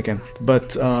remember. I can't.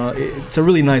 But it's a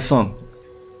really nice song.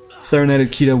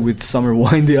 Serenaded Kita with Summer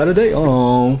Wine the other day.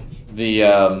 Oh.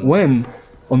 The When?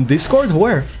 On Discord?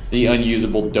 Where? The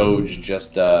unusable Doge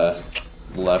just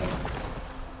left.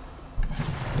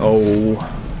 Oh.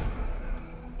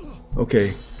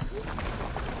 Okay.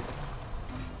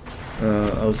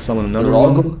 I'll summon another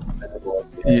one.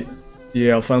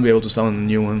 Yeah, I'll finally be able to summon a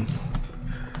new one.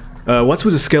 What's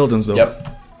with the skeletons though? Yep.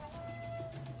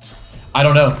 I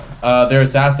don't know. They're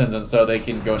assassins, and so they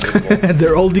can go invisible.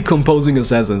 They're all decomposing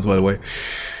assassins, by the way.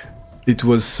 It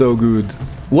was so good.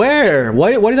 Where?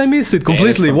 Why did I miss it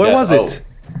completely? Where was it?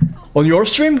 On your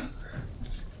stream?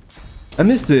 I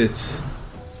missed it.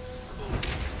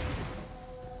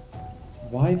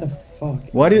 Why the fuck?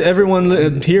 Why did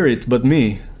everyone hear it but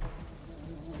me?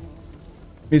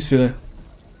 Misfire.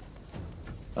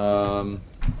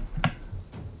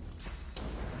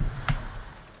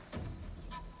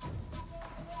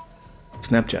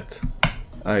 Snapchat.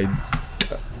 I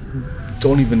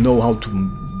don't even know how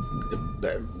to...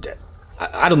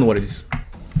 I don't know what it is.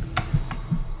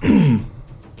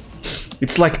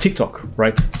 It's like TikTok,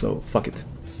 right? So, fuck it.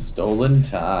 Stolen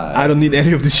time. I don't need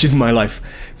any of this shit in my life.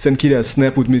 Send Kita a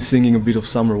snap with me singing a bit of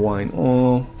Summer Wine.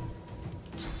 Oh.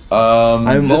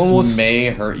 This may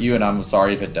hurt you, and I'm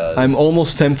sorry if it does. I'm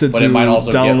almost tempted to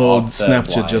download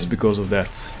Snapchat just because of that.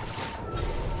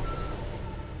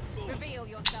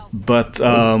 But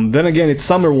then again, it's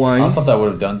Summer Wine. I thought that would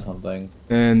have done something.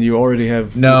 And you already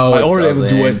have... No, I already have a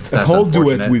duet, That's a whole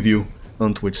duet unfortunate. with you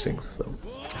on Twitch Things. So.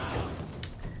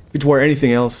 If it were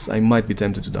anything else, I might be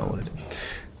tempted to download it.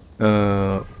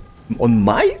 On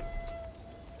my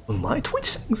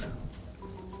Twitch Things?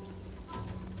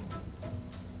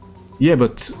 Yeah,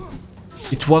 but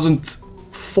it wasn't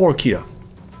for Kira.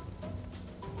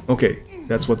 Okay,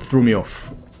 that's what threw me off.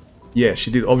 Yeah,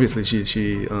 she did. Obviously,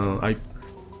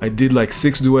 I did like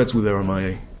 6 duets with her on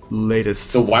my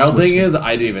latest. The wild thing is,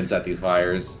 I didn't even set these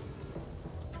fires.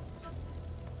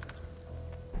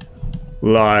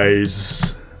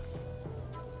 Lies.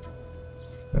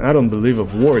 I don't believe a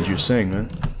word you're saying, man.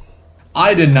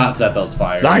 I did not set those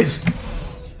fires. Lies!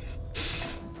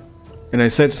 And I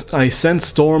sent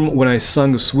Storm when I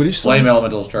sung a Swedish song. Flame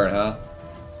Elemental's turn, huh?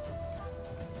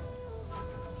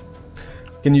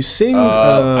 Can you sing?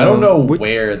 I don't know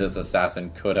where this assassin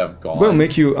could have gone. I'm gonna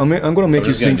make you. I'm gonna make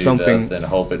you sing something. This and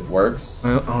hope it works.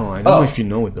 I don't know if you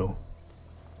know it though.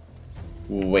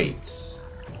 Wait.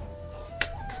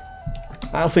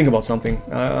 I'll think about something.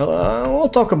 I'll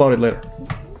talk about it later.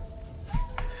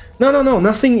 No.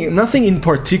 Nothing in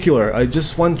particular. I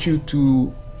just want you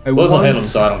to. Those will hit him,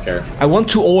 so I don't care. I want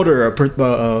to order a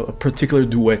particular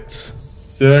duet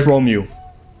from you.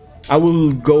 I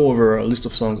will go over a list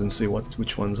of songs and see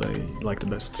which ones I like the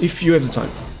best. If you have the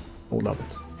time, I would love it.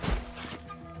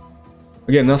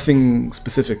 Again, nothing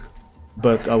specific,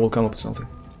 but I will come up with something.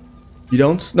 You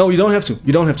don't? No, you don't have to.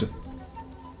 You don't have to.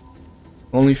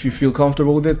 Only if you feel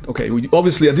comfortable with it. Okay,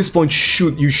 obviously at this point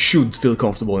you should feel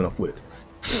comfortable enough with it.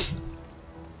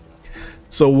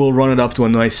 So we'll run it up to a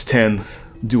nice 10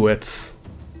 duets.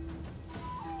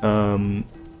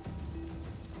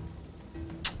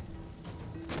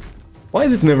 Why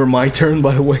is it never my turn,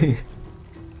 by the way?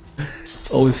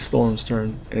 It's always Storm's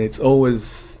turn, and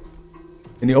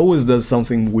he always does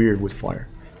something weird with fire.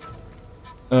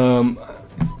 I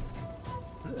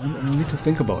need to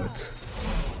think about it.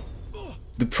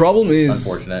 The problem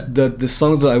is that the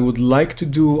songs that I would like to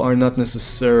do are not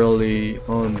necessarily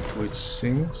on Twitch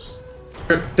Sings.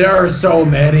 There are so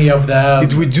many of them.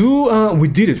 Did we do? We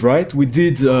did it, right? We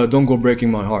did Don't Go Breaking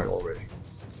My Heart already.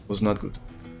 It was not good.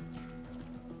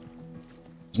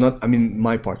 It's not, I mean,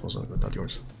 my part was not good, not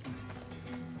yours.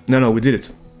 No, we did it.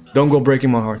 Don't Go Breaking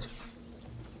My Heart.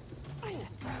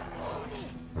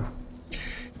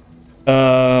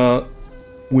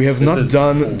 We have not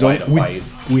done.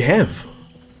 We have.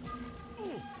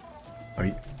 Are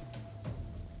you?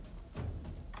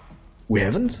 We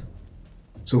haven't.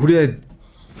 So who did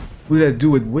I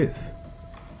do it with?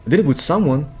 I did it with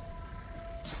someone.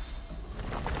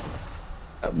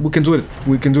 We can do it.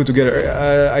 We can do it together.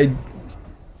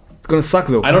 It's gonna suck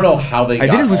though. I don't know how they. I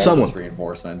did it with someone. Those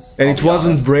reinforcements, and it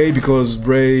wasn't honest. Bray because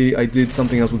Bray. I did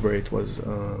something else with Bray. It was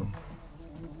a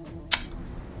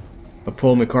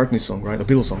Paul McCartney song, right? A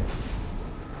Beatles song.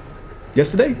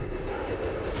 Yesterday.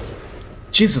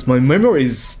 Jesus, my memory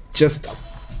is just.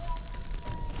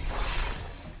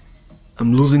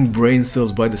 I'm losing brain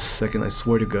cells by the second. I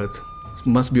swear to God. It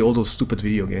must be all those stupid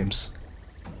video games.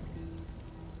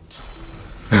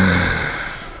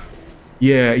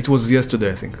 Yeah, it was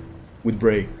yesterday, I think, with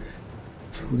Bray.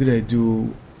 So who did I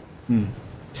do?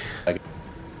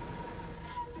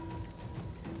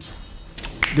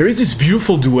 There is this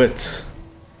beautiful duet.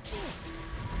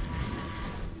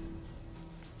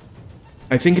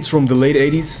 I think it's from the late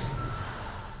 80s.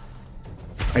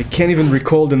 I can't even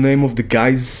recall the name of the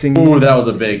guys singing. Ooh, that was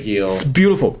a big heal. It's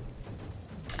beautiful.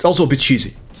 It's also a bit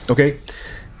cheesy, okay?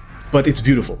 But it's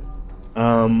beautiful.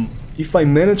 If I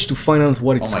manage to find out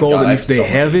what it's called and if they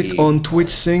have it on Twitch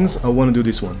Sings, I want to do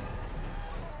this one.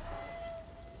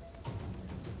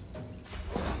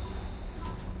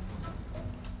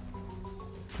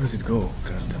 Where does it go?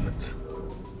 God damn it.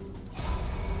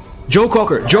 Joe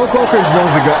Cocker. Joe Cocker is one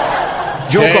of the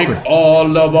guys. Joe Cocker. All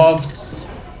the buffs.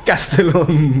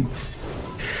 Castellon.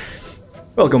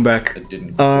 Welcome back.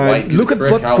 Look at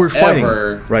what we're fighting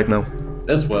right now.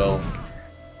 This will.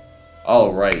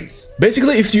 All right.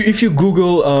 Basically, if you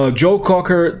Google Joe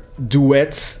Cocker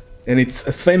duets, and it's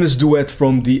a famous duet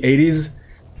from the 80s.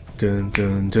 Dun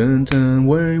dun dun dun,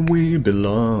 where we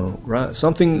belong, right?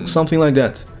 Something like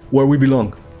that. Where we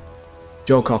belong.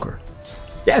 Joe Cocker.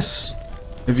 Yes.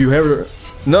 Have you ever?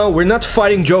 No, we're not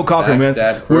fighting Joe Cocker,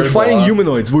 man. We're fighting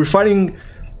humanoids. We're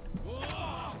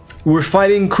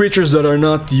fighting creatures that are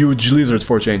not huge lizards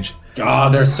for change.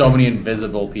 God, there's so many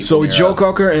invisible people. So it's Joe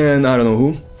Cocker and I don't know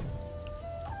who.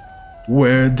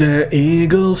 Where the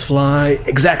eagles fly.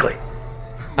 Exactly.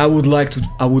 I would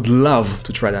love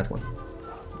to try that one.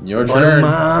 Your turn. On a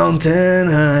mountain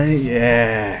high,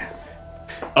 yeah.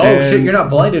 Oh shit, you're not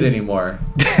blinded anymore.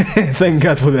 Thank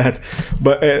God for that.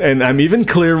 But and I'm even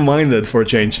clear-minded for a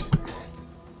change.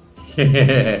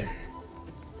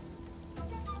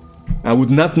 I would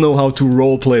not know how to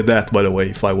roleplay that, by the way,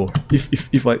 if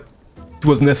it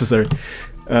was necessary.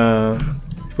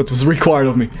 What was required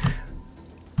of me.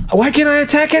 Why can't I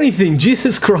attack anything?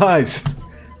 Jesus Christ!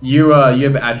 You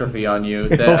have atrophy on you.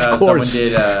 That, Of someone course.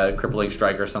 did crippling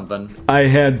strike or something.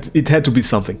 It had to be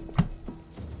something.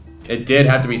 It did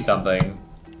have to be something.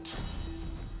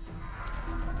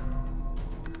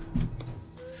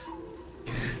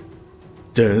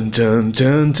 Dun dun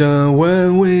dun dun,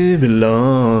 when we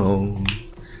belong.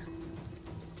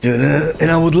 Dun,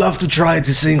 and I would love to try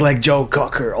to sing like Joe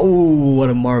Cocker. Oh, what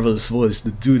a marvelous voice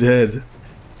the dude had.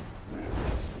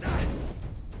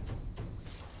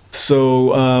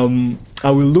 So,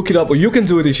 I will look it up, or you can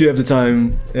do it if you have the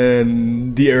time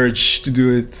and the urge to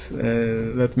do it.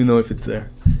 Let me know if it's there.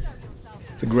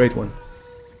 It's a great one.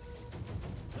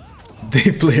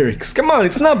 Deep lyrics. Come on,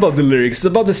 it's not about the lyrics, it's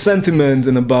about the sentiment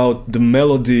and about the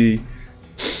melody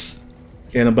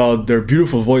and about their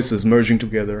beautiful voices merging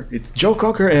together. It's Joe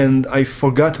Cocker and I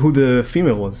forgot who the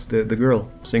female was, the girl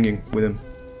singing with him.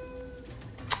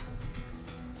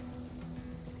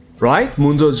 Right?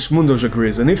 Mundoj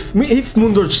agrees, and if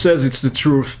Mundoj says it's the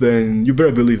truth, then you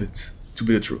better believe it to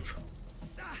be the truth.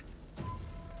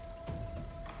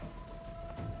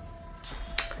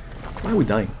 Why are we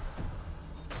dying?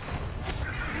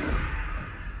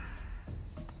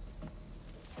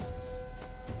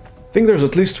 I think there's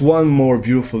at least one more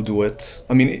beautiful duet.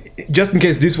 I mean, just in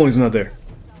case this one is not there.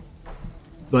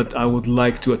 But I would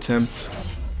like to attempt.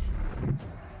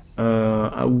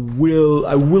 I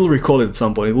will recall it at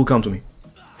some point. It will come to me.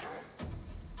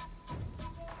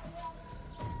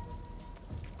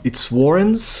 It's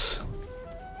Warren's.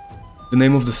 The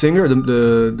name of the singer,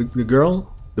 the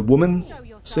girl, the woman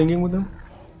singing with them.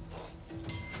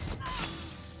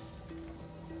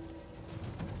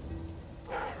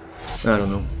 I don't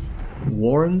know.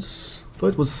 Warrens? I thought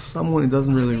it was someone, it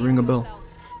doesn't really ring a bell.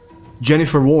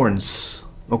 Jennifer Warrens.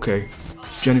 Okay.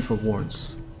 Jennifer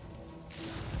Warrens.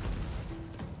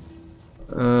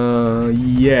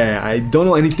 Yeah, I don't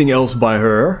know anything else by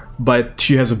her, but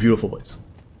she has a beautiful voice.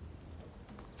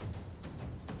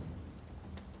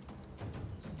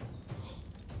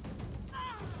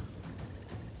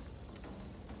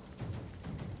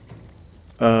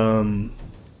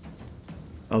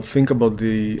 I'll think about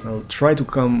I'll try to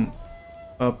come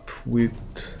up with...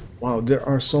 Wow, there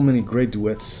are so many great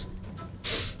duets.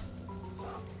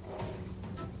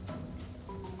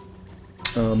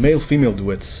 Male-female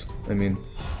duets, I mean.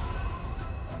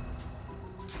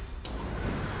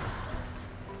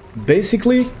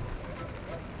 Basically,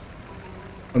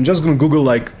 I'm just gonna Google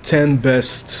like 10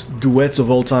 best duets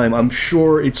of all time. I'm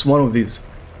sure it's one of these.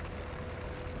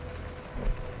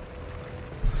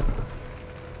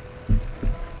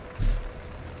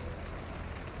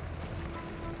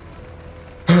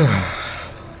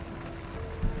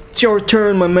 It's your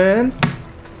turn, my man.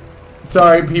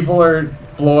 Sorry, people are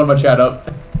blowing my chat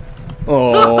up.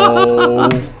 Oh.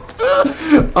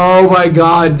 Oh my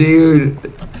god, dude.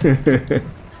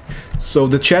 So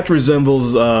the chat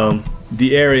resembles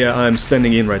the area I'm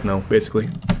standing in right now, basically.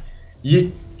 Yeah,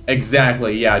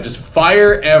 exactly, yeah, just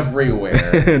fire everywhere.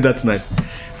 That's nice.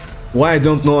 Why I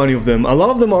don't know any of them. A lot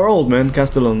of them are old, man,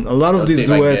 Castellon. A lot of these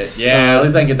duets... at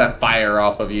least I can get that fire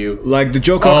off of you. Like the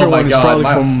Joe Cocker one is probably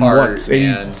from, heart, what,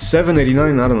 87,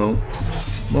 89? I don't know.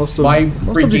 Most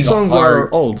of these songs heart,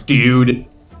 are old. Dude.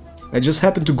 I just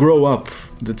happened to grow up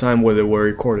the time where they were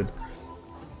recorded.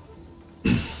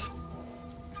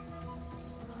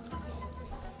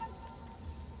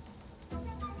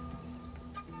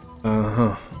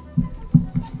 Uh-huh.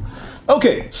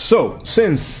 Okay, so,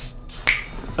 since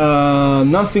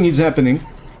nothing is happening...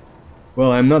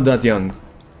 Well, I'm not that young.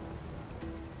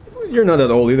 You're not that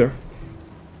old either.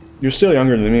 You're still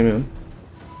younger than me, man.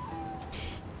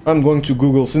 I'm going to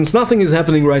Google, since nothing is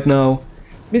happening right now.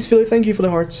 Miss Philly, thank you for the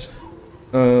hearts.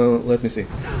 Let me see.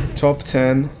 Top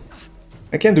 10.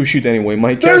 I can't do shit anyway.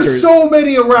 My character. There's so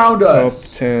many around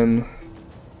us. Top 10.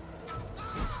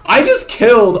 I just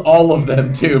killed all of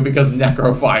them too because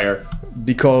Necrofire.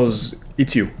 Because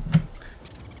it's you.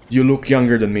 You look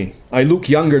younger than me. I look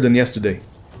younger than yesterday.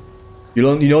 You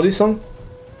know this song?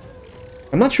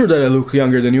 I'm not sure that I look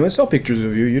younger than you. I saw pictures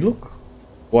of you. You look...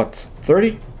 What?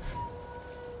 30?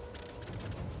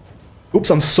 Oops,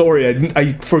 I'm sorry.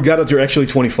 I forgot that you're actually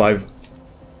 25.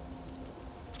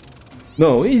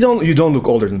 No, you don't look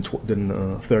older than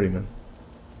 30, man.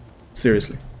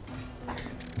 Seriously.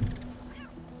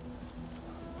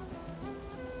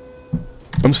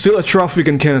 I'm still a trophic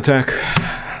and can attack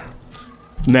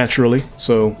naturally,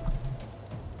 so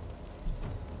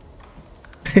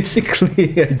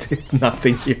basically I did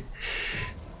nothing here.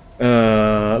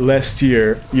 Last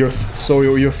year, you're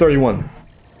 31.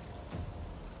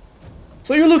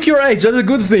 So you look your age. That's a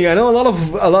good thing. I know a lot of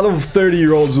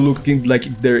 30-year-olds who look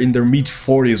like they're in their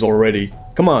mid-40s already.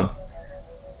 Come on.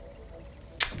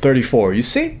 34. You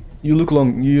see? You look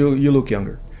you look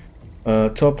younger.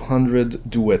 Top 100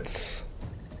 duets.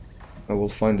 I will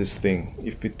find this thing.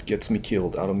 If it gets me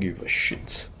killed, I don't give a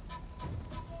shit.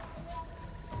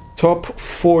 Top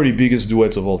 40 biggest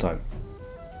duets of all time.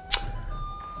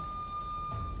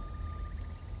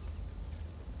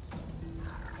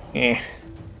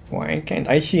 Why can't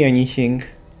I see anything?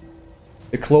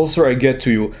 The closer I get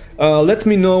to you. Let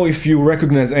me know if you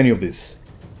recognize any of this.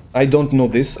 I don't know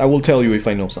this. I will tell you if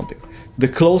I know something. The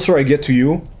Closer I Get to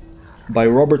You by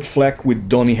Robert Fleck with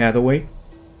Donny Hathaway.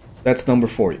 That's number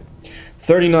 40.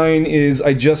 39 is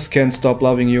I Just Can't Stop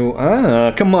Loving You.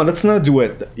 Ah, come on, that's not a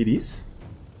duet. It is?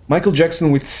 Michael Jackson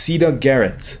with Sida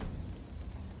Garrett.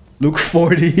 Look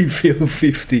 40, feel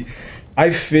 50.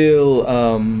 I feel...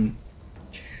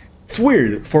 It's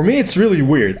weird. For me, it's really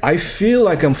weird. I feel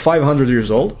like I'm 500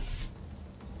 years old.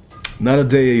 Not a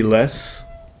day less.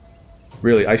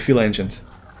 Really, I feel ancient.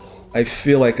 I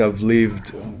feel like I've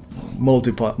lived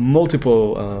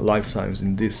multiple lifetimes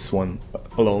in this one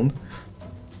alone.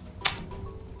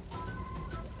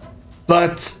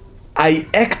 But I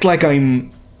act like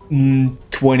I'm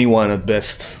 21 at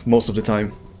best most of the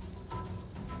time.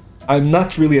 I'm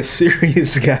not really a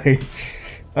serious guy.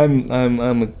 I'm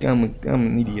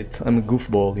an idiot. I'm a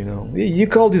goofball, you know. You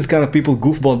call these kind of people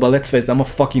goofball, but let's face it, I'm a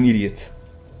fucking idiot.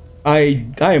 I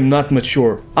am not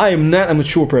mature. I am not a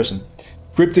mature person.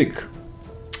 Cryptic.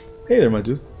 Hey there, my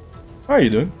dude. How are you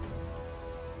doing?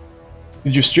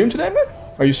 Did you stream today, man?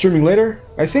 Are you streaming later?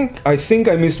 I think I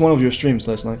missed one of your streams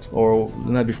last night or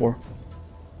the night before.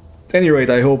 At any rate,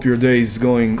 I hope your day is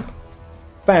going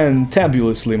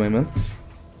fantabulously, my man.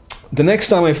 The Next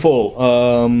Time I Fall,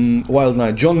 Wild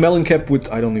Night. John Mellencamp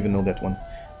with... I don't even know that one.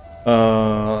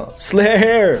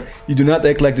 Slayer! You do not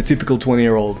act like the typical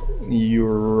 20-year-old.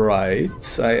 You're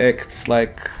right. I act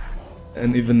like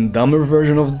an even dumber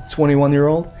version of the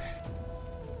 21-year-old.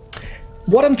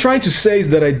 What I'm trying to say is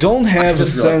that I don't have a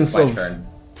sense of...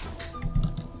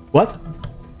 What?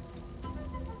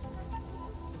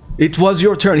 It was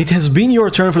your turn. It has been your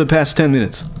turn for the past 10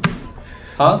 minutes.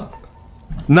 Huh?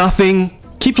 Nothing.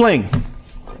 Keep playing.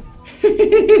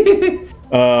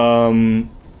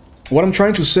 What I'm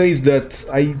trying to say is that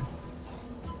I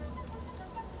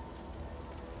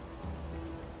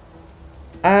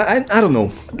don't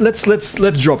know. Let's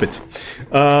drop it.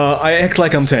 I act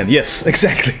like I'm 10. Yes,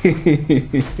 exactly.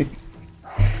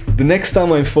 The Next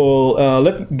Time I Fall.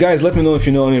 Guys, let me know if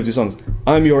you know any of these songs.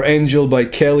 I'm Your Angel by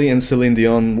Kelly and Celine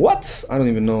Dion. What? I don't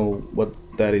even know what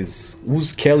that is.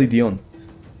 Who's Kelly Dion?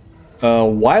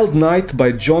 Wild Night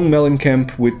by John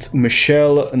Mellencamp with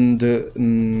Michelle and De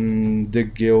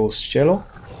Giocello.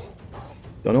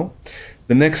 Don't know.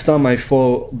 The Next Time I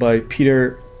Fall by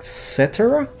Peter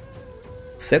Cetera?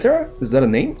 Cetera? Is that a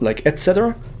name? Like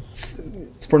etc? It's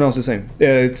pronounced the same.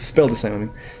 It's spelled the same, I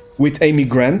mean. With Amy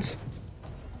Grant.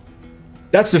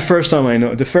 That's the first time I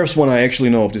know. The first one I actually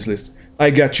know of this list. I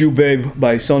Got You Babe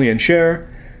by Sonny and Cher.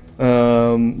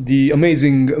 The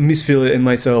amazing Misfit and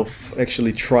myself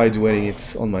actually tried duetting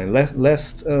it on my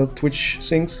last Twitch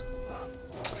sings.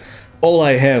 All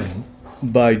I Have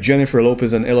by Jennifer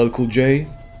Lopez and LL Cool J.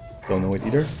 Don't know it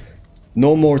either.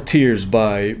 No More Tears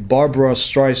by Barbara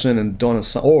Streisand and Donna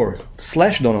Summer.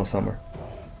 / Donna Summer.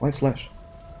 Why slash?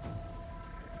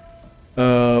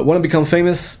 Wanna Become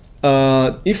Famous?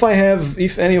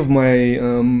 If any of my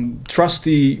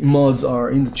trusty mods are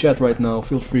in the chat right now,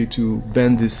 feel free to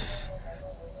ban this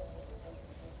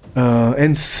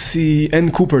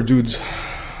N Cooper dude.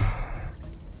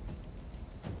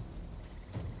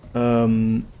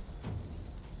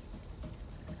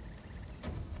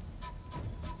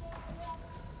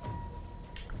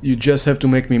 You just have to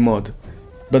make me mod,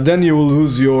 but then you will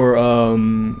lose your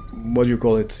what do you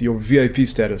call it? Your VIP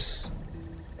status.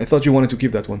 I thought you wanted to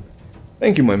keep that one.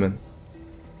 Thank you, my man.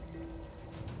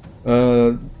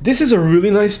 This is a really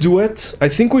nice duet. I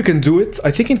think we can do it. I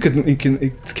think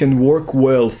it can work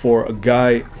well for a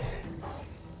guy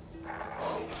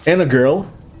and a girl.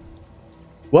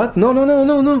 What? No.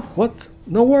 What?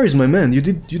 No worries, my man. You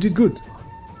did good.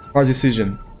 Our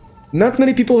decision. Not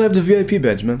many people have the VIP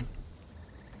badge, man.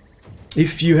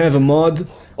 If you have a mod,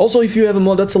 also if you have a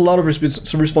mod, that's a lot of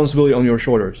responsibility on your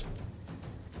shoulders.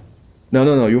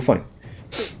 No, you're fine.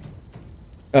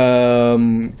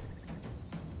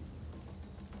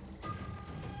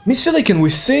 Miss Philly, can we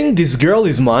sing This Girl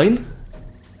Is Mine?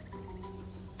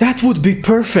 That would be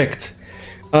perfect.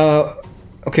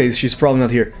 Okay, she's probably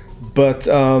not here, but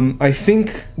I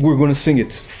think we're gonna sing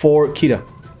it for Kita.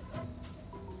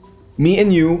 Me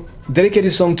and you dedicate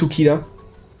this song to Kita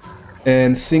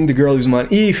and sing The Girl Is Mine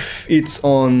if it's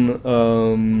on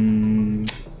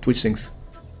Twitch Sings.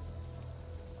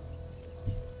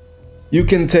 You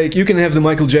can have the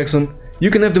Michael Jackson. You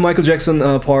can have the Michael Jackson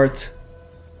part.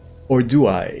 Or do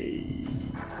I?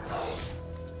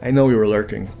 I know you're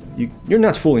lurking. You're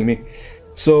not fooling me.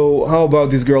 So how about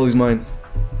This Girl Is Mine?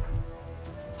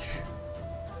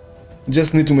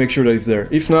 Just need to make sure that it's there.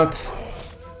 If not,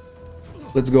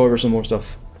 let's go over some more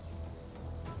stuff.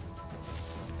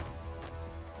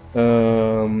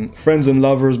 Friends and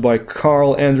Lovers by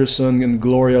Carl Anderson and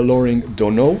Gloria Loring.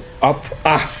 Don't know. Up.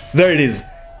 Ah, there it is.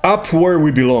 Up Where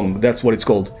We Belong. That's what it's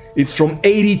called. It's from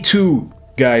 82,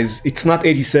 guys. It's not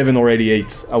 87 or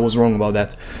 88. I was wrong about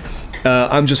that.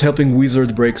 I'm just helping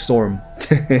Wizard break Storm.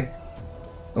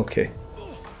 Okay.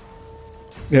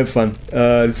 Have fun.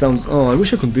 It sounds... Oh, I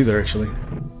wish I could be there, actually.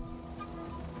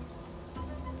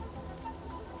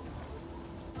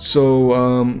 So,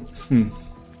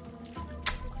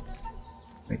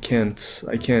 I can't.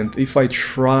 If I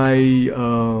try,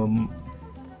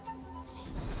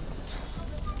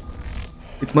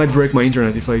 it might break my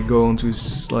internet if I go onto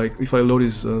his, like, if I load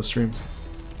his stream.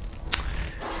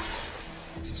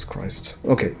 Jesus Christ.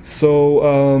 Okay, so,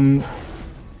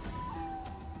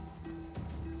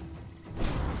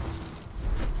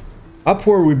 Up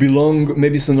Where We Belong may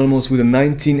be synonymous with a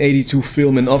 1982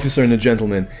 film An Officer and a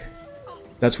Gentleman.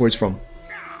 That's where it's from.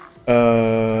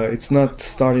 It's not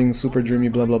starting super dreamy,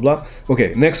 blah blah blah.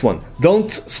 Okay, next one.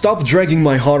 Don't Stop Dragging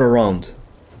My Heart Around.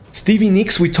 Stevie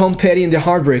Nicks with Tom Petty and the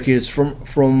Heartbreakers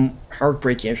from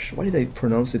Heartbreakers. Why did I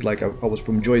pronounce it like I was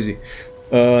from Jersey?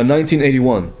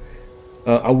 1981.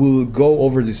 I will go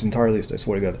over this entire list, I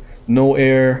swear to God. No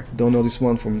Air, don't know this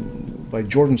one, by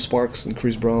Jordan Sparks and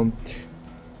Chris Brown.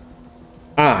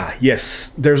 Ah, yes.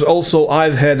 There's also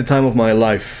I've Had the Time of My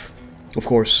Life, of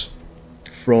course,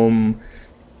 from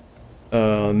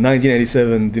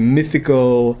 1987, the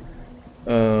mythical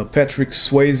Patrick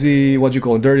Swayze, what do you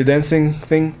call it, Dirty Dancing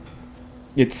thing.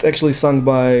 It's actually sung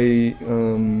by,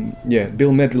 yeah,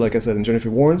 Bill Medley, like I said, and Jennifer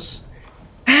Warnes.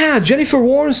 Ah, Jennifer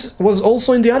Warnes was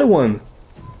also in the other one.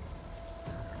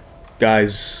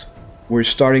 Guys, we're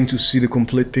starting to see the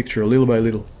complete picture, little by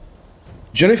little.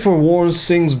 Jennifer Warnes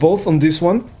sings both on this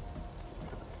one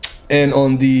and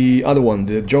on the other one,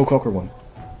 the Joe Cocker one.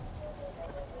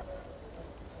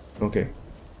 Okay.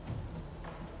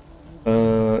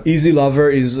 Easy Lover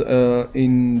is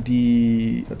in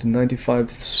the at the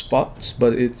 95th spot,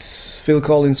 but it's Phil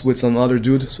Collins with some other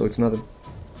dude, so it's not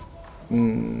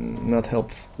not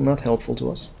helpful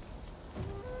to us.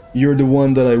 You're the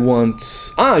One That I Want.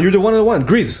 Ah, You're the One I Want.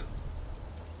 Grease.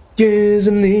 Yes,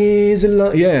 an easy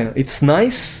love. Yeah, it's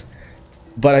nice,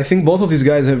 but I think both of these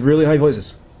guys have really high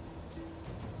voices.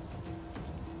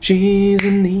 She's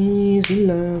an easy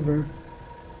lover.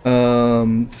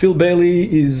 Phil Bailey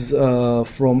is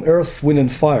from Earth, Wind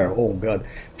and Fire. Oh god.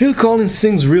 Phil Collins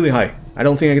sings really high. I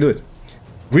don't think I can do it.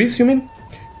 Grease, you mean?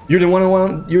 You're the one I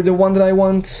want. You're the one that I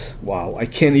want. Wow, I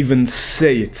can't even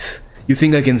say it. You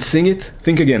think I can sing it?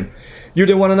 Think again. You're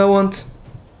the one that I want.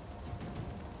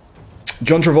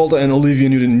 John Travolta and Olivia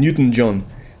Newton-John.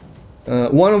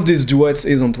 One of these duets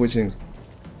is on Twitch Things.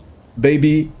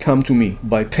 Baby Come to Me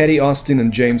by Patty Austin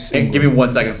and James Ingram. Hey, give me 1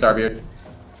 second, Starbeard.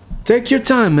 Take your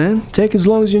time, man. Take as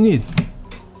long as you need.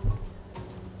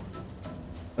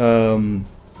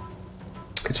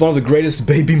 It's one of the greatest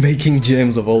baby-making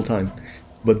jams of all time.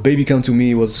 But Baby Come to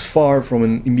Me was far from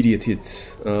an immediate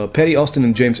hit. Patty Austin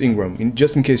and James Ingram,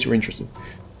 just in case you're interested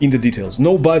in the details.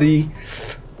 Nobody?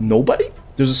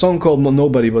 There's a song called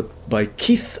Nobody, but by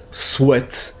Keith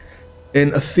Sweat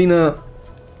and Athena.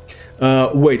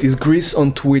 Wait, is Grease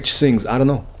on Twitch Sings? I don't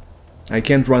know. I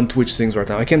can't run Twitch Sings right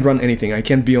now. I can't run anything. I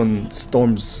can't be on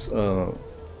Storm's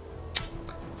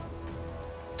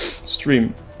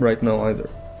stream right now either.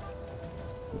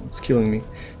 It's killing me.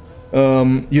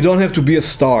 You Don't Have to Be a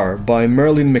Star by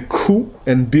Marilyn McCoo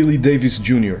and Billy Davis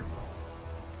Jr.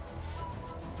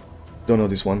 Don't know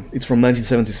this one. It's from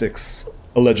 1976,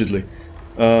 allegedly.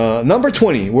 Number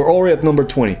 20. We're already at number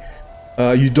 20.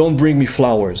 You Don't Bring Me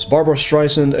Flowers. Barbara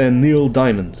Streisand and Neil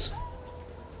Diamond.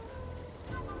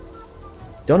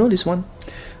 Don't know this one.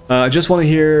 I just want to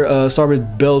hear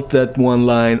Starbird belt that one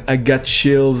line. I got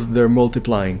chills, they're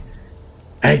multiplying.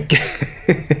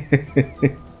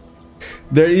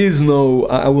 There is no.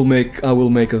 I will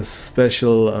make a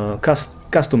special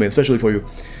custom made especially for you.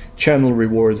 Channel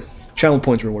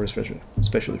point reward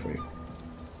especially for you.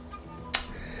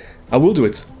 I will do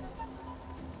it.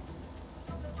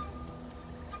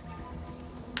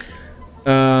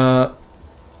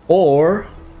 Or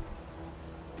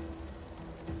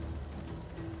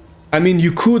I mean,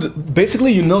 you could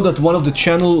basically, you know, that one of the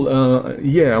channel.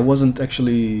 Yeah, I wasn't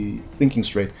actually thinking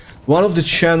straight. One of the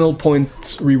channel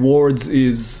point rewards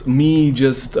is me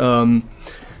just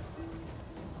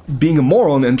being a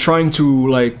moron and trying to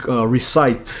like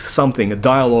recite something, a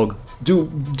dialogue,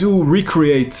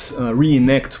 recreate,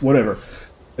 reenact, whatever,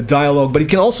 a dialogue, but it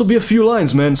can also be a few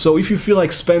lines, man. So if you feel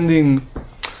like spending,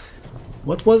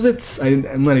 what was it?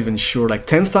 I'm not even sure, like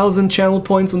 10,000 channel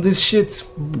points on this shit,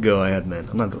 go ahead, man.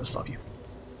 I'm not gonna stop you.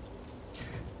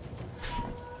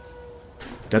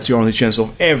 That's your only chance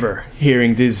of ever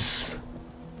hearing these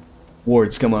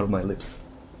words come out of my lips.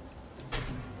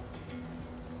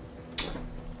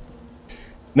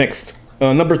 Next,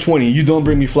 number 20, You Don't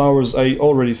Bring Me Flowers. I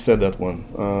already said that one.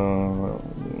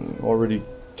 Already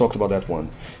talked about that one.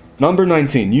 Number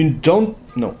 19, Don't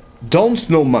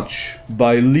Know Much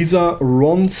by Lisa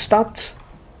Ronstadt,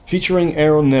 featuring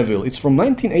Aaron Neville. It's from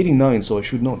 1989, so I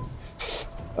should know it.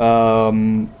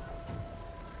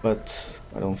 But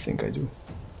I don't think I do.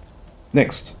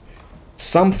 Next,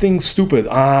 Something Stupid.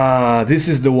 Ah, this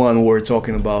is the one we're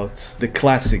talking about. The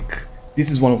classic. This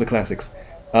is one of the classics.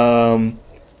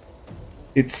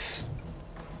 It's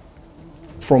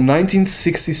from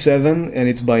 1967 and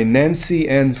it's by Nancy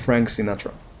and Frank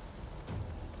Sinatra.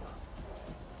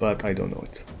 But I don't know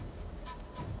it.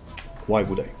 Why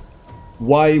would I?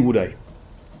 Why would I?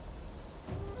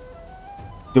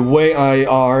 The Way I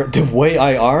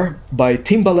Are by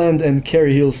Timbaland and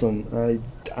Carrie Hilson.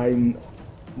 I'm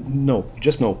no,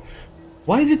 just no.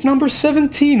 Why is it number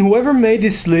 17? Whoever made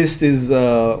this list is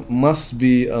must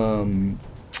be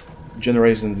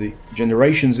Generation Z.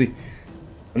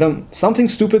 Something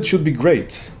Stupid should be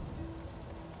great,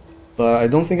 but I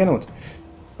don't think I know it.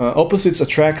 Opposites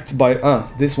Attract by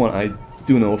this one I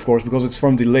do know, of course, because it's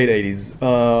from the late 80s.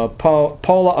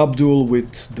 Paula Abdul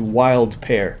with The Wild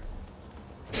Pair.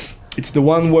 It's the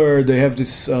one where they have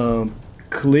this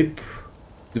clip,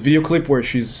 the video clip where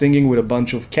she's singing with a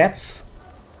bunch of cats.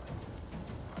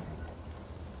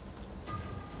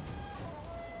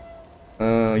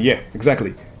 Yeah,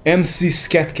 exactly. MC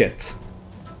Scat Cat.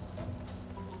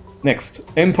 Next,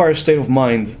 Empire State of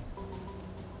Mind.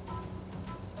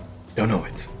 Don't know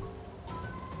it.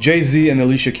 Jay-Z and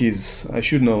Alicia Keys. I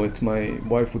should know it. My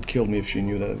wife would kill me if she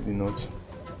knew that I didn't know it.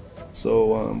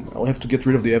 So I'll have to get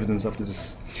rid of the evidence after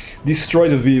this. Destroy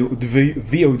the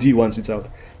VOD once it's out.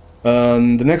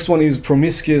 The next one is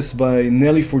Promiscuous by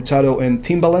Nelly Furtado and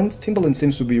Timbaland. Timbaland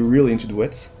seems to be really into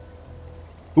duets.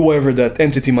 Whoever that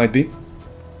entity might be.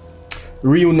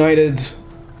 Reunited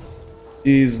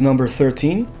is number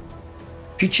 13.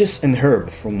 Peaches and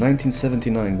Herb from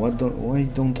 1979. Why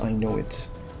don't I know it?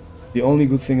 The only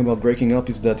good thing about breaking up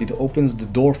is that it opens the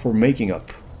door for making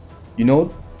up. You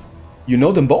know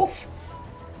them both?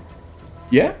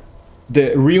 Yeah?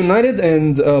 The Reunited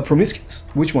and Promiscuous?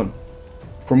 Which one?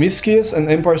 Promiscuous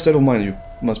and Empire State of Mind you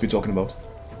must be talking about.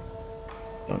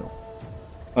 I don't know.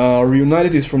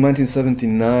 Reunited is from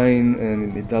 1979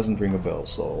 and it doesn't ring a bell,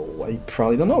 so I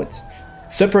probably don't know it.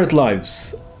 Separate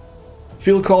Lives.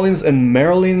 Phil Collins and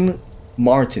Marilyn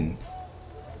Martin.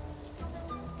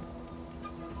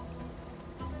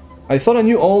 I thought I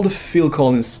knew all the Phil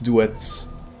Collins duets.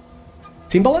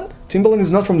 Timbaland? Timbaland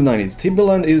is not from the 90s.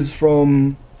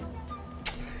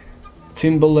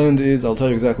 Timbaland is, I'll tell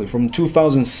you exactly, from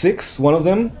 2006, one of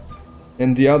them,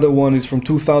 and the other one is from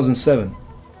 2007.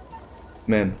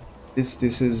 Man, this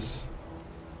is...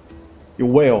 You're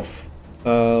way off.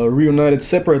 Reunited,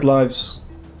 Separate Lives.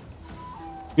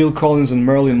 Phil Collins and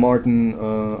Marilyn Martin.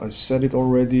 I said it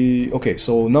already. Okay,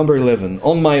 so number 11,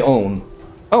 On My Own.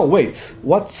 Oh, wait,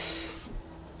 what's...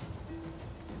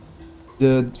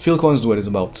 The Phil Collins duet is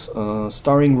about?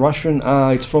 Starring Russian...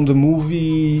 it's from the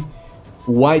movie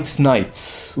White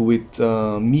Nights with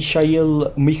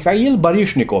Mikhail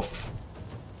Baryshnikov.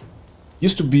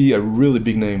 Used to be a really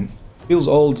big name. Feels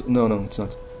old. No, it's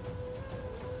not.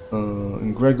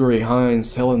 And Gregory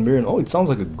Hines, Helen Mirren. Oh, it sounds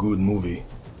like a good movie.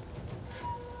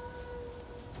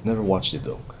 Never watched it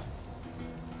though.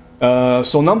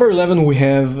 So number 11 we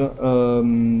have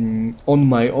On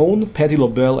My Own, Patti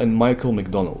LaBelle and Michael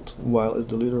McDonald. While as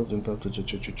the leader of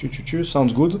the...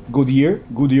 Sounds good. Good year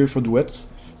for duets.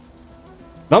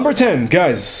 Number 10,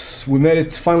 guys, we made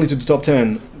it finally to the top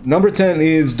 10. Number 10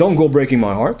 is Don't Go Breaking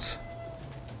My Heart.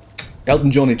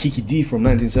 Elton John and Kiki D from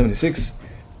 1976.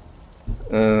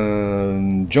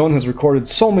 John has recorded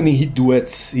so many hit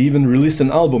duets, he even released an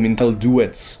album entitled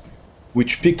Duets,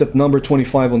 which peaked at number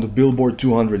 25 on the Billboard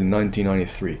 200 in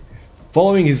 1993.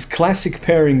 Following his classic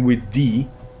pairing with D...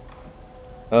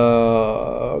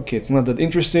 okay, it's not that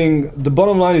interesting. The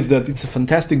bottom line is that it's a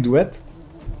fantastic duet.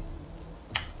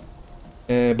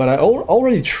 But I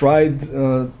already tried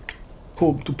to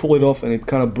pull it off and it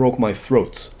kind of broke my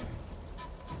throat.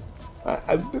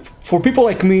 For people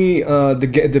like me,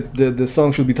 the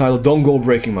song should be titled "Don't Go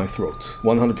Breaking My Throat."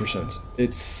 100%.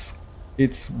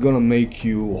 It's gonna make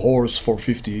you hoarse for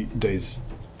 50 days.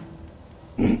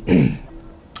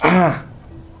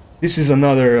 This is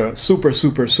another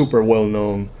super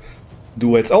well-known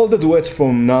duets. All the duets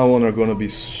from now on are gonna be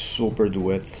super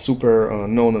duets, super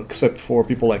known except for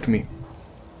people like me.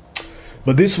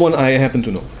 But this one I happen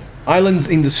to know. Islands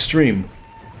in the Stream.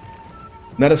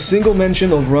 Not a single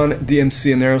mention of Run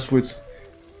DMC and Aerosmith.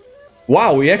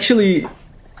 Wow, he actually...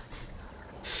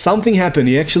 something happened,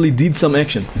 he actually did some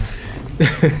action.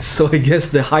 So I guess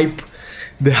the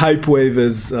hype wave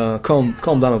is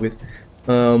calm down a bit.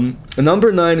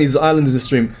 Number 9 is Islands in the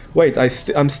Stream. Wait,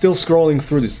 I'm still scrolling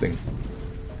through this thing.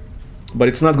 But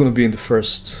it's not gonna be in the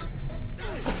first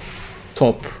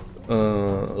top,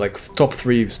 top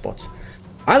 3 spots.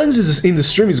 Islands in the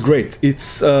Stream is great.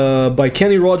 It's by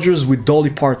Kenny Rogers with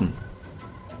Dolly Parton.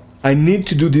 I need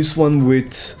to do this one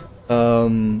with...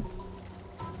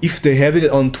 if they have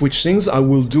it on Twitch Sings, I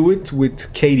will do it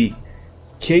with Katie.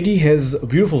 Katie has a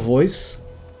beautiful voice.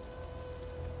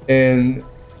 And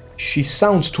she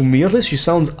sounds, to me at least, she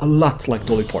sounds a lot like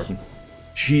Dolly Parton.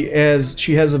 She has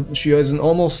an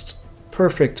almost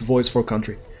perfect voice for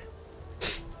country.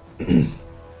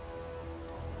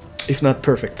 If not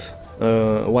perfect.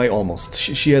 Why almost?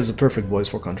 She has a perfect voice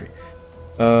for country.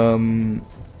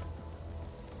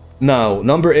 Now,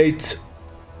 number 8.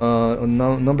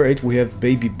 Number 8 we have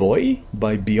Baby Boy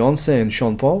by Beyonce and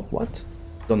Sean Paul. What?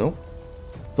 Don't know.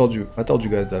 I told you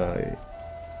guys that I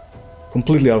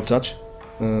completely out of touch.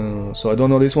 So I don't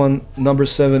know this one. Number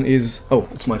 7 is... oh,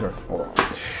 it's my turn. Hold on.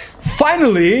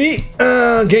 Finally,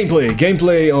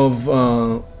 gameplay of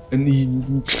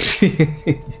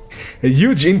a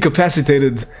huge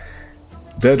incapacitated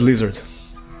dead lizard.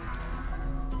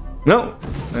 No,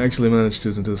 I actually managed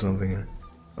to do something here.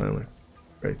 Finally,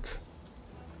 great.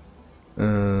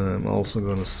 I'm also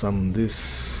gonna summon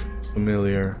this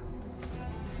familiar.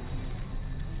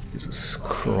 Jesus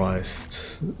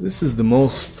Christ, this is the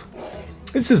most.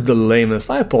 This is the lamest.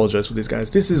 I apologize for these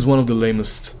guys. This is one of the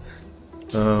lamest.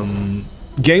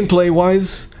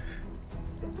 Gameplay-wise,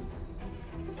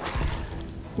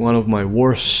 one of my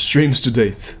worst streams to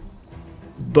date.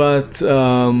 But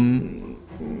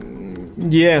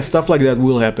yeah, stuff like that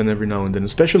will happen every now and then,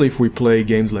 especially if we play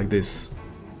games like this.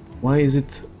 Why is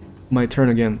it my turn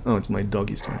again? Oh, it's my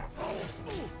doggy's turn.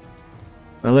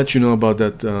 I'll let you know about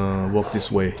that walk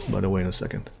this way, by the way, in a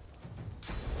second.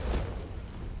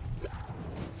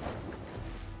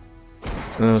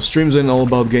 Streams ain't all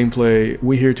about gameplay.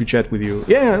 We're here to chat with you.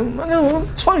 Yeah, no,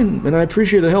 it's fine, and I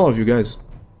appreciate the hell out of you guys.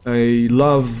 I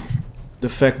love the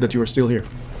fact that you are still here.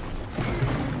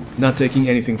 Not taking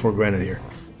anything for granted here.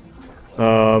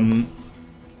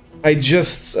 I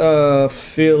just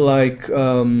feel like...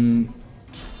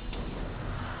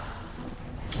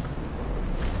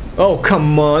 oh,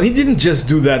 come on, he didn't just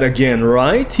do that again,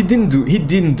 right? He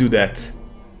didn't do that.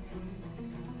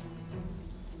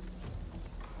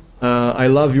 I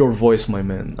love your voice, my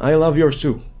man. I love yours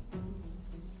too.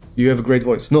 You have a great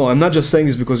voice. No, I'm not just saying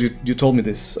this because you told me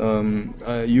this.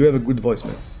 You have a good voice,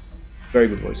 man. Very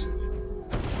good voice.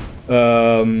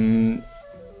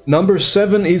 Number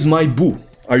 7 is My Boo.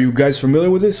 Are you guys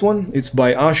familiar with this one? It's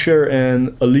by Usher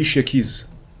and Alicia Keys.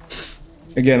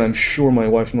 Again, I'm sure my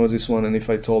wife knows this one, and if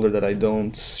I told her that I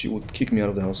don't, she would kick me out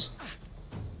of the house.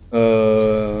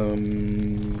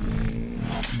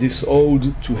 This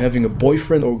ode to having a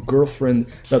boyfriend or girlfriend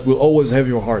that will always have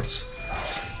your heart.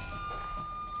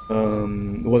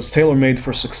 Was tailor-made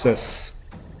for success.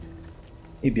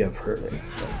 Maybe I've heard it.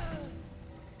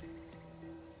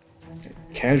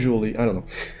 Casually, I don't know.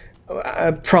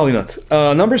 Probably not.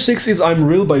 Number 6 is I'm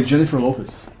Real by Jennifer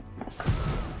Lopez.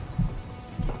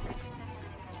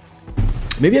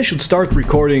 Maybe I should start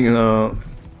recording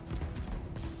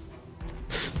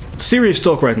serious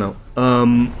talk right now.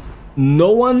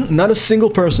 No one, not a single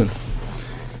person,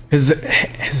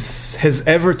 has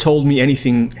ever told me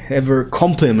anything, ever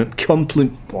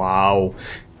wow.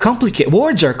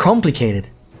 Words are complicated.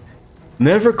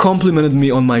 Never complimented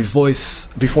me on my voice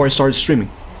before I started streaming.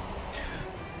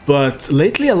 But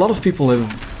lately a lot of people have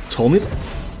told me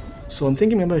that. So I'm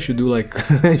thinking maybe I should do like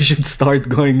I should start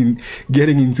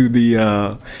getting into the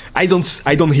I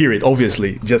don't hear it,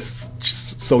 obviously, just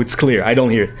so it's clear, I don't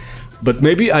hear it. But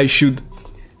maybe I should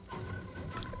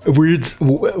words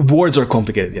are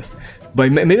complicated, yes.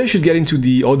 But maybe I should get into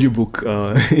the audiobook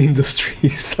industry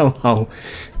somehow.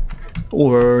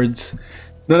 Words.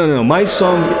 No, my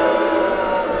song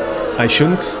I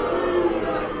shouldn't.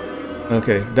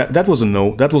 Okay, that was a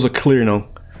no. That was a clear no.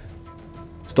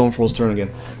 Stonefall's turn again.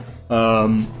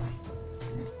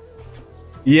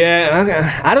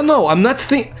 Yeah, I don't know. I'm not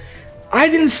I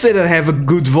didn't say that I have a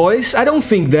good voice. I don't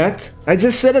think that. I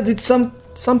just said that it's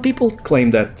some people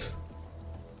claim that.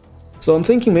 So I'm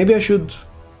thinking maybe I should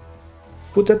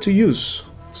put that to use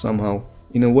somehow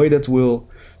in a way that will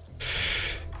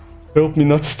help me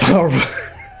not starve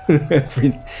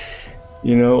every,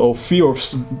 you know, or fear of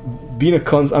being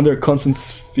under a constant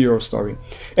fear of starving.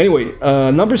 Anyway,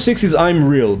 number 6 is I'm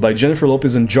Real by Jennifer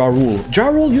Lopez and Ja Rule. Ja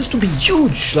Rule used to be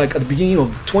huge, like at the beginning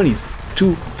of the 20s,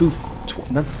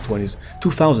 not 20s,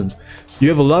 2000s. You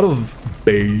have a lot of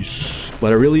bass,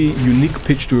 but a really unique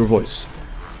pitch to your voice.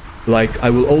 Like, I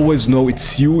will always know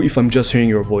it's you if I'm just hearing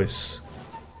your voice.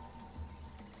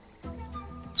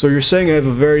 So you're saying I have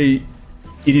a very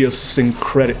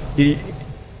idiosyncratic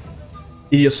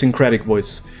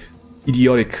voice.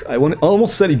 Idiotic. I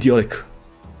almost said idiotic.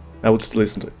 I would still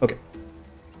listen to it. Okay.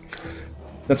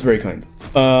 That's very kind.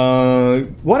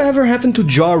 Whatever happened to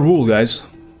Ja Rule, guys?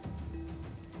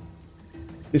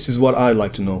 This is what I'd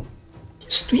like to know.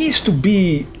 He used to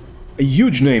be a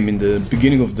huge name in the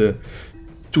beginning of the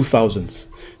 2000s.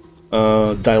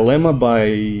 Dilemma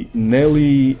by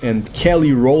Nelly and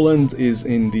Kelly Rowland is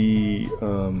in the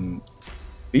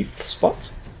 5th spot.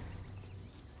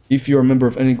 If you're a member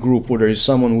of any group where there is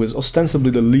someone who is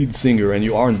ostensibly the lead singer and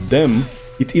you aren't them,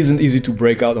 it isn't easy to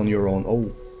break out on your own.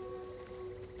 Oh.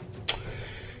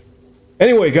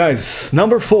 Anyway, guys,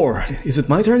 number 4. Is it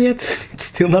my turn yet? It's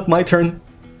still not my turn.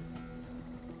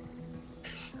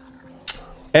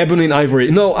 Ebony and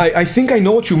Ivory. No, I think I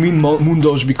know what you mean,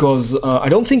 Moondoge, because I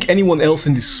don't think anyone else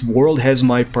in this world has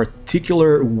my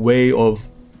particular way of...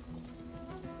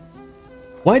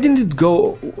 Why didn't it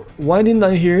go... Why didn't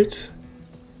I hear it?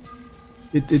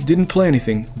 It didn't play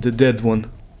anything, the dead one.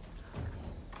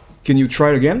 Can you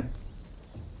try it again?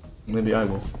 Maybe I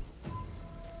will.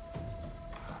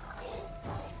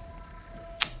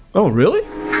 Oh, really?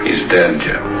 He's dead,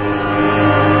 Jim.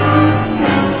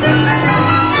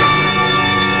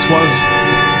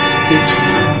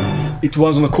 It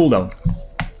was on a cooldown.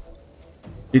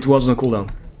 It was on a cooldown.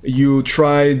 You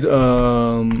tried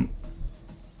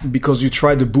because you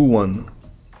tried the boo one,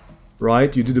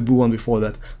 right? You did the boo one before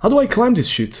that. How do I climb this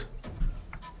shit?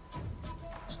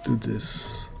 Let's do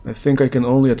this. I think I can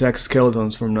only attack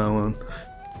skeletons from now on.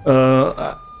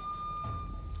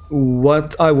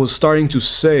 What I was starting to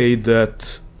say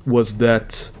was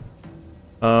that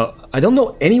I don't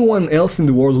know anyone else in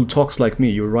the world who talks like me.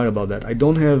 You're right about that. I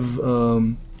don't have...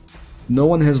 no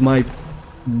one has my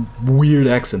weird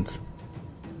accent.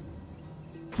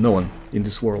 No one in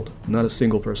this world. Not a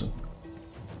single person.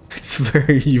 It's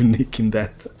very unique in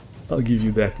that. I'll give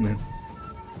you that, man.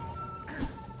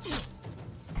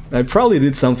 I probably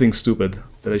did something stupid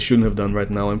that I shouldn't have done right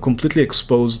now. I'm completely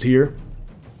exposed here.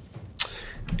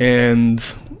 And...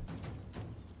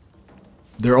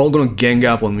 they're all gonna gang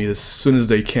up on me as soon as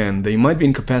they can. They might be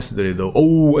incapacitated though.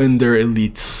 Oh, and they're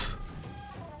elites.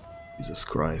 Jesus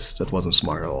Christ, that wasn't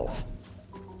smart at all.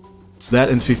 That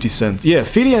and 50 Cent. Yeah,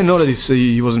 50 I know that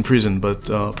he was in prison, but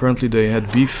apparently they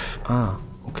had beef. Ah,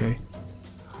 okay.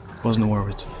 Wasn't aware of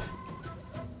it.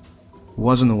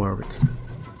 Wasn't aware of it.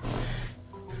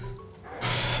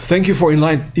 Thank you for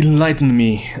enlightening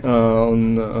me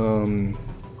on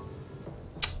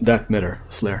that matter,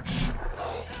 Slayer.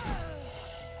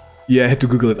 Yeah, I had to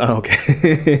Google it. Ah,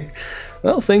 okay.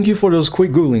 Well, thank you for those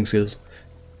quick Googling skills.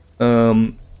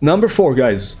 Number 4,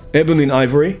 guys. Ebony and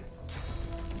Ivory.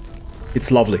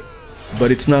 It's lovely.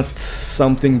 But it's not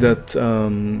something that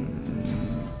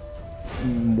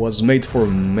was made for a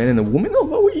man and a woman. No,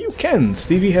 well, you can.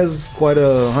 Stevie has quite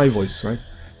a high voice, right?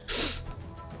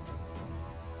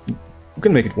 You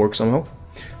can make it work somehow.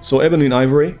 So, Ebony and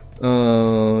Ivory.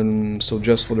 So,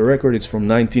 just for the record, it's from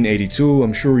 1982.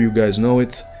 I'm sure you guys know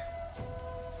it.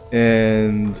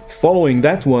 And following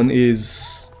that one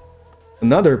is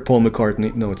another Paul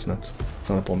McCartney. No, it's not. It's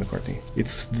not a Paul McCartney.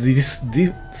 It's this.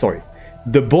 Sorry,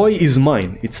 The Boy Is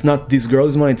Mine. It's not This Girl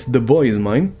Is Mine. It's The Boy Is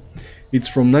Mine. It's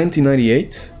from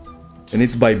 1998, and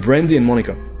it's by Brandy and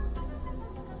Monica.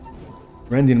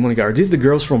 Brandy and Monica. Are these the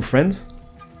girls from Friends?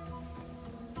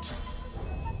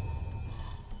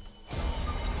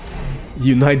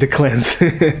 Unite the clans.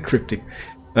 Cryptic.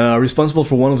 Responsible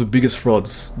for one of the biggest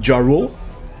frauds. Ja Rule.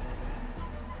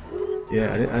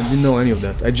 Yeah, I didn't know any of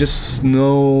that. I just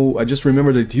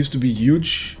remember that it used to be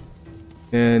huge,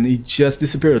 and it just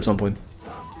disappeared at some point.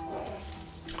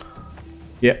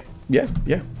 Yeah.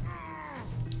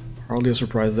 Hardly a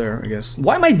surprise there, I guess.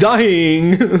 Why am I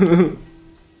dying?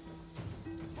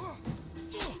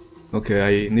 Okay,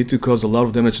 I need to cause a lot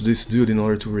of damage to this dude in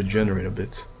order to regenerate a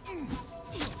bit.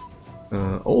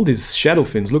 All these shadow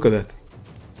fins, look at that.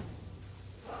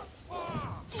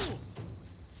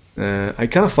 I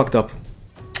kind of fucked up.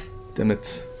 Damn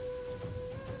it.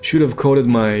 Should have coated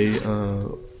my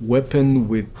weapon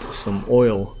with some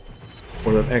oil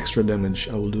for that extra damage.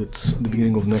 I will do it at the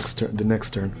beginning of the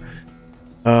next turn.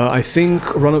 I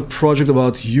think run a project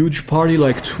about huge party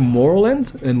like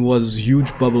Tomorrowland and was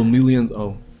huge bubble million.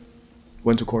 Oh,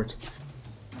 went to court.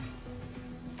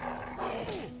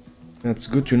 That's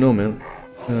good to know, man.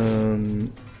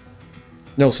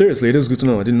 No, seriously, it is good to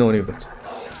know. I didn't know any of it.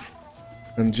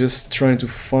 I'm just trying to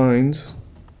find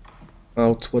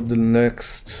out what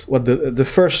the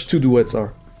first two duets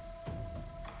are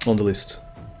on the list.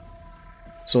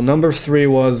 So number 3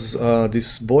 was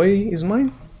This Boy Is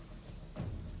Mine?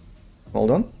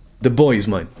 Hold on. The Boy Is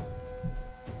Mine.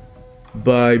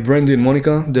 By Brandy and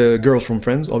Monica, the girls from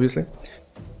Friends, obviously.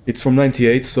 It's from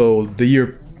 98, so the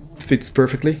year fits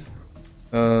perfectly.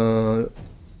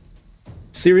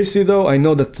 Seriously though, I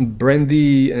know that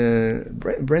Brandy...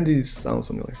 Brandy sounds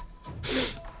familiar.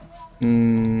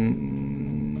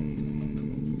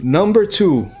 Number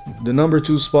 2. The number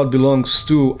 2 spot belongs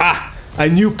to... Ah! I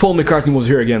knew Paul McCartney was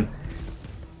here again.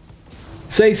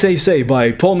 Say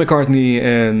by Paul McCartney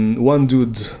and one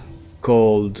dude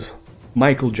called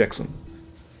Michael Jackson.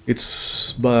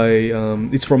 It's by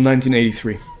it's from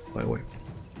 1983, by the way.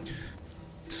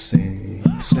 Say.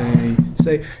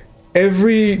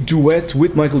 Every duet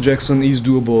with Michael Jackson is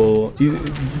doable. It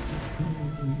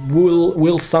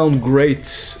will sound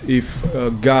great if a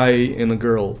guy and a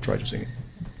girl try to sing it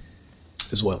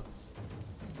as well.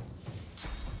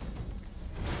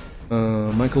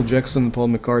 Michael Jackson and Paul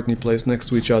McCartney placed next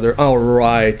to each other. Oh,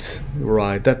 right.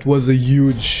 That was a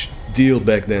huge deal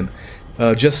back then.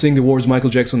 Just seeing the words Michael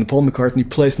Jackson and Paul McCartney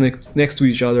placed next to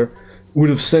each other would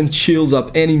have sent chills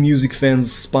up any music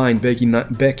fan's spine back in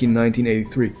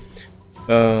 1983,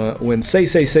 when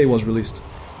Say was released.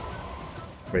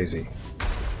 Crazy.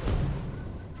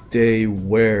 They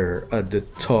were at the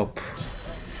top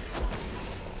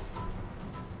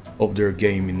of their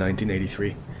game in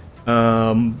 1983.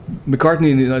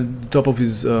 McCartney at the top of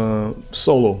his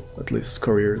solo, at least,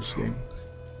 career's game.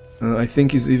 I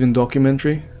think is even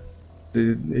documentary.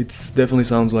 It definitely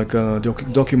sounds like a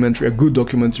documentary, a good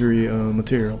documentary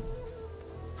material.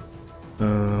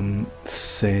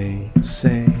 Say.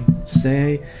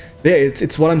 Yeah,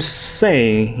 it's what I'm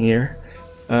saying here.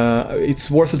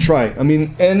 It's worth a try. I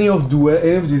mean, any of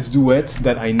these duets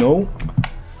that I know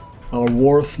are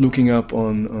worth looking up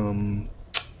on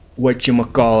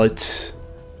whatchamacallit,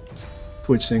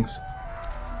 Twitch things.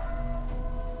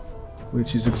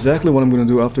 Which is exactly what I'm gonna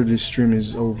do after this stream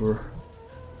is over.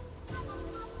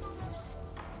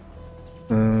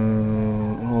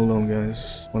 Hold on,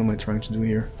 guys. What am I trying to do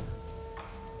here?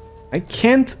 I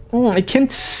can't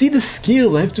see the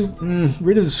skills. I have to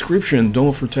read the description. Dome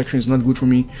of Protection is not good for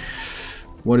me.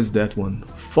 What is that one?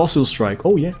 Fossil Strike.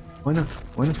 Oh yeah, why not?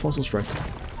 Why not Fossil Strike?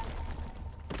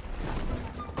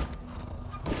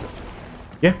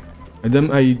 Yeah, and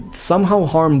then I somehow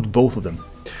harmed both of them.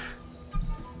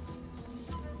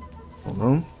 Hold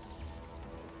on.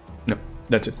 No,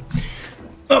 that's it.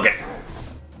 Okay.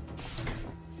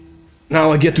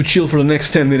 Now I get to chill for the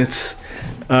next 10 minutes.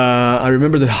 I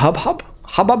remember the hubbub?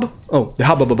 Oh, the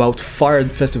hubbub about Fire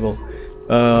Festival.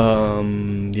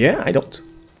 Yeah, I don't.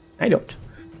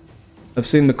 I've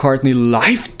seen McCartney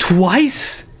live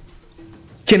twice?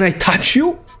 Can I touch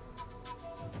you?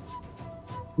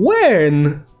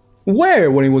 When?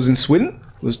 Where? When he was in Sweden?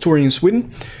 He was touring in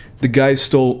Sweden? This guy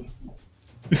stole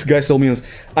millions.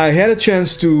 I had a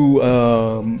chance to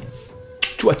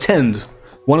attend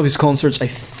one of his concerts. I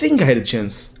think I had a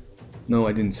chance. No,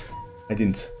 I didn't.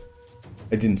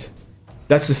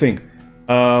 That's the thing.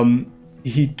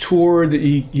 He toured.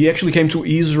 He actually came to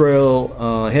Israel.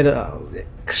 Had an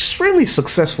extremely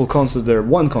successful concert there.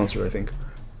 One concert, I think.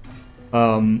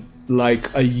 Like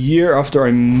a year after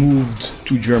I moved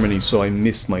to Germany, so I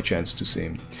missed my chance to see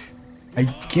him. I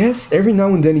guess every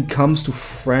now and then he comes to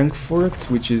Frankfurt,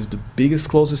 which is the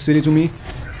closest city to me.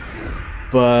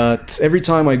 But every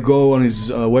time I go on his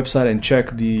website and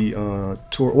check the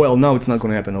tour... Well, now it's not going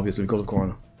to happen, obviously, because of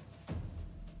Corona.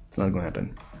 It's not going to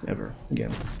happen. Ever.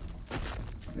 Again.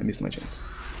 I missed my chance.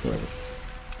 Whatever.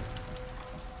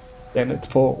 Damn it,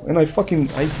 Paul. And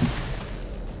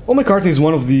Paul McCartney is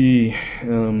one of the...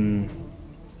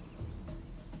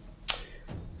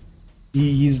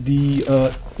 he is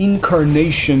the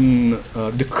incarnation...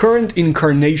 the current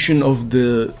incarnation of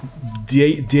the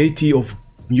deity of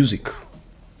music.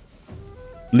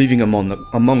 Living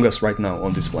among us right now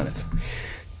on this planet.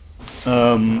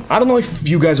 I don't know if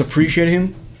you guys appreciate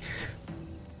him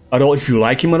at all, if you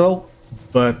like him at all,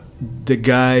 but the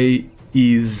guy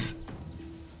is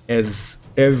as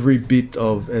every bit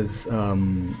of as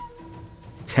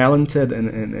talented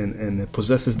and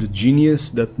possesses the genius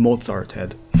that Mozart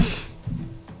had.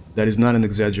 That is not an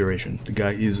exaggeration. The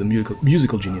guy is a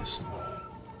musical genius.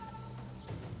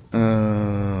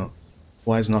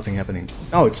 Why is nothing happening?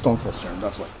 Oh, it's Stonefall's turn,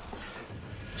 that's why.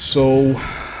 So...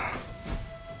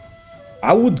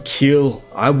 I would kill,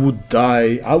 I would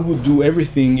die, I would do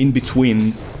everything in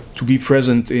between to be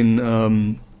present in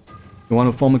one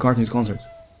of Paul McCartney's concerts.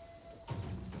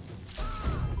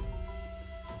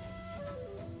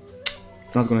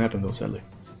 It's not gonna happen though, sadly.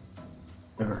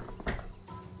 Ever.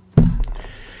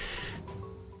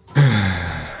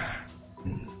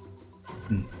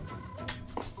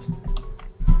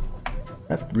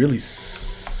 That really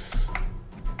saddened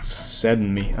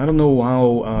me. I don't know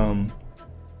how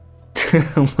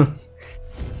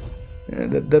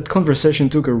that conversation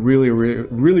took a really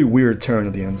weird turn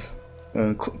at the end.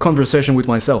 Conversation with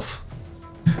myself.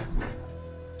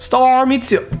 Storm,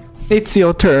 it's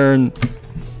your turn.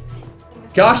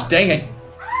 Gosh dang it!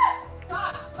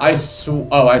 I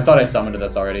thought I summoned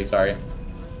this already. Sorry.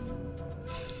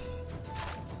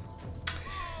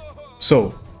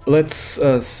 So let's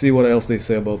see what else they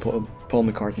say about Paul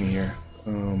McCartney here.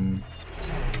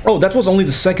 Oh, that was only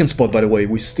the second spot, by the way.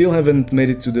 We still haven't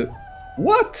made it to the...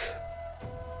 What?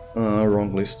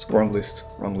 Wrong list. Now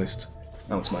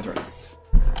it's my turn.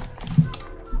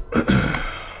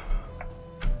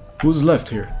 Who's left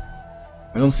here?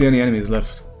 I don't see any enemies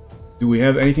left. Do we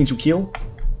have anything to kill?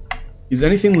 Is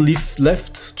anything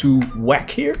left to whack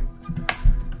here?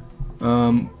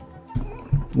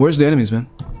 Where's the enemies, man?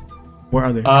 Where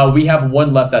are they? We have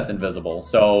one left that's invisible,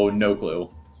 so no clue.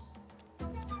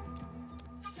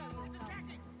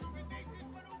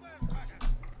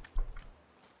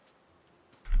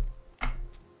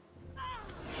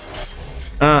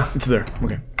 Ah, it's there.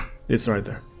 Okay. It's right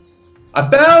there. I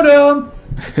found him!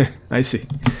 I see.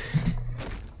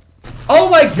 Oh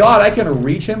my god, I can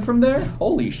reach him from there?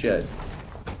 Holy shit.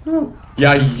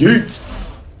 Yeah, yeet!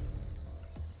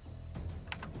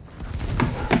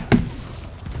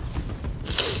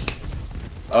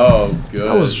 Oh,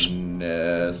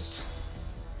 goodness.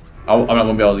 I'm not going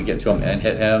to be able to get to him and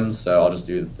hit him, so I'll just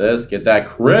do this. Get that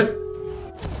crit.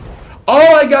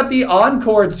 Oh, I got the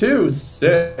encore too.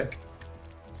 Sick.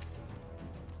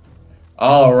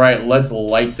 Alright, let's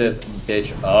light this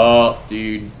bitch up,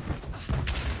 dude.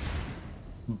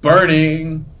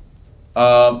 Burning.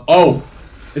 Oh,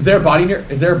 is there a body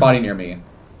near me?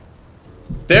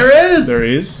 There is. There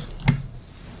is.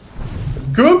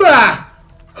 Goomba!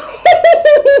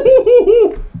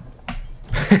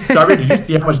 Starby, did you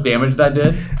see how much damage that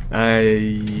did?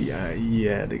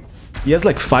 Yeah. He has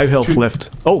like 5 health left.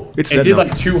 Oh, it's dead It did now.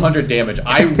 like 200 damage.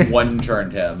 I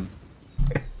one-turned him.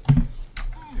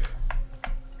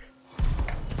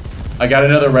 I got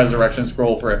another resurrection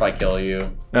scroll for if I kill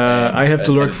you. I have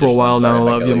to lurk for a while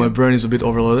now. Yeah, my brain is a bit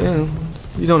overloaded.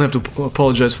 You don't have to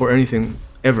apologize for anything,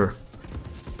 ever.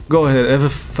 Go ahead, have a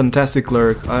fantastic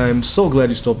lurk. I'm so glad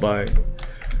you stopped by.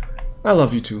 I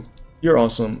love you too. You're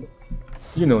awesome.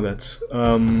 You know that.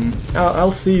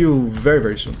 I'll see you very,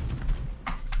 very soon.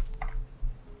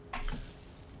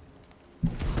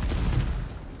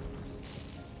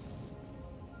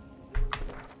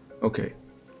 Okay.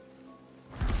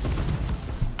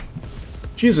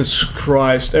 Jesus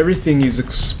Christ, everything is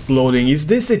exploding. Is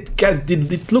this it?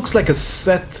 It looks like a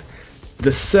set.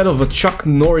 The set of a Chuck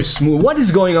Norris movie. What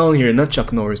is going on here? Not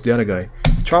Chuck Norris, the other guy.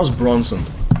 Charles Bronson.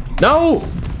 No!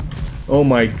 Oh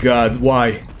my god,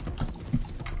 why?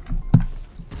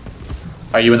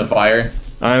 Are you in the fire?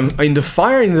 I'm in the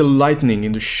fire, in the lightning,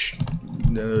 in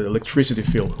the electricity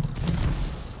field.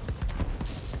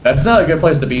 That's not a good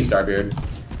place to be, Starbeard.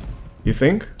 You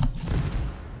think?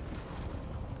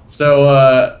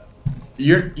 So,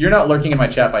 you're not lurking in my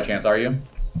chat by chance, are you?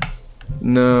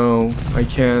 No, I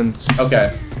can't.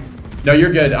 Okay. No,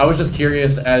 you're good. I was just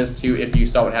curious as to if you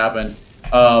saw what happened.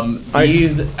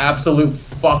 These absolute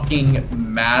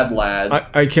fucking mad lads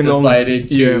I can decided only,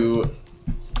 to... yeah.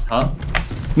 Huh?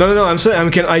 No, I'm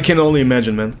saying I can only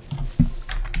imagine, man.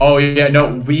 Oh yeah,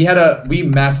 no, we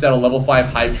maxed out a level 5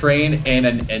 hype train in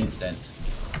an instant.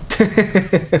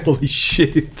 Holy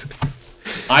shit.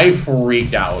 I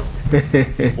freaked out.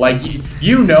 Like,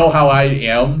 you know how I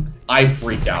am. I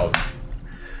freaked out.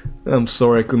 I'm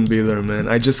sorry I couldn't be there, man.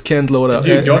 I just can't load up.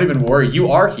 Dude, don't even worry.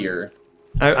 You are here.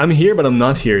 I'm here, but I'm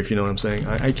not here, if you know what I'm saying.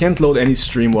 I can't load any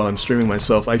stream while I'm streaming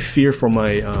myself. I fear for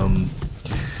my,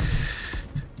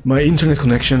 my internet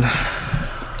connection.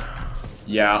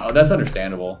 Yeah, that's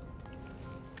understandable.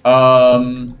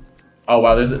 Oh,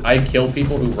 wow, I killed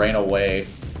people who ran away.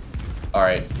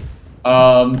 Alright.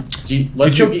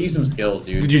 Let's go get you some skills,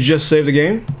 dude. Did you just save the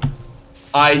game?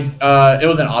 It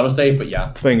was an autosave, but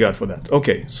yeah. Thank God for that.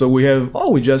 Okay, so we have... Oh,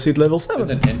 we just hit level 7. There's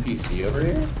an NPC over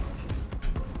here?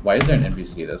 Why is there an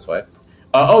NPC this way?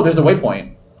 Oh, there's a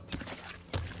waypoint.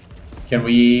 Can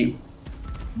we...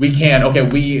 We can. Okay,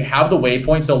 we have the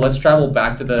waypoint, so let's travel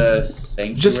back to the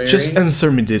sanctuary. Just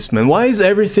answer me this, man. Why is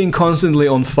everything constantly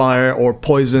on fire or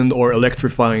poisoned or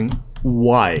electrifying?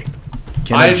 Why?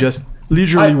 Can I just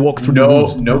leisurely walk through the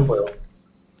woods? No clue.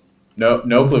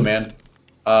 No clue, man.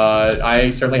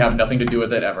 I certainly have nothing to do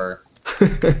with it ever.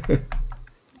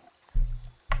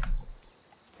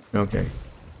 Okay.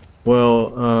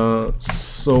 Well,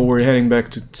 so we're heading back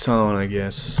to town, I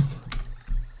guess.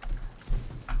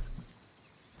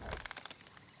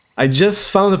 I just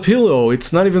found a pillow.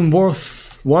 It's not even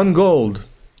worth 1 gold.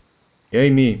 Yay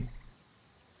me.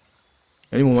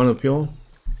 Anyone want a pillow?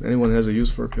 Anyone has a use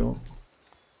for a pillow?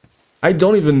 I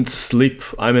don't even sleep.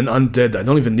 I'm an undead. I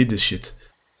don't even need this shit.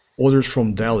 Orders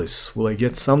from Dallas. Will I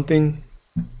get something?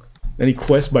 Any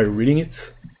quest by reading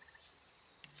it?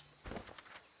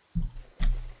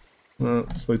 So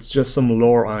it's just some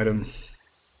lore item.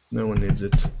 No one needs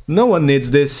it. No one needs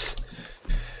this.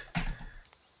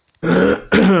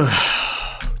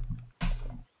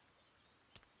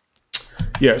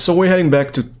 Yeah, so we're heading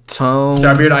back to town.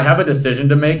 Starbeard, I have a decision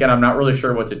to make, and I'm not really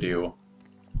sure what to do.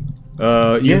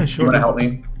 Yeah, sure. You want to help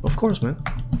me? Of course, man.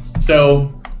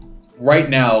 So, right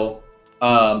now,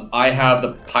 I have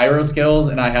the Pyro skills,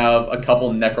 and I have a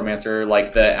couple Necromancer,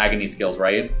 like the Agony skills,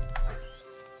 right?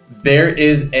 There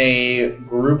is a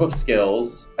group of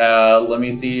skills. Let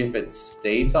me see if it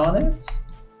states on it.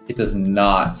 It does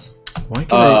not. Why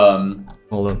can I...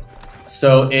 Hold on.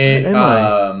 So it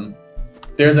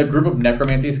there's a group of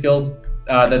necromancy skills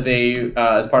that they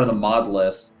as part of the mod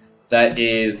list that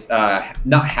is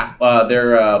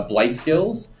they're blight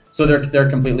skills. So they're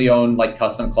completely own like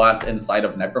custom class inside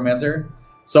of necromancer.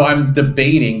 So I'm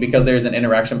debating because there's an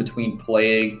interaction between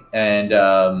plague and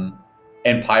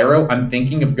pyro. I'm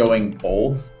thinking of going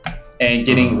both and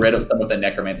getting rid of some of the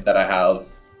necromancy that I have,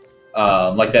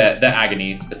 like the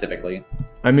agony specifically.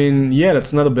 I mean, yeah,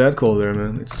 that's not a bad call there,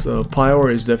 man. It's Pyro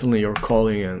is definitely your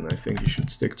calling, and I think you should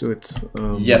stick to it.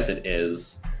 Yes, it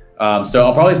is.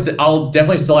 So I'll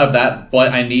definitely still have that,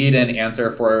 but I need an answer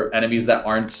for enemies that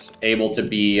aren't able to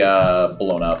be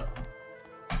blown up.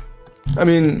 I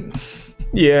mean,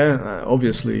 yeah,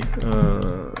 obviously,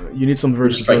 you need some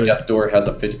versatility. Strike Death Door has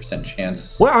a 50%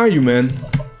 chance. Where are you, man?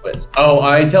 Oh,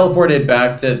 I teleported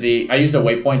back to the. I used a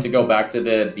waypoint to go back to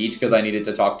the beach because I needed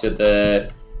to talk to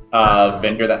the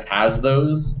vendor that has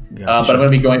those. Gotcha. But I'm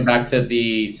going to be going back to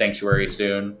the sanctuary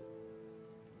soon.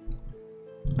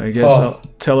 I guess I'll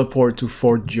teleport to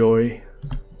Fort Joy.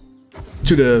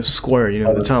 To the square, you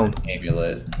know, the town.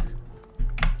 Amulet.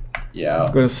 Yeah.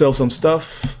 I'm gonna sell some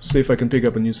stuff, see if I can pick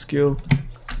up a new skill.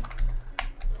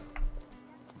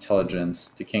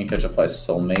 Intelligence. Decaying Touch applies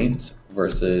Soulmate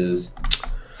versus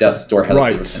Death's Door has a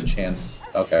 50% chance.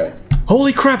 Okay.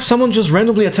 Holy crap, someone just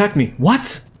randomly attacked me.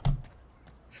 What?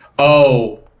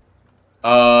 Oh.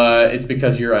 It's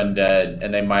because you're undead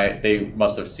and they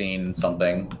must have seen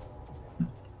something.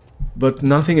 But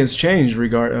nothing has changed you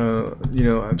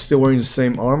know, I'm still wearing the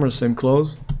same armor, same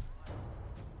clothes.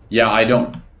 Yeah,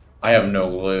 I have no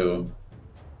clue.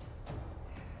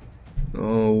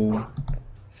 Oh.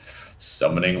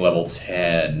 Summoning level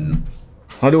 10.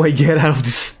 How do I get out of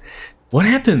this? What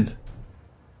happened?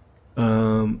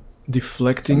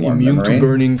 Deflecting, immune to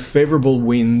burning, favorable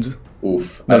wind.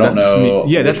 Oof, I don't know.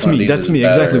 Me. Yeah, that's me. That's me.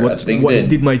 Exactly. What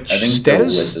did my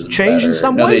status change in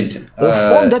some way? Or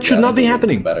form? That should not be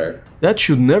happening. That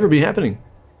should never be happening.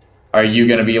 Are you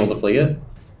gonna be able to flee it?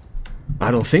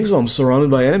 I don't think so. I'm surrounded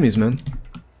by enemies, man.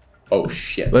 Oh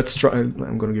shit. Let's try.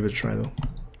 I'm gonna give it a try though.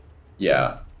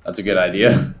 Yeah, that's a good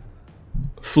idea.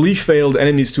 Flee failed.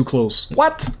 Enemies too close.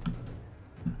 What?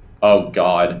 Oh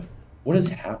god. What is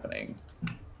happening?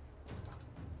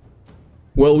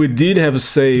 Well, we did have a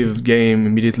save game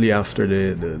immediately after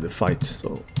the fight,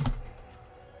 so...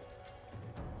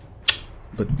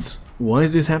 But why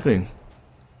is this happening?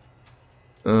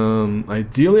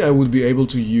 Ideally I would be able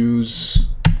to use...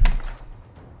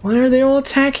 Why are they all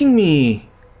attacking me?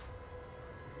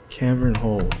 Cavern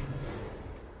hole.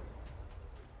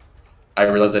 I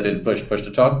realized I didn't push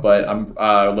to talk, but I'm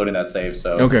loading that save,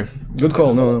 so... Okay, good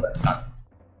call, no.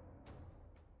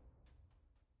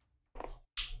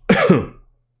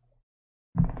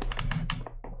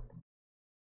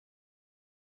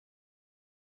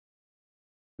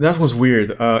 That was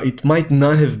weird. It might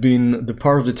not have been the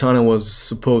part of the town I was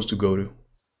supposed to go to.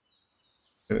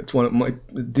 It's one of my.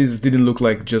 These didn't look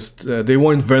like just. They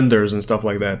weren't vendors and stuff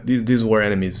like that. These were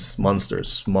enemies,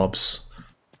 monsters, mobs.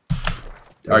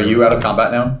 Are you out of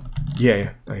combat now?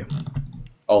 Yeah, I am.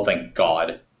 Oh, thank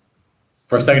God.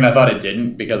 For a second, I thought it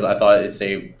didn't because I thought it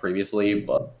saved previously,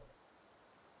 but...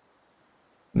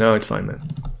 No, it's fine,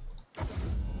 man.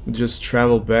 Just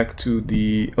travel back to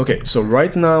the... Okay, so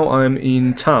right now I'm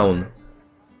in town.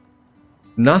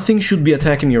 Nothing should be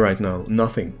attacking me right now.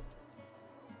 Nothing.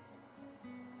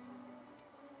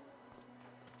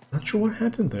 Not sure what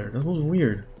happened there. That was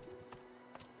weird.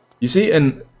 You see,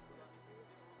 and...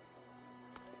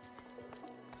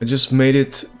 I just made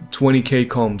it 20k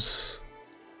comms.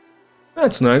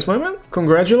 That's nice, my man.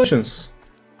 Congratulations.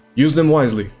 Use them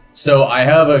wisely. So I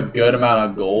have a good amount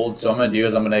of gold, so what I'm going to do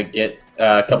is I'm going to get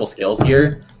a couple skills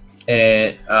here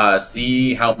and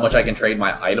see how much I can trade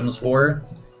my items for.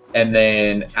 And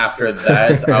then after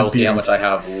that, I will see how much I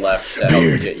have left to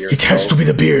help get your It has to be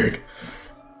the beard.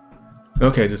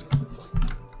 Okay, dude.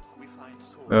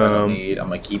 I'm going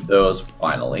to keep those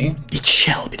finally. It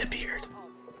shall be the beard.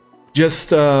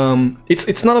 Just,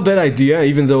 it's not a bad idea,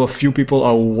 even though a few people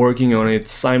are working on it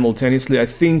simultaneously. I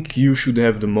think you should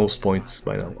have the most points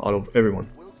by now, out of everyone.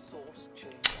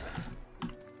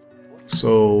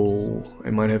 So, I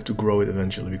might have to grow it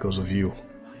eventually because of you.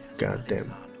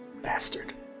 Goddamn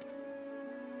bastard.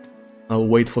 I'll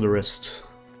wait for the rest.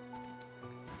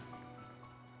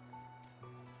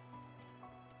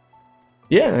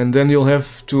 Yeah, and then you'll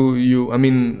have to, I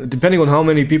mean, depending on how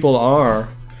many people are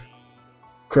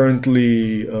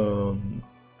currently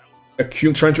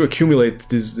trying to accumulate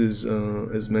this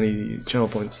as many channel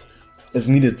points as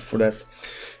needed for that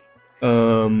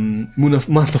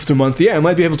month after month. Yeah, I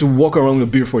might be able to walk around with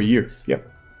a beer for a year. Yeah,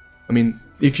 I mean,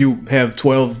 if you have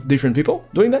 12 different people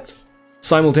doing that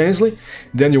simultaneously,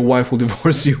 then your wife will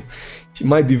divorce you. She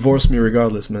might divorce me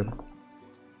regardless, man.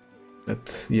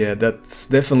 But yeah, that's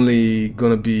definitely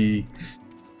gonna be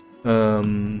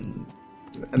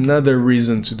another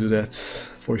reason to do that,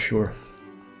 for sure.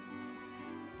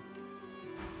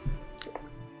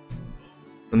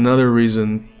 Another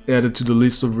reason added to the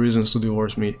list of reasons to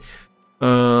divorce me.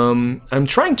 I'm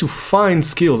trying to find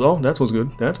skills. Oh, that was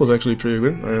good. That was actually pretty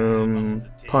good.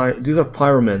 These are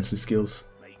pyromancy skills.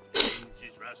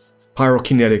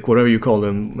 Pyrokinetic, whatever you call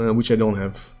them, which I don't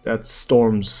have. That's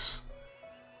Storm's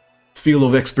field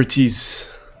of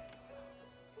expertise.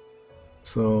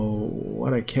 So,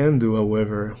 what I can do,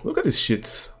 however... Look at this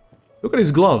shit. Look at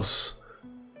his gloves.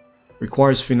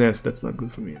 Requires finesse. That's not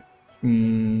good for me.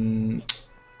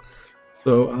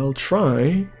 So, I'll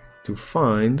try to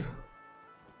find...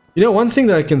 You know, one thing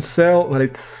that I can sell, but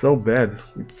it's so bad.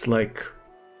 It's like...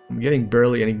 I'm getting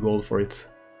barely any gold for it.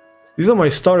 These are my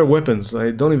starter weapons.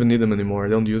 I don't even need them anymore. I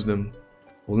don't use them.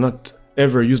 Will not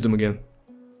ever use them again.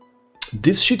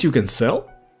 This shit you can sell?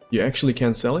 You actually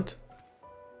can sell it?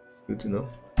 Good to know.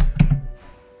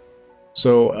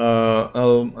 So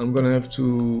I'm gonna have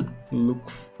to look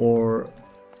for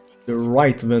the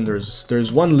right vendors.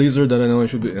 There's one lizard that I know I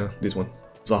should be. This one,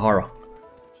 Zahara.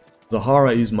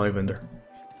 Zahara is my vendor.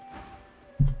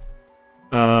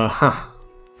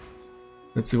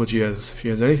 Let's see what she has. She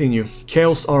has anything new?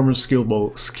 Chaos Armor skill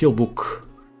book.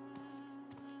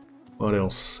 What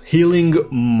else? Healing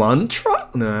Mantra?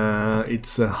 Nah,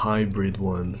 it's a hybrid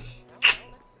one.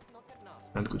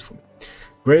 Not good for me.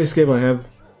 Great Escape I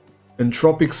have.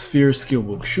 Entropic Sphere skill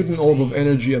book. Shoot an orb of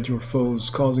energy at your foes,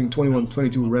 causing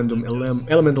 21-22 random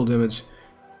elemental damage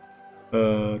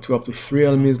to up to 3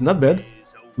 enemies. Not bad.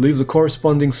 Leaves a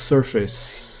corresponding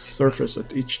surface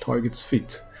at each target's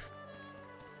feet.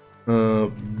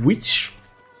 Which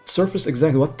surface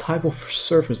exactly? What type of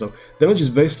surface though? Damage is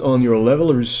based on your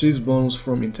level, receives bonus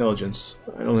from intelligence.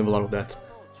 I don't have a lot of that.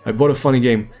 I bought a funny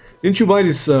game. Didn't you buy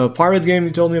this pirate game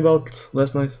you told me about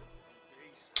last night?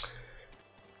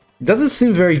 It doesn't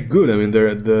seem very good. I mean,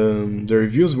 the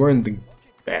reviews weren't the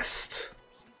best.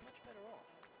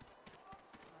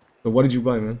 So what did you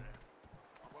buy, man?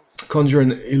 Conjure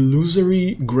an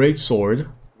illusory greatsword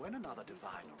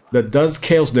that does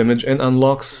chaos damage and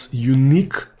unlocks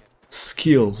unique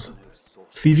skills.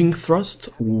 Thieving Thrust,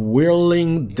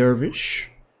 Whirling Dervish,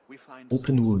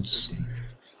 Open Woods.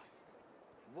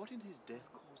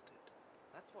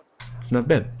 It's not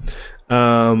bad.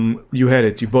 You had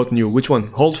it, you bought new. Which one?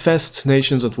 Hold Fast,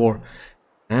 Nations at War.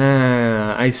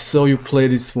 Ah, I saw you play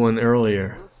this one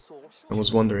earlier. I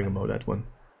was wondering about that one.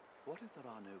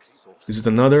 Is it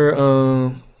another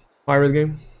pirate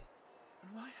game?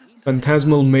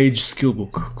 Phantasmal Mage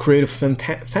Skillbook. Create a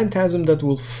phantasm that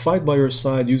will fight by your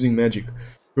side using magic.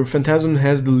 Your phantasm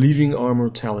has the Living Armor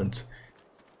talent.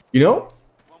 You know?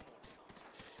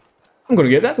 I'm gonna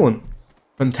get that one.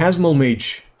 Phantasmal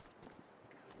Mage.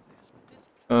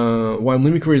 While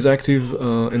Mimicry is active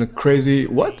in a crazy...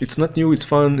 What? It's not new, it's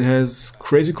fun, it has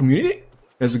crazy community?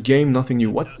 As a game, nothing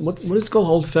new. What is it called?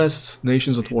 Holdfast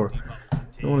Nations at War.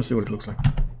 I want to see what it looks like.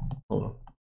 Hold on.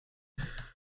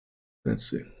 Let's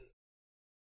see.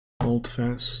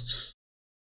 Holdfast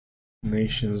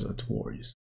Nations at War.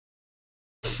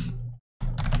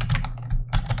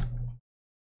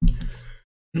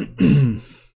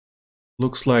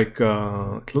 Looks like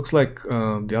it looks like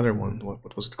the other one.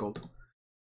 What was it called?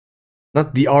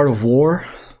 Not the Art of War,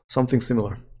 something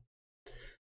similar.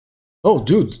 Oh,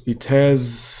 dude, it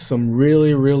has some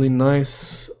really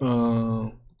nice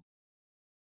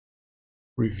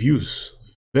reviews.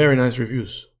 Very nice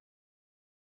reviews.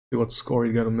 See what score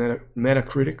it got on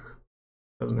Metacritic.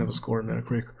 Doesn't have a score on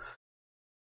Metacritic.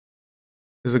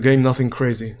 There's a game, nothing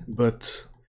crazy, but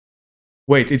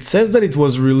wait, it says that it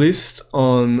was released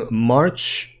on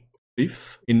March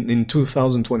 5th in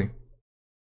 2020.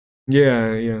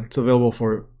 Yeah, it's available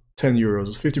for 10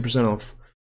 euros, 50% off.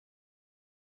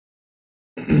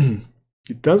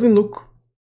 It doesn't look...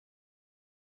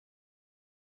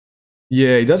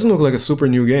 Yeah, it doesn't look like a super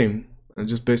new game,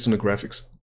 just based on the graphics.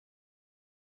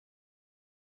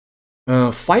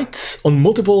 Fights on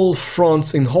multiple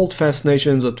fronts in Holdfast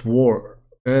Nations at War,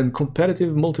 and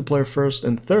competitive multiplayer first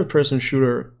and third person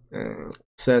shooter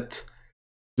set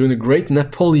during the Great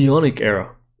Napoleonic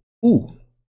Era. Ooh.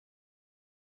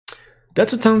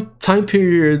 That's a time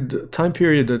period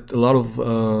that a lot of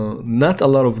not a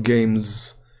lot of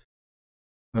games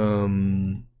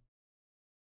have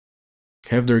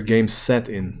their games set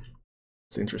in.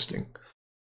 It's interesting.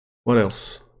 What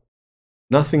else?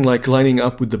 Nothing like lining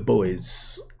up with the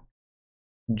boys.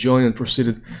 Joined and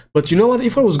proceeded. But you know what?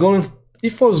 If I was gonna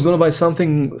buy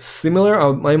something similar,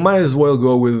 I might as well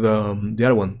go with the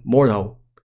other one, Mordhau.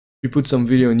 If you put some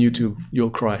video on YouTube,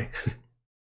 you'll cry.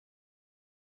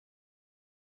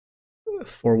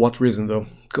 For what reason though?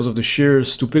 Because of the sheer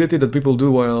stupidity that people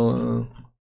do while...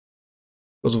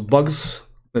 because of bugs?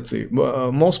 Let's see.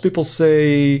 Most people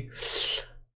say...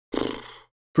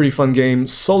 pretty fun game,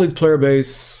 solid player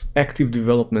base, active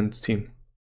development team.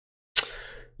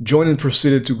 Joined and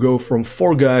proceeded to go from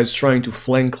 4 guys trying to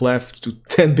flank left to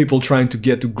 10 people trying to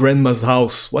get to Grandma's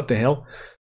house. What the hell?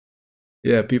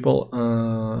 Yeah, people,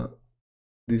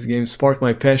 this game sparked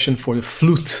my passion for the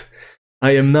flute.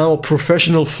 I am now a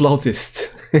professional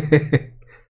flautist.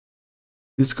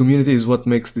 This community is what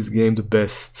makes this game the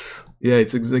best. Yeah,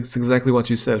 it's exactly what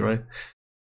you said, right?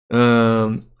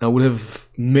 I would have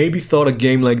maybe thought a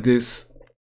game like this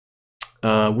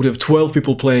would have 12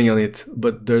 people playing on it,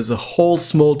 but there's a whole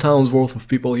small town's worth of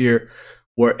people here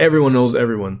where everyone knows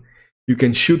everyone. You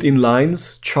can shoot in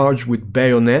lines, charge with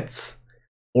bayonets,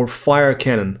 or fire a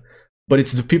cannon, but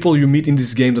it's the people you meet in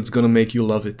this game that's gonna make you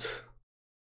love it.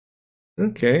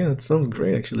 Okay, that sounds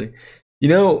great actually. You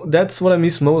know, that's what I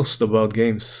miss most about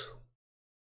games.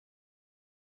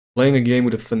 Playing a game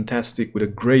with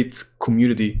a great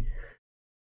community,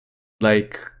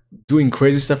 like doing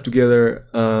crazy stuff together,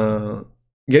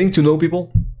 getting to know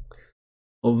people.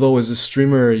 Although as a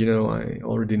streamer, you know, I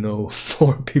already know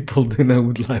more people than I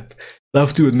would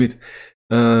love to admit.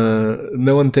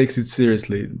 No one takes it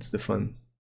seriously. It's the fun.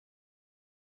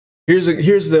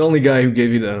 Here's the only guy who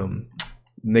gave it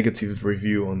negative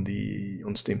review on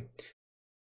Steam.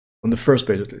 On the first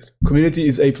page at least. Community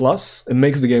is A+ and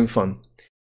makes the game fun.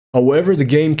 However, the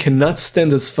game cannot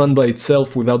stand as fun by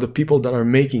itself without the people that are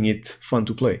making it fun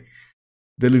to play.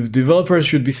 The developers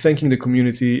should be thanking the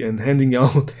community and handing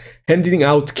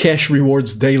out cash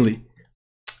rewards daily,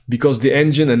 because the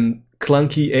engine and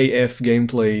clunky AF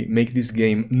gameplay make this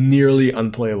game nearly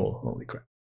unplayable. Holy crap.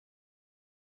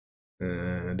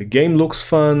 The game looks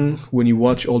fun when you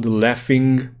watch all the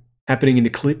laughing happening in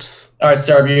the clips. All right,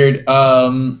 Starbeard.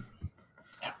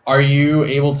 Are you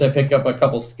able to pick up a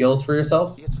couple skills for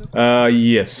yourself?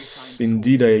 Yes,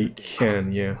 indeed I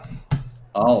can, yeah.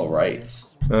 All right.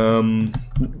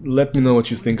 Let me know what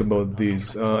you think about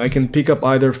these. I can pick up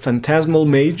either Phantasmal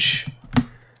Mage.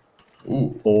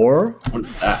 Ooh. Or What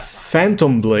is that?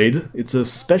 Phantom Blade. It's a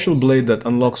special blade that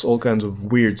unlocks all kinds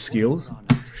of weird skills.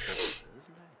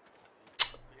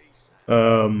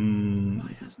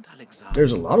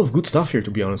 There's a lot of good stuff here,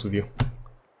 to be honest with you.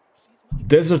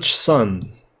 Desert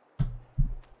Sun.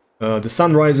 The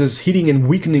sun rises, hitting and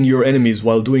weakening your enemies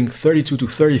while doing 32 to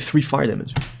 33 fire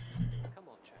damage.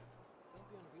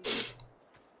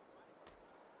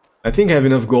 I think I have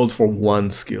enough gold for one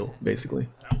skill, basically.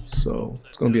 So,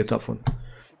 it's gonna be a tough one.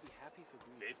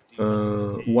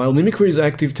 While Mimicry is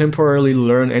active, temporarily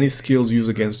learn any skills used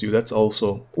against you. That's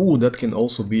also... Ooh, that can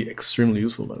also be extremely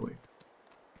useful, by the way.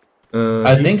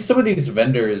 I think some of these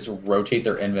vendors rotate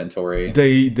their inventory.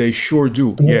 They sure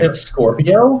do. Can you Yeah. have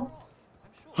Scorpio?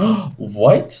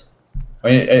 What? I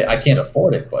mean, I can't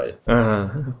afford it, but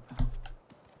I'm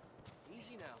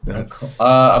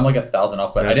like 1,000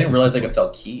 off. But I didn't realize they could sell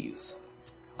keys.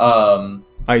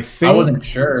 I think I wasn't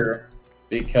sure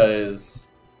because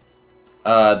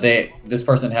this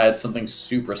person had something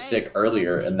super sick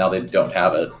earlier, and now they don't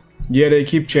have it. Yeah, they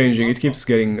keep changing. It keeps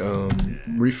getting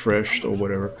refreshed or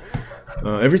whatever.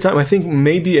 Every time, I think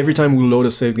maybe every time we load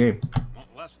a save game.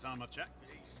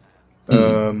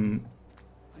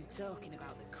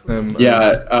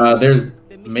 Yeah, there's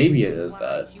maybe it is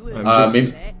that.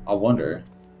 Maybe I wonder.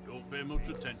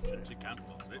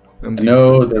 I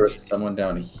know there was someone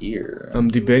down here. I'm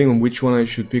debating on which one I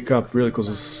should pick up, really,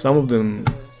 because some of them,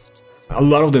 a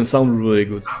lot of them sound really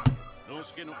good.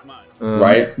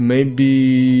 Right?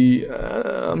 Maybe,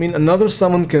 I mean, another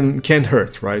summon can't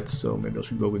hurt, right? So maybe I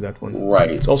should go with that one.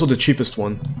 Right. It's also the cheapest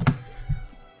one.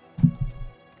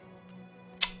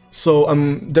 So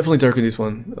I'm definitely taking this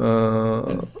one.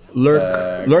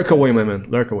 Lurk away, my man.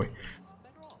 Lurk away.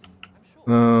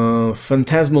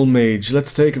 Phantasmal Mage.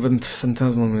 Let's take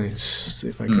Phantasmal Mage. See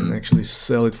if I can actually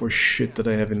sell it for shit that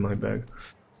I have in my bag.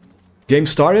 Game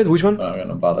started? Which one? I'm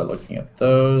gonna bother looking at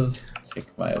those.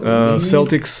 Take my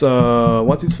Celtics,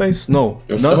 what's his face? No.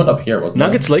 There's someone up here, wasn't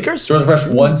Nuggets there? Lakers? So refresh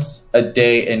once a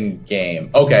day in game.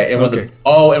 Okay, and when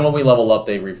and when we level up,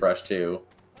 they refresh too.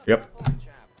 Yep.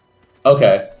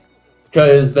 Okay.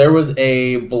 Because there was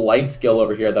a blight skill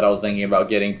over here that I was thinking about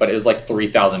getting, but it was like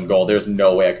 3,000 gold. There's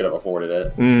no way I could have afforded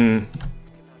it.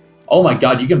 Oh my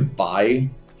god, you can buy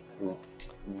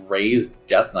Raised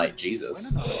Death Knight,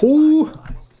 Jesus. Who?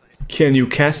 Can you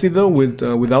cast it though with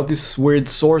without this weird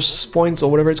source points or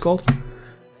whatever it's called?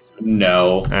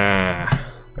 No.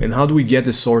 And how do we get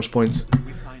the source points?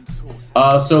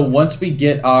 So once we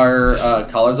get our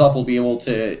collars off, we'll be able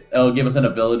to. It'll give us an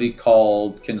ability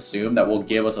called Consume that will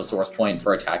give us a source point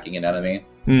for attacking an enemy.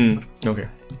 Okay.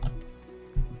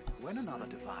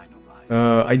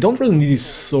 I don't really need this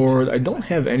sword. I don't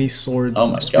have any sword. Oh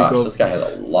my gosh, this guy has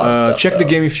a lot of stuff. Check the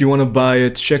game if you want to buy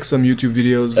it. Check some YouTube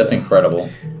videos. That's incredible.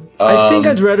 I think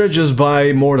I'd rather just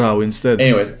buy Mordhau instead.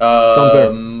 Anyways, sounds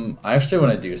better. I actually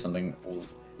want to do something.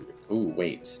 Ooh,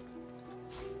 wait.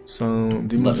 So,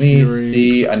 let me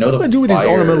see. I know what the do I do with this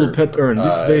fire, ornamental pattern?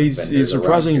 This vase vendors is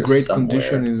surprisingly around great here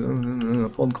condition. somewhere.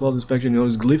 Upon close inspection, you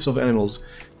notice glyphs of animals.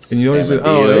 And you notice that,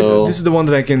 oh, this is the one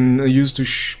that I can use to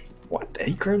what,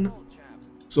 acorn?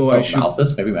 So I should...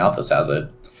 Malthus? Maybe Malthus has it.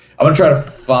 I'm gonna try to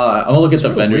find... I'm gonna look at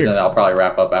the vendors and I'll probably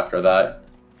wrap up after that.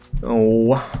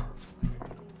 Oh.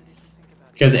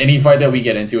 Because any fight that we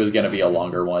get into is gonna be a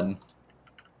longer one.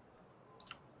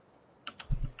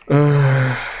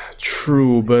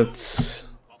 True, but...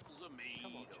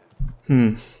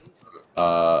 But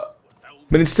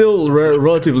it's still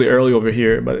relatively early over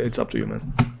here, but it's up to you,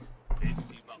 man.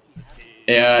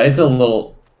 Yeah, it's a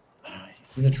little...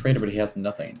 He's a trader, but he has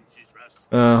nothing.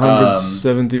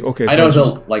 170. Okay, so I know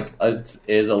it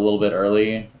is a little bit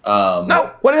early.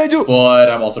 No, what did I do? But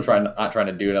I'm also not trying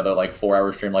to do another like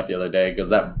 4-hour stream like the other day because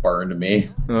that burned me.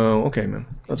 Oh, okay, man.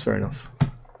 That's fair enough.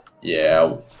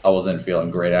 Yeah, I wasn't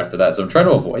feeling great after that, so I'm trying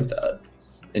to avoid that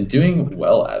and doing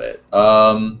well at it.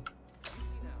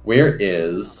 Where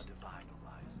is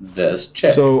this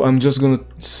chick? So I'm just gonna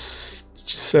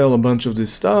sell a bunch of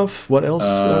this stuff. What else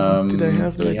did I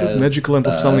have? Magical lamp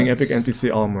of summoning epic NPC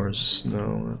armors.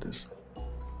 No, not this.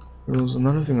 There was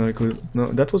another thing I could. No,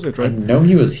 that was it, right? I know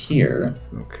he was here.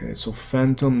 Okay, so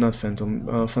Phantom, not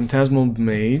Phantom. Phantasmal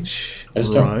Mage.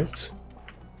 Right.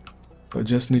 I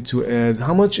just need to add.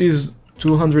 How much is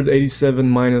 287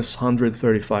 minus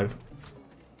 135?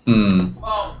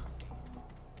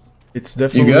 It's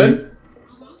definitely. You good?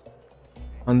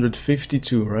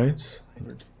 152, right?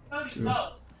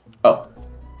 Oh,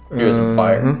 here's a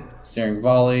fire. Searing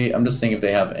volley. I'm just seeing if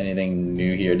they have anything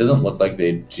new here. It doesn't look like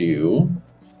they do.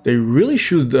 They really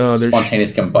should.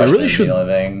 Spontaneous combustion. They really should the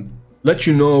only thing. Let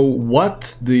you know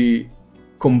what the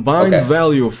combined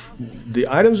value of the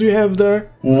items you have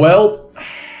there. Well,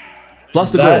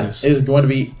 plus the that is going to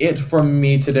be it from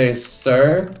me today,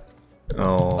 sir.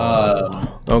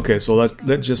 Oh. Okay, so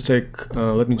let's just take.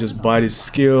 Let me just buy this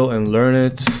skill and learn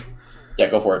it. Yeah,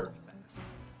 go for it.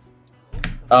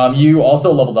 You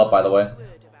also leveled up, by the way.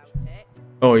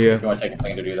 Oh yeah. If you want to take a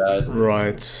thing to do that.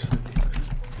 Right.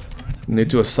 Need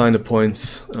to assign the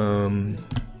points in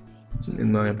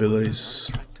my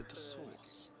abilities.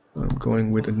 I'm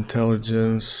going with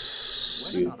intelligence.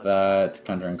 Do that,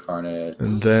 conjure incarnate.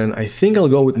 And then I think I'll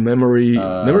go with memory.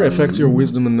 Memory affects your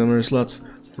wisdom and memory slots.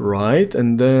 Right,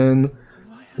 and then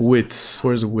Wits.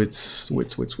 Where's the wits?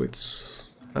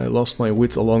 Wits. I lost my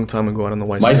wits a long time ago. I don't know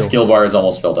why. My skill bar is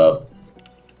almost filled up.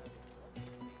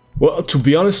 Well, to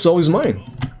be honest, so is mine.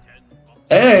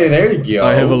 Hey, there you go.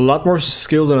 I have a lot more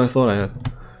skills than I thought I had.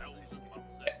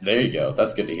 There you go.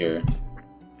 That's good to hear.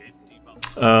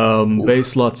 Base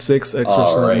slot 6,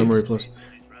 extra Right. memory plus.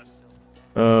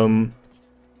 I'm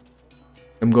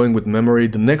going with memory.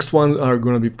 The next ones are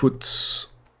gonna be put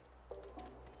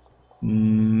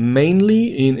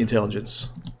mainly in intelligence.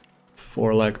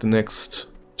 For like the next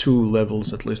 2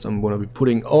 levels at least, I'm gonna be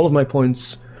putting all of my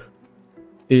points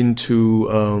into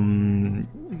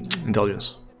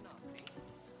intelligence.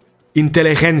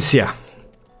 Inteligencia.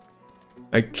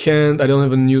 I don't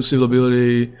have a new civil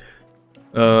ability.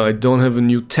 I don't have a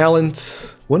new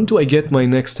talent. When do I get my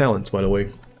next talent, by the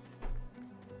way?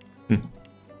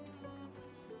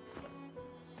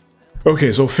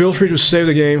 Okay, so feel free to save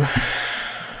the game.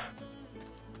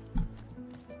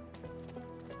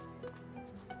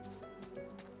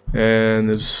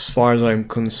 And as far as I'm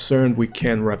concerned, we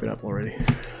can wrap it up already.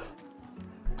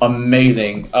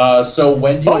 Amazing. So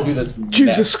when do you want to do this?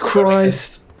 Jesus next?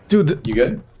 Christ. Dude, You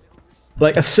good?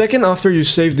 like a second after you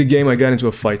saved the game, I got into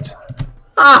a fight.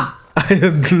 Ah! I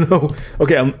don't know.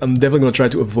 Okay, I'm definitely gonna try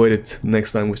to avoid it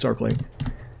next time we start playing.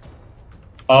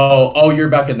 Oh, you're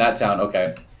back in that town.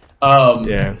 Okay.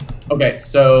 Yeah. Okay,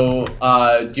 so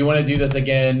do you want to do this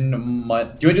again? Do you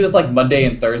want to do this like Monday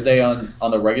and Thursday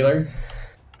on the regular?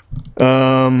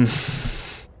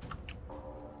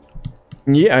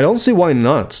 Yeah, I don't see why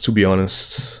not, to be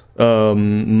honest.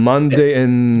 Monday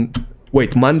and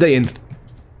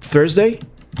Thursday?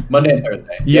 Monday and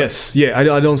Thursday. Yes, yeah,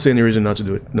 I don't see any reason not to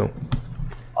do it, no.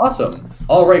 Awesome.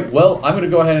 All right. Well, I'm going to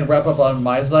go ahead and wrap up on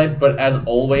my side. But as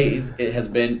always, it has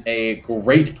been a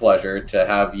great pleasure to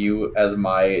have you as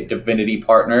my Divinity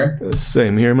partner.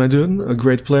 Same here, my dude. A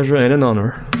great pleasure and an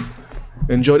honor.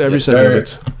 Enjoyed every Yes, second of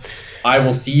sir. it. I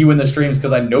will see you in the streams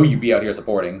because I know you be out here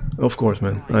supporting. Of course,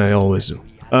 man. I always do.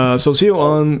 So see you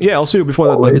on... Yeah, I'll see you before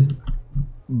that. Always.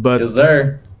 But, Yes,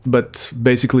 sir. but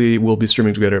basically, we'll be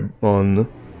streaming together on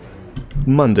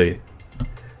Monday.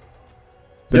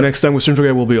 The Yep. next time we stream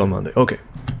together will be on Monday. Okay.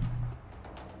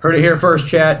 Heard it here first,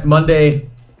 chat. Monday,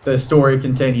 the story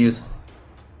continues.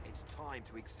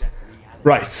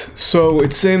 Right, so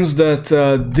it seems that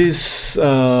this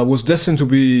was destined to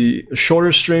be a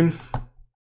shorter stream,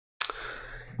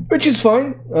 which is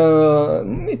fine.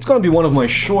 It's gonna be one of my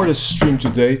shortest stream to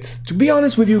date. To be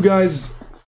honest with you guys,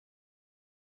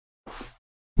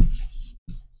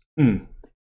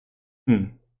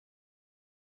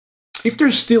 if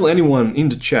there's still anyone in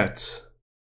the chat,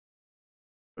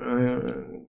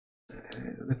 let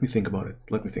me think about it.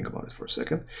 Let me think about it for a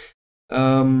second.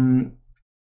 I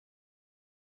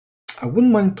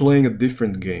wouldn't mind playing a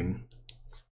different game.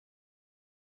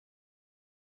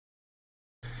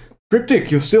 Cryptic,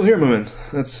 you're still here, my man.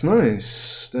 That's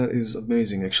nice. That is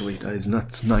amazing, actually. That is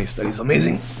not nice. That is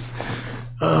amazing.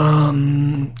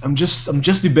 I'm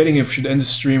just debating if I should end the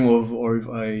stream or if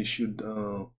I should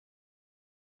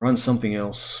run something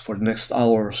else for the next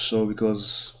hour or so,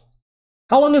 because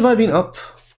how long have I been up?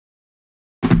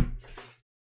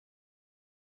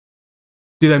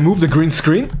 Did I move the green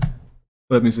screen?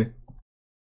 Let me see.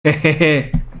 How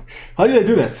did I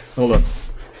do that? Hold on.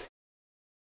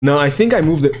 No, I think I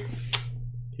moved it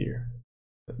here.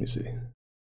 Let me see.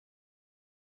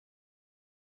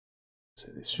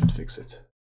 So this should fix it.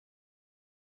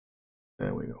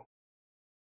 There we go.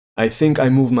 I think I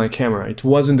moved my camera. It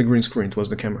wasn't the green screen, it was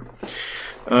the camera.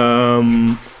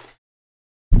 I'm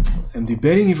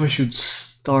debating if I should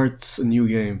start a new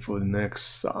game for the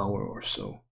next hour or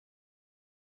so.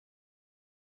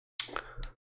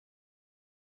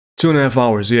 2.5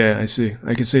 hours, yeah, I see.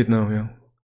 I can see it now, yeah.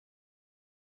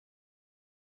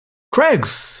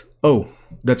 Craigs! Oh,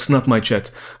 that's not my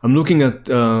chat. I'm looking at,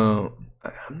 I'm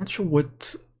not sure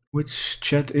which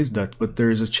chat is that, but there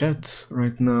is a chat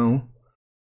right now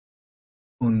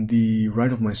on the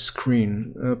right of my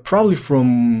screen. Probably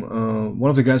from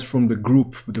one of the guys from the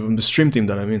group, from the stream team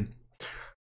that I'm in.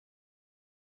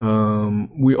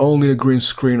 We all need a green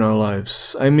screen in our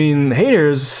lives. I mean,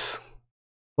 haters!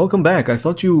 Welcome back. I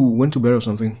thought you went to bed or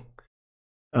something.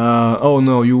 Oh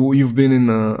no, you've been in.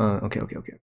 Okay.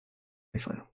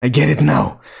 Fine. I get it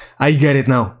now. I get it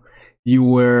now. You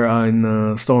were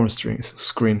in Storm screen.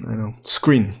 I know.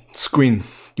 Screen.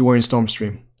 You were in Storm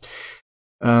stream.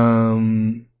 Let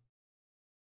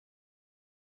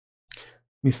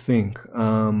me think.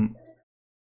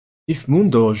 If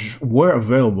Moondoj were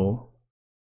available,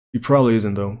 he probably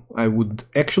isn't though. I would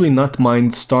actually not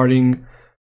mind starting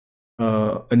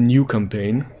a new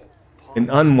campaign, an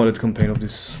unmodded campaign of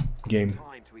this game.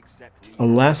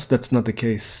 Alas, that's not the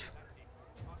case.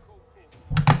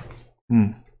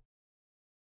 Hmm.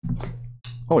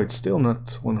 Oh, it's still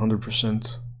not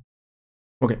 100%.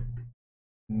 Okay.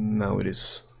 Now it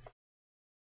is.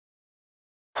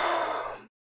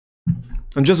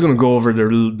 I'm just gonna go over the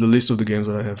list of the games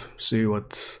that I have. See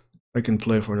what I can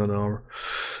play for another hour.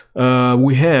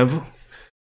 We have...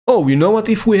 Oh, you know what?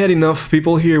 If we had enough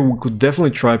people here, we could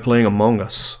definitely try playing Among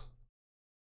Us.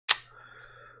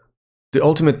 The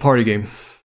ultimate party game.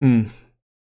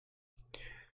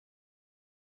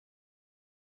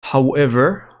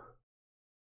 However,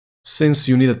 since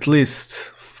you need at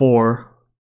least 4,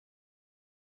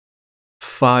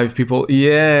 5 people...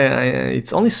 Yeah,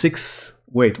 it's only 6...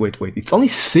 Wait. It's only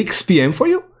 6 PM for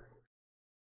you?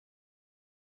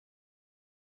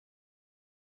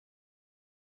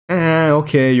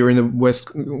 Okay, you're in the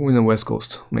West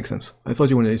Coast. Makes sense. I thought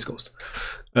you were in the East Coast.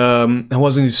 I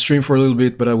was in the stream for a little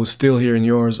bit, but I was still here in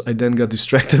yours. I then got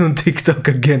distracted on TikTok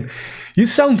again. You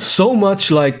sound so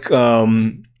much like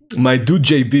my dude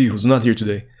JB, who's not here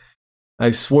today.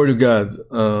 I swear to God.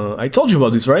 I told you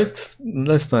about this, right?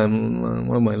 Last time,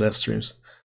 one of my last streams.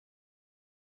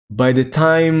 By the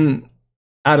time,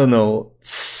 I don't know,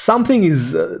 something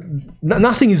is...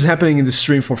 nothing is happening in the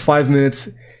stream for 5 minutes.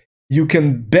 You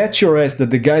can bet your ass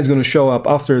that the guy's gonna show up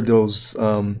after those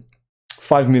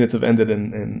 5 minutes have ended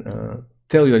and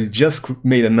tell you that he just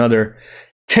made another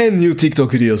 10 new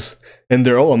TikTok videos. And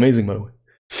they're all amazing, by the way.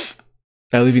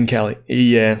 I live in Cali.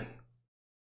 Yeah.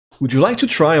 Would you like to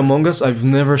try Among Us? I've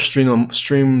never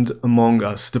streamed Among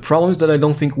Us. The problem is that I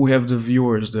don't think we have the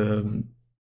viewers,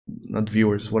 not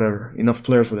viewers, whatever, enough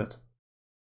players for that.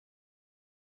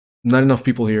 Not enough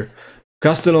people here.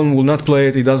 Castellon will not play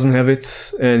it, he doesn't have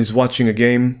it, and he's watching a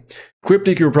game.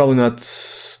 Cryptic, you're probably not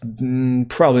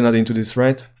into this,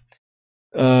 right?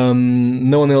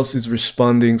 No one else is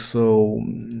responding, so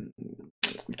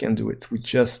we can't do it. We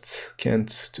just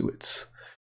can't do it.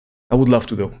 I would love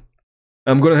to, though.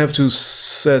 I'm gonna have to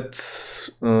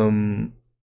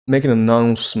make an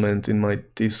announcement in my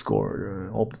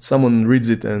Discord. Hope that someone reads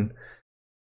it and...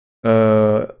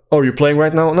 oh, you're playing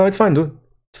right now? No, it's fine, dude.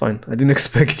 It's fine. I didn't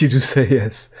expect you to say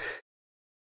yes.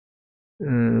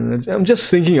 I'm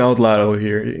just thinking out loud over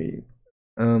here.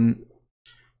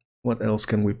 What else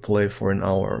can we play for an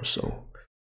hour or so?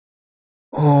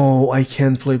 Oh, I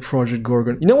can't play Project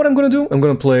Gorgon. You know what I'm gonna do? I'm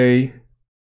gonna play...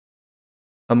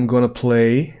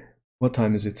 What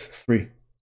time is it? 3.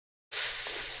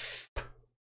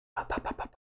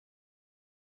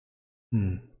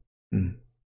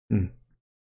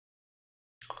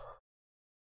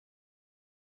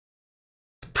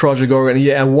 Project Gorgon.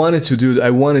 Yeah, I wanted to do it.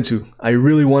 I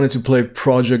really wanted to play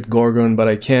Project Gorgon, but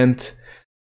I can't.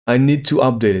 I need to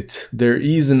update it. There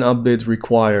is an update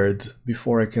required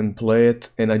before I can play it,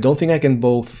 and I don't think I can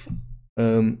both.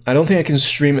 I don't think I can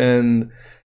stream and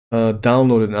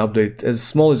download an update. As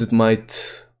small as it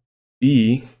might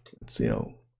be, let's see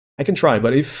how I can try.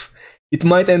 But if it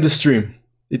might end the stream,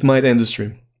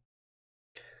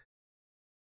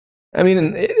 I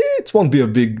mean, it won't be a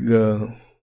big.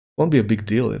 Won't be a big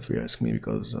deal if you ask me,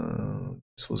 because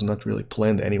this was not really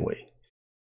planned anyway.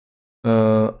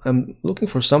 I'm looking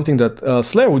for something that...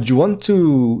 Slayer, would you want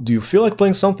to... Do you feel like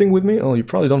playing something with me? Oh, you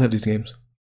probably don't have these games.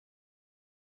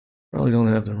 Probably don't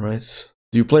have them, right?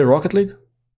 Do you play Rocket League?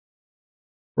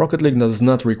 Rocket League does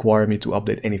not require me to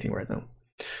update anything right now.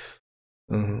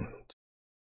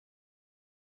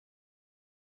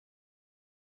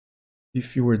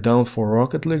 If you were down for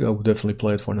Rocket League, I would definitely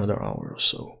play it for another hour or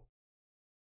so.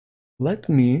 Let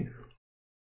me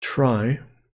try.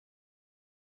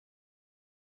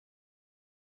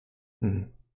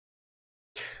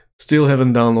 Still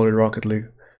haven't downloaded Rocket League.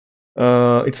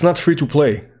 It's not free to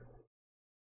play.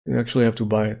 You actually have to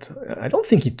buy it. I don't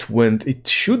think it went. It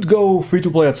should go free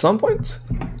to play at some point,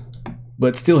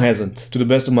 but still hasn't, to the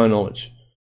best of my knowledge.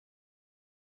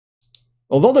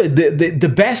 Although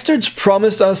the bastards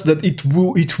promised us that it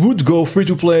would go free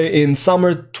to play in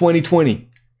summer 2020.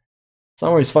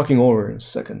 Summer is fucking over in a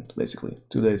second, basically.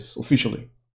 2 days, officially.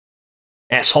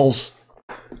 Assholes.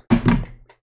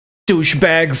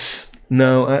 Douchebags.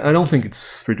 No, I don't think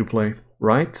it's free to play,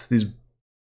 right? These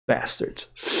bastards.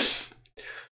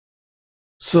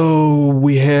 So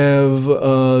we have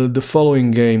the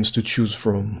following games to choose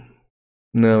from.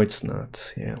 No, it's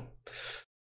not, yeah.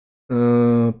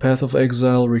 Path of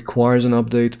Exile requires an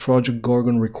update. Project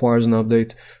Gorgon requires an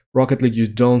update. Rocket League you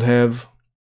don't have.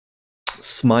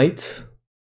 Smite.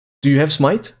 Do you have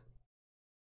Smite?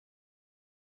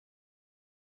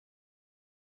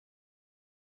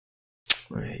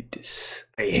 I hate this.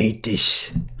 I hate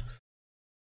this.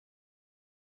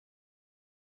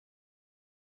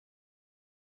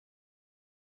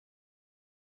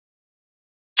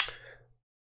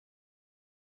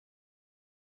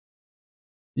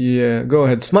 Yeah, go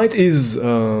ahead. Smite is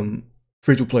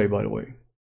free to play, by the way.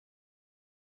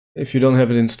 If you don't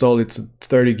have it installed, it's a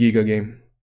 30 giga game.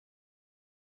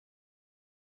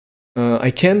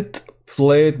 I can't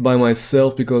play it by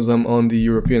myself because I'm on the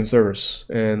European servers,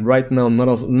 and right now not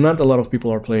a lot of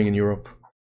people are playing in Europe.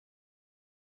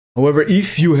 However,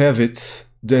 if you have it,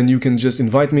 then you can just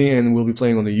invite me and we'll be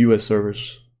playing on the US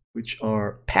servers, which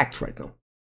are packed right now.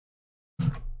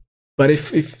 But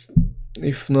if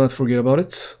not, forget about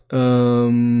it.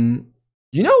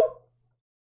 You know,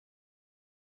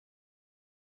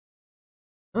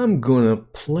 I'm gonna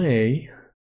play.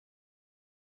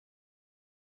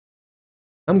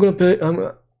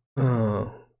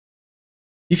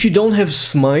 If you don't have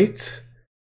Smite,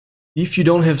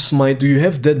 do you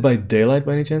have Dead by Daylight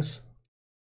by any chance?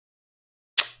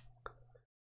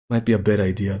 Might be a bad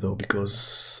idea though,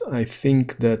 because I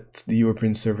think that the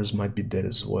European servers might be dead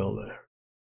as well there.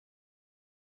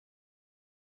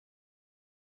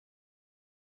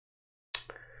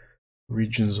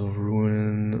 Regions of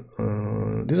Ruin.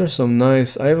 These are some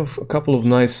nice. I have a couple of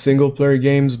nice single player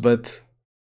games, but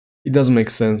it doesn't make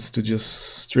sense to just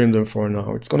stream them for an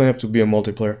hour. It's gonna have to be a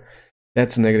multiplayer.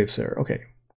 That's a negative, sir. Okay.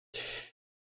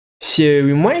 So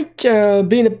we might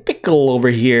be in a pickle over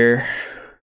here.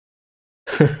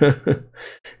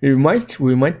 we might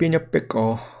be in a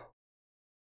pickle.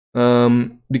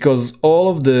 Because all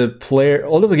of the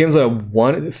games that I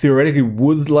theoretically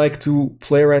would like to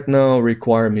play right now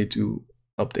require me to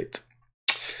update.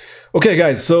 Okay,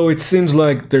 guys, so it seems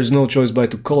like there's no choice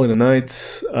but to call it a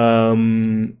night.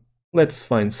 Let's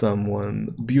find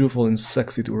someone beautiful and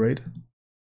sexy to raid.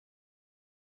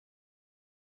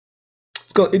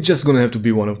 It's just gonna have to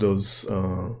be one of those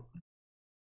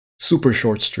super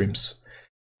short streams.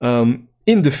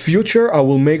 In the future, I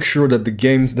will make sure that the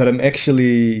games that I'm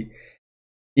actually,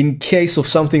 in case of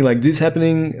something like this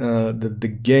happening, the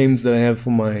games that I have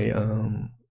for my,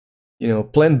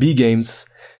 Plan B games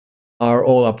are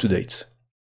all up to date.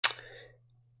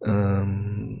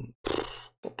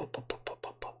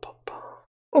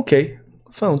 Okay,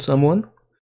 found someone.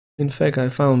 In fact, I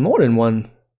found more than one.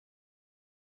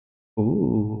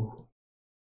 Ooh.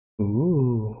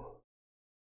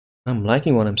 I'm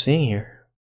liking what I'm seeing here.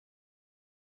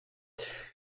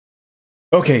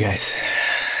 Okay, guys.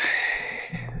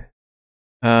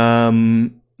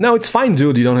 No, it's fine,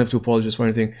 dude. You don't have to apologize for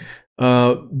anything.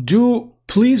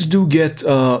 Please do get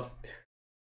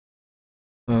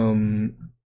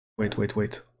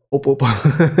wait. Op.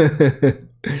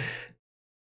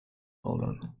 Hold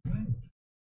on.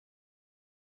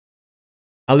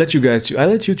 I'll let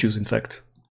you choose, in fact.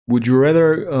 Would you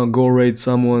rather go raid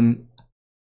someone?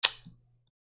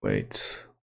 Wait.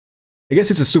 I guess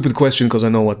it's a stupid question because I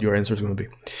know what your answer is going to be.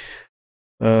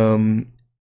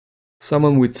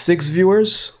 Someone with 6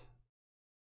 viewers,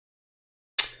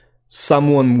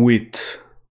 someone with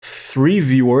 3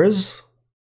 viewers,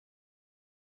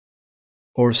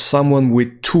 or someone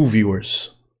with 2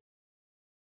 viewers.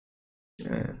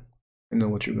 I know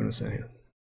what you're going to say.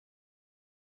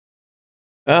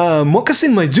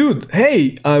 Moccasin, my dude.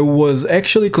 Hey, I was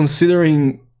actually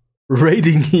considering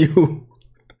raiding you.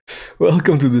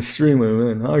 Welcome to the stream, my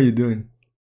man. How are you doing?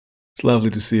 It's lovely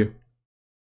to see you.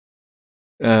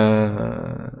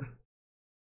 Are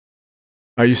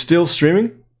you still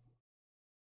streaming?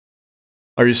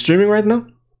 Are you streaming right now?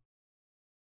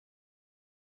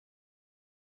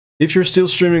 If you're still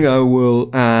streaming, I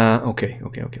will... Okay.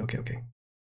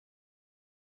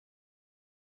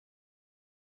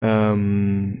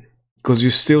 Because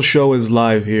you still show as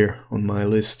live here on my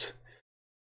list.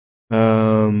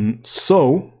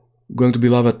 So, going to be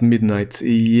live at midnight.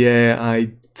 Yeah,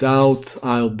 I doubt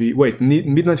I'll be... Wait,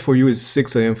 midnight for you is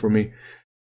 6 AM for me.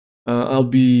 I'll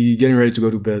be getting ready to go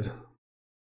to bed.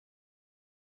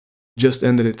 Just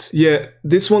ended it. Yeah,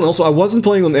 this one also, I wasn't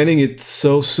planning on ending it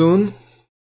so soon.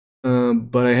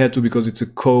 But I had to because it's a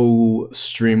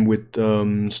co-stream with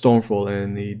Stormfall,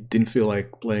 and he didn't feel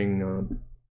like playing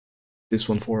this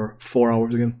one for 4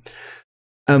 hours again.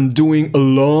 I'm doing a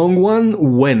long one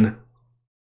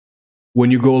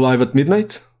when you go live at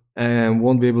midnight, and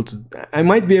won't be able to. I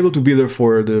might be able to be there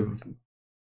for the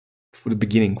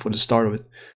beginning, for the start of it.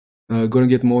 Gonna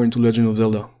get more into Legend of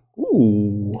Zelda.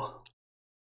 Ooh.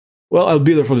 Well, I'll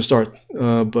be there for the start,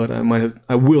 but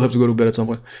I will have to go to bed at some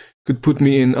point. Could put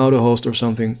me in auto host or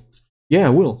something. Yeah, I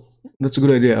will. That's a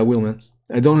good idea. I will, man.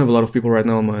 I don't have a lot of people right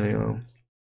now on my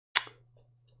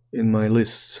on my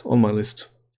list.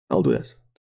 I'll do that.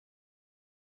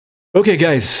 Okay,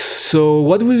 guys. So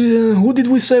who did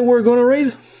we say we're gonna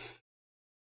raid?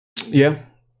 Yeah.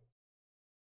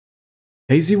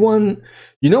 Hazy one.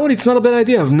 You know what? It's not a bad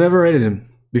idea. I've never raided him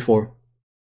before.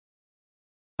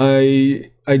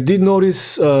 I did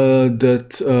notice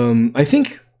that I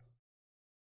think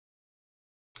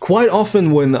quite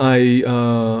often when I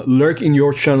lurk in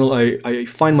your channel, I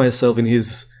find myself in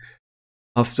his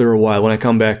after a while when I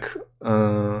come back.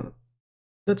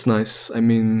 That's nice. I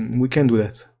mean, we can do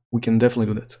that. We can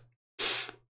definitely do that.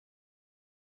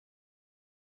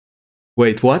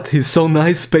 Wait, what? He's so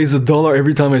nice, pays $1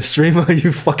 every time I stream? Are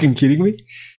you fucking kidding me?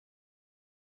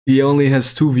 He only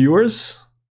has 2 viewers?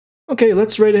 Okay,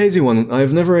 let's raid a Hazy one.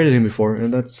 I've never raided him before,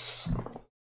 and that's...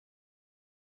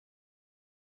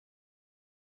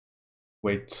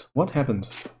 Wait, what happened?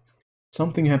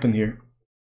 Something happened here.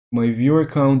 My viewer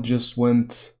count just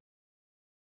went...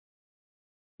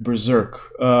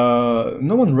 berserk.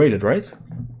 No one raided, right?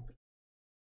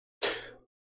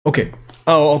 Okay.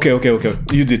 Oh, okay.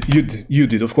 You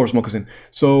did, of course, Moccasin.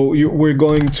 So we're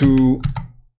going to...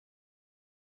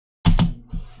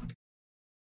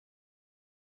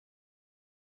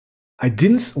 I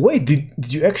didn't... Wait,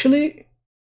 did you actually...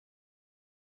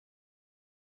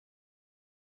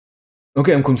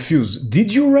 Okay, I'm confused.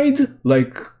 Did you raid?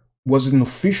 Like, was it an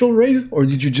official raid? Or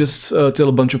did you just tell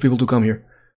a bunch of people to come here?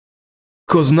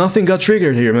 Because nothing got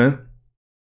triggered here, man.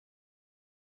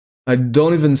 I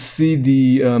don't even see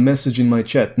the message in my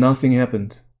chat. Nothing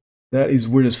happened. That is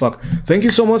weird as fuck. Thank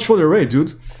you so much for the raid,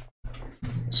 dude.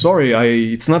 Sorry,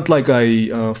 it's not like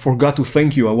I forgot to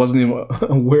thank you. I wasn't even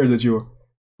aware that you were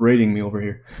raiding me over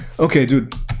here. Okay,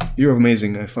 dude. You're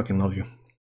amazing. I fucking love you.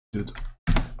 Dude.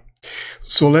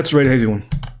 So let's raid Hazy one.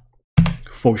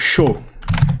 For sure.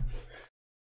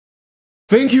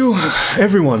 Thank you,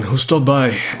 everyone who stopped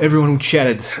by, everyone who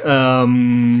chatted,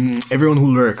 everyone who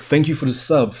lurked. Thank you for the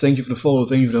sub, thank you for the follow,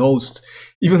 thank you for the host.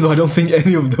 Even though I don't think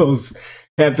any of those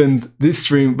happened this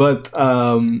stream, but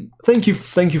thank you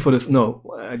for the... No,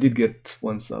 I did get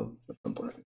 1 sub at some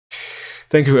point.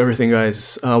 Thank you for everything,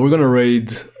 guys. We're gonna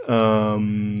raid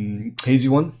Hazy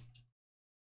one,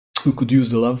 who could use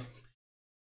the love.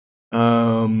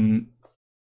 I'll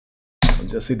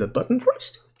just hit that button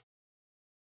first.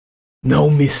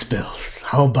 No misspells.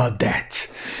 How about that?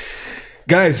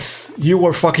 Guys, you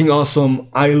were fucking awesome.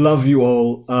 I love you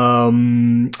all.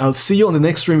 I'll see you on the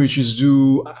next stream, which is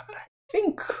due, I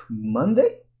think,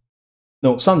 Monday?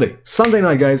 No, Sunday. Sunday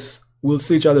night, guys. We'll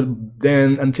see each other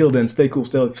then. Until then, stay cool,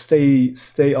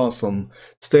 stay awesome,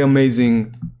 stay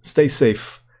amazing, stay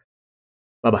safe.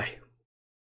 Bye-bye.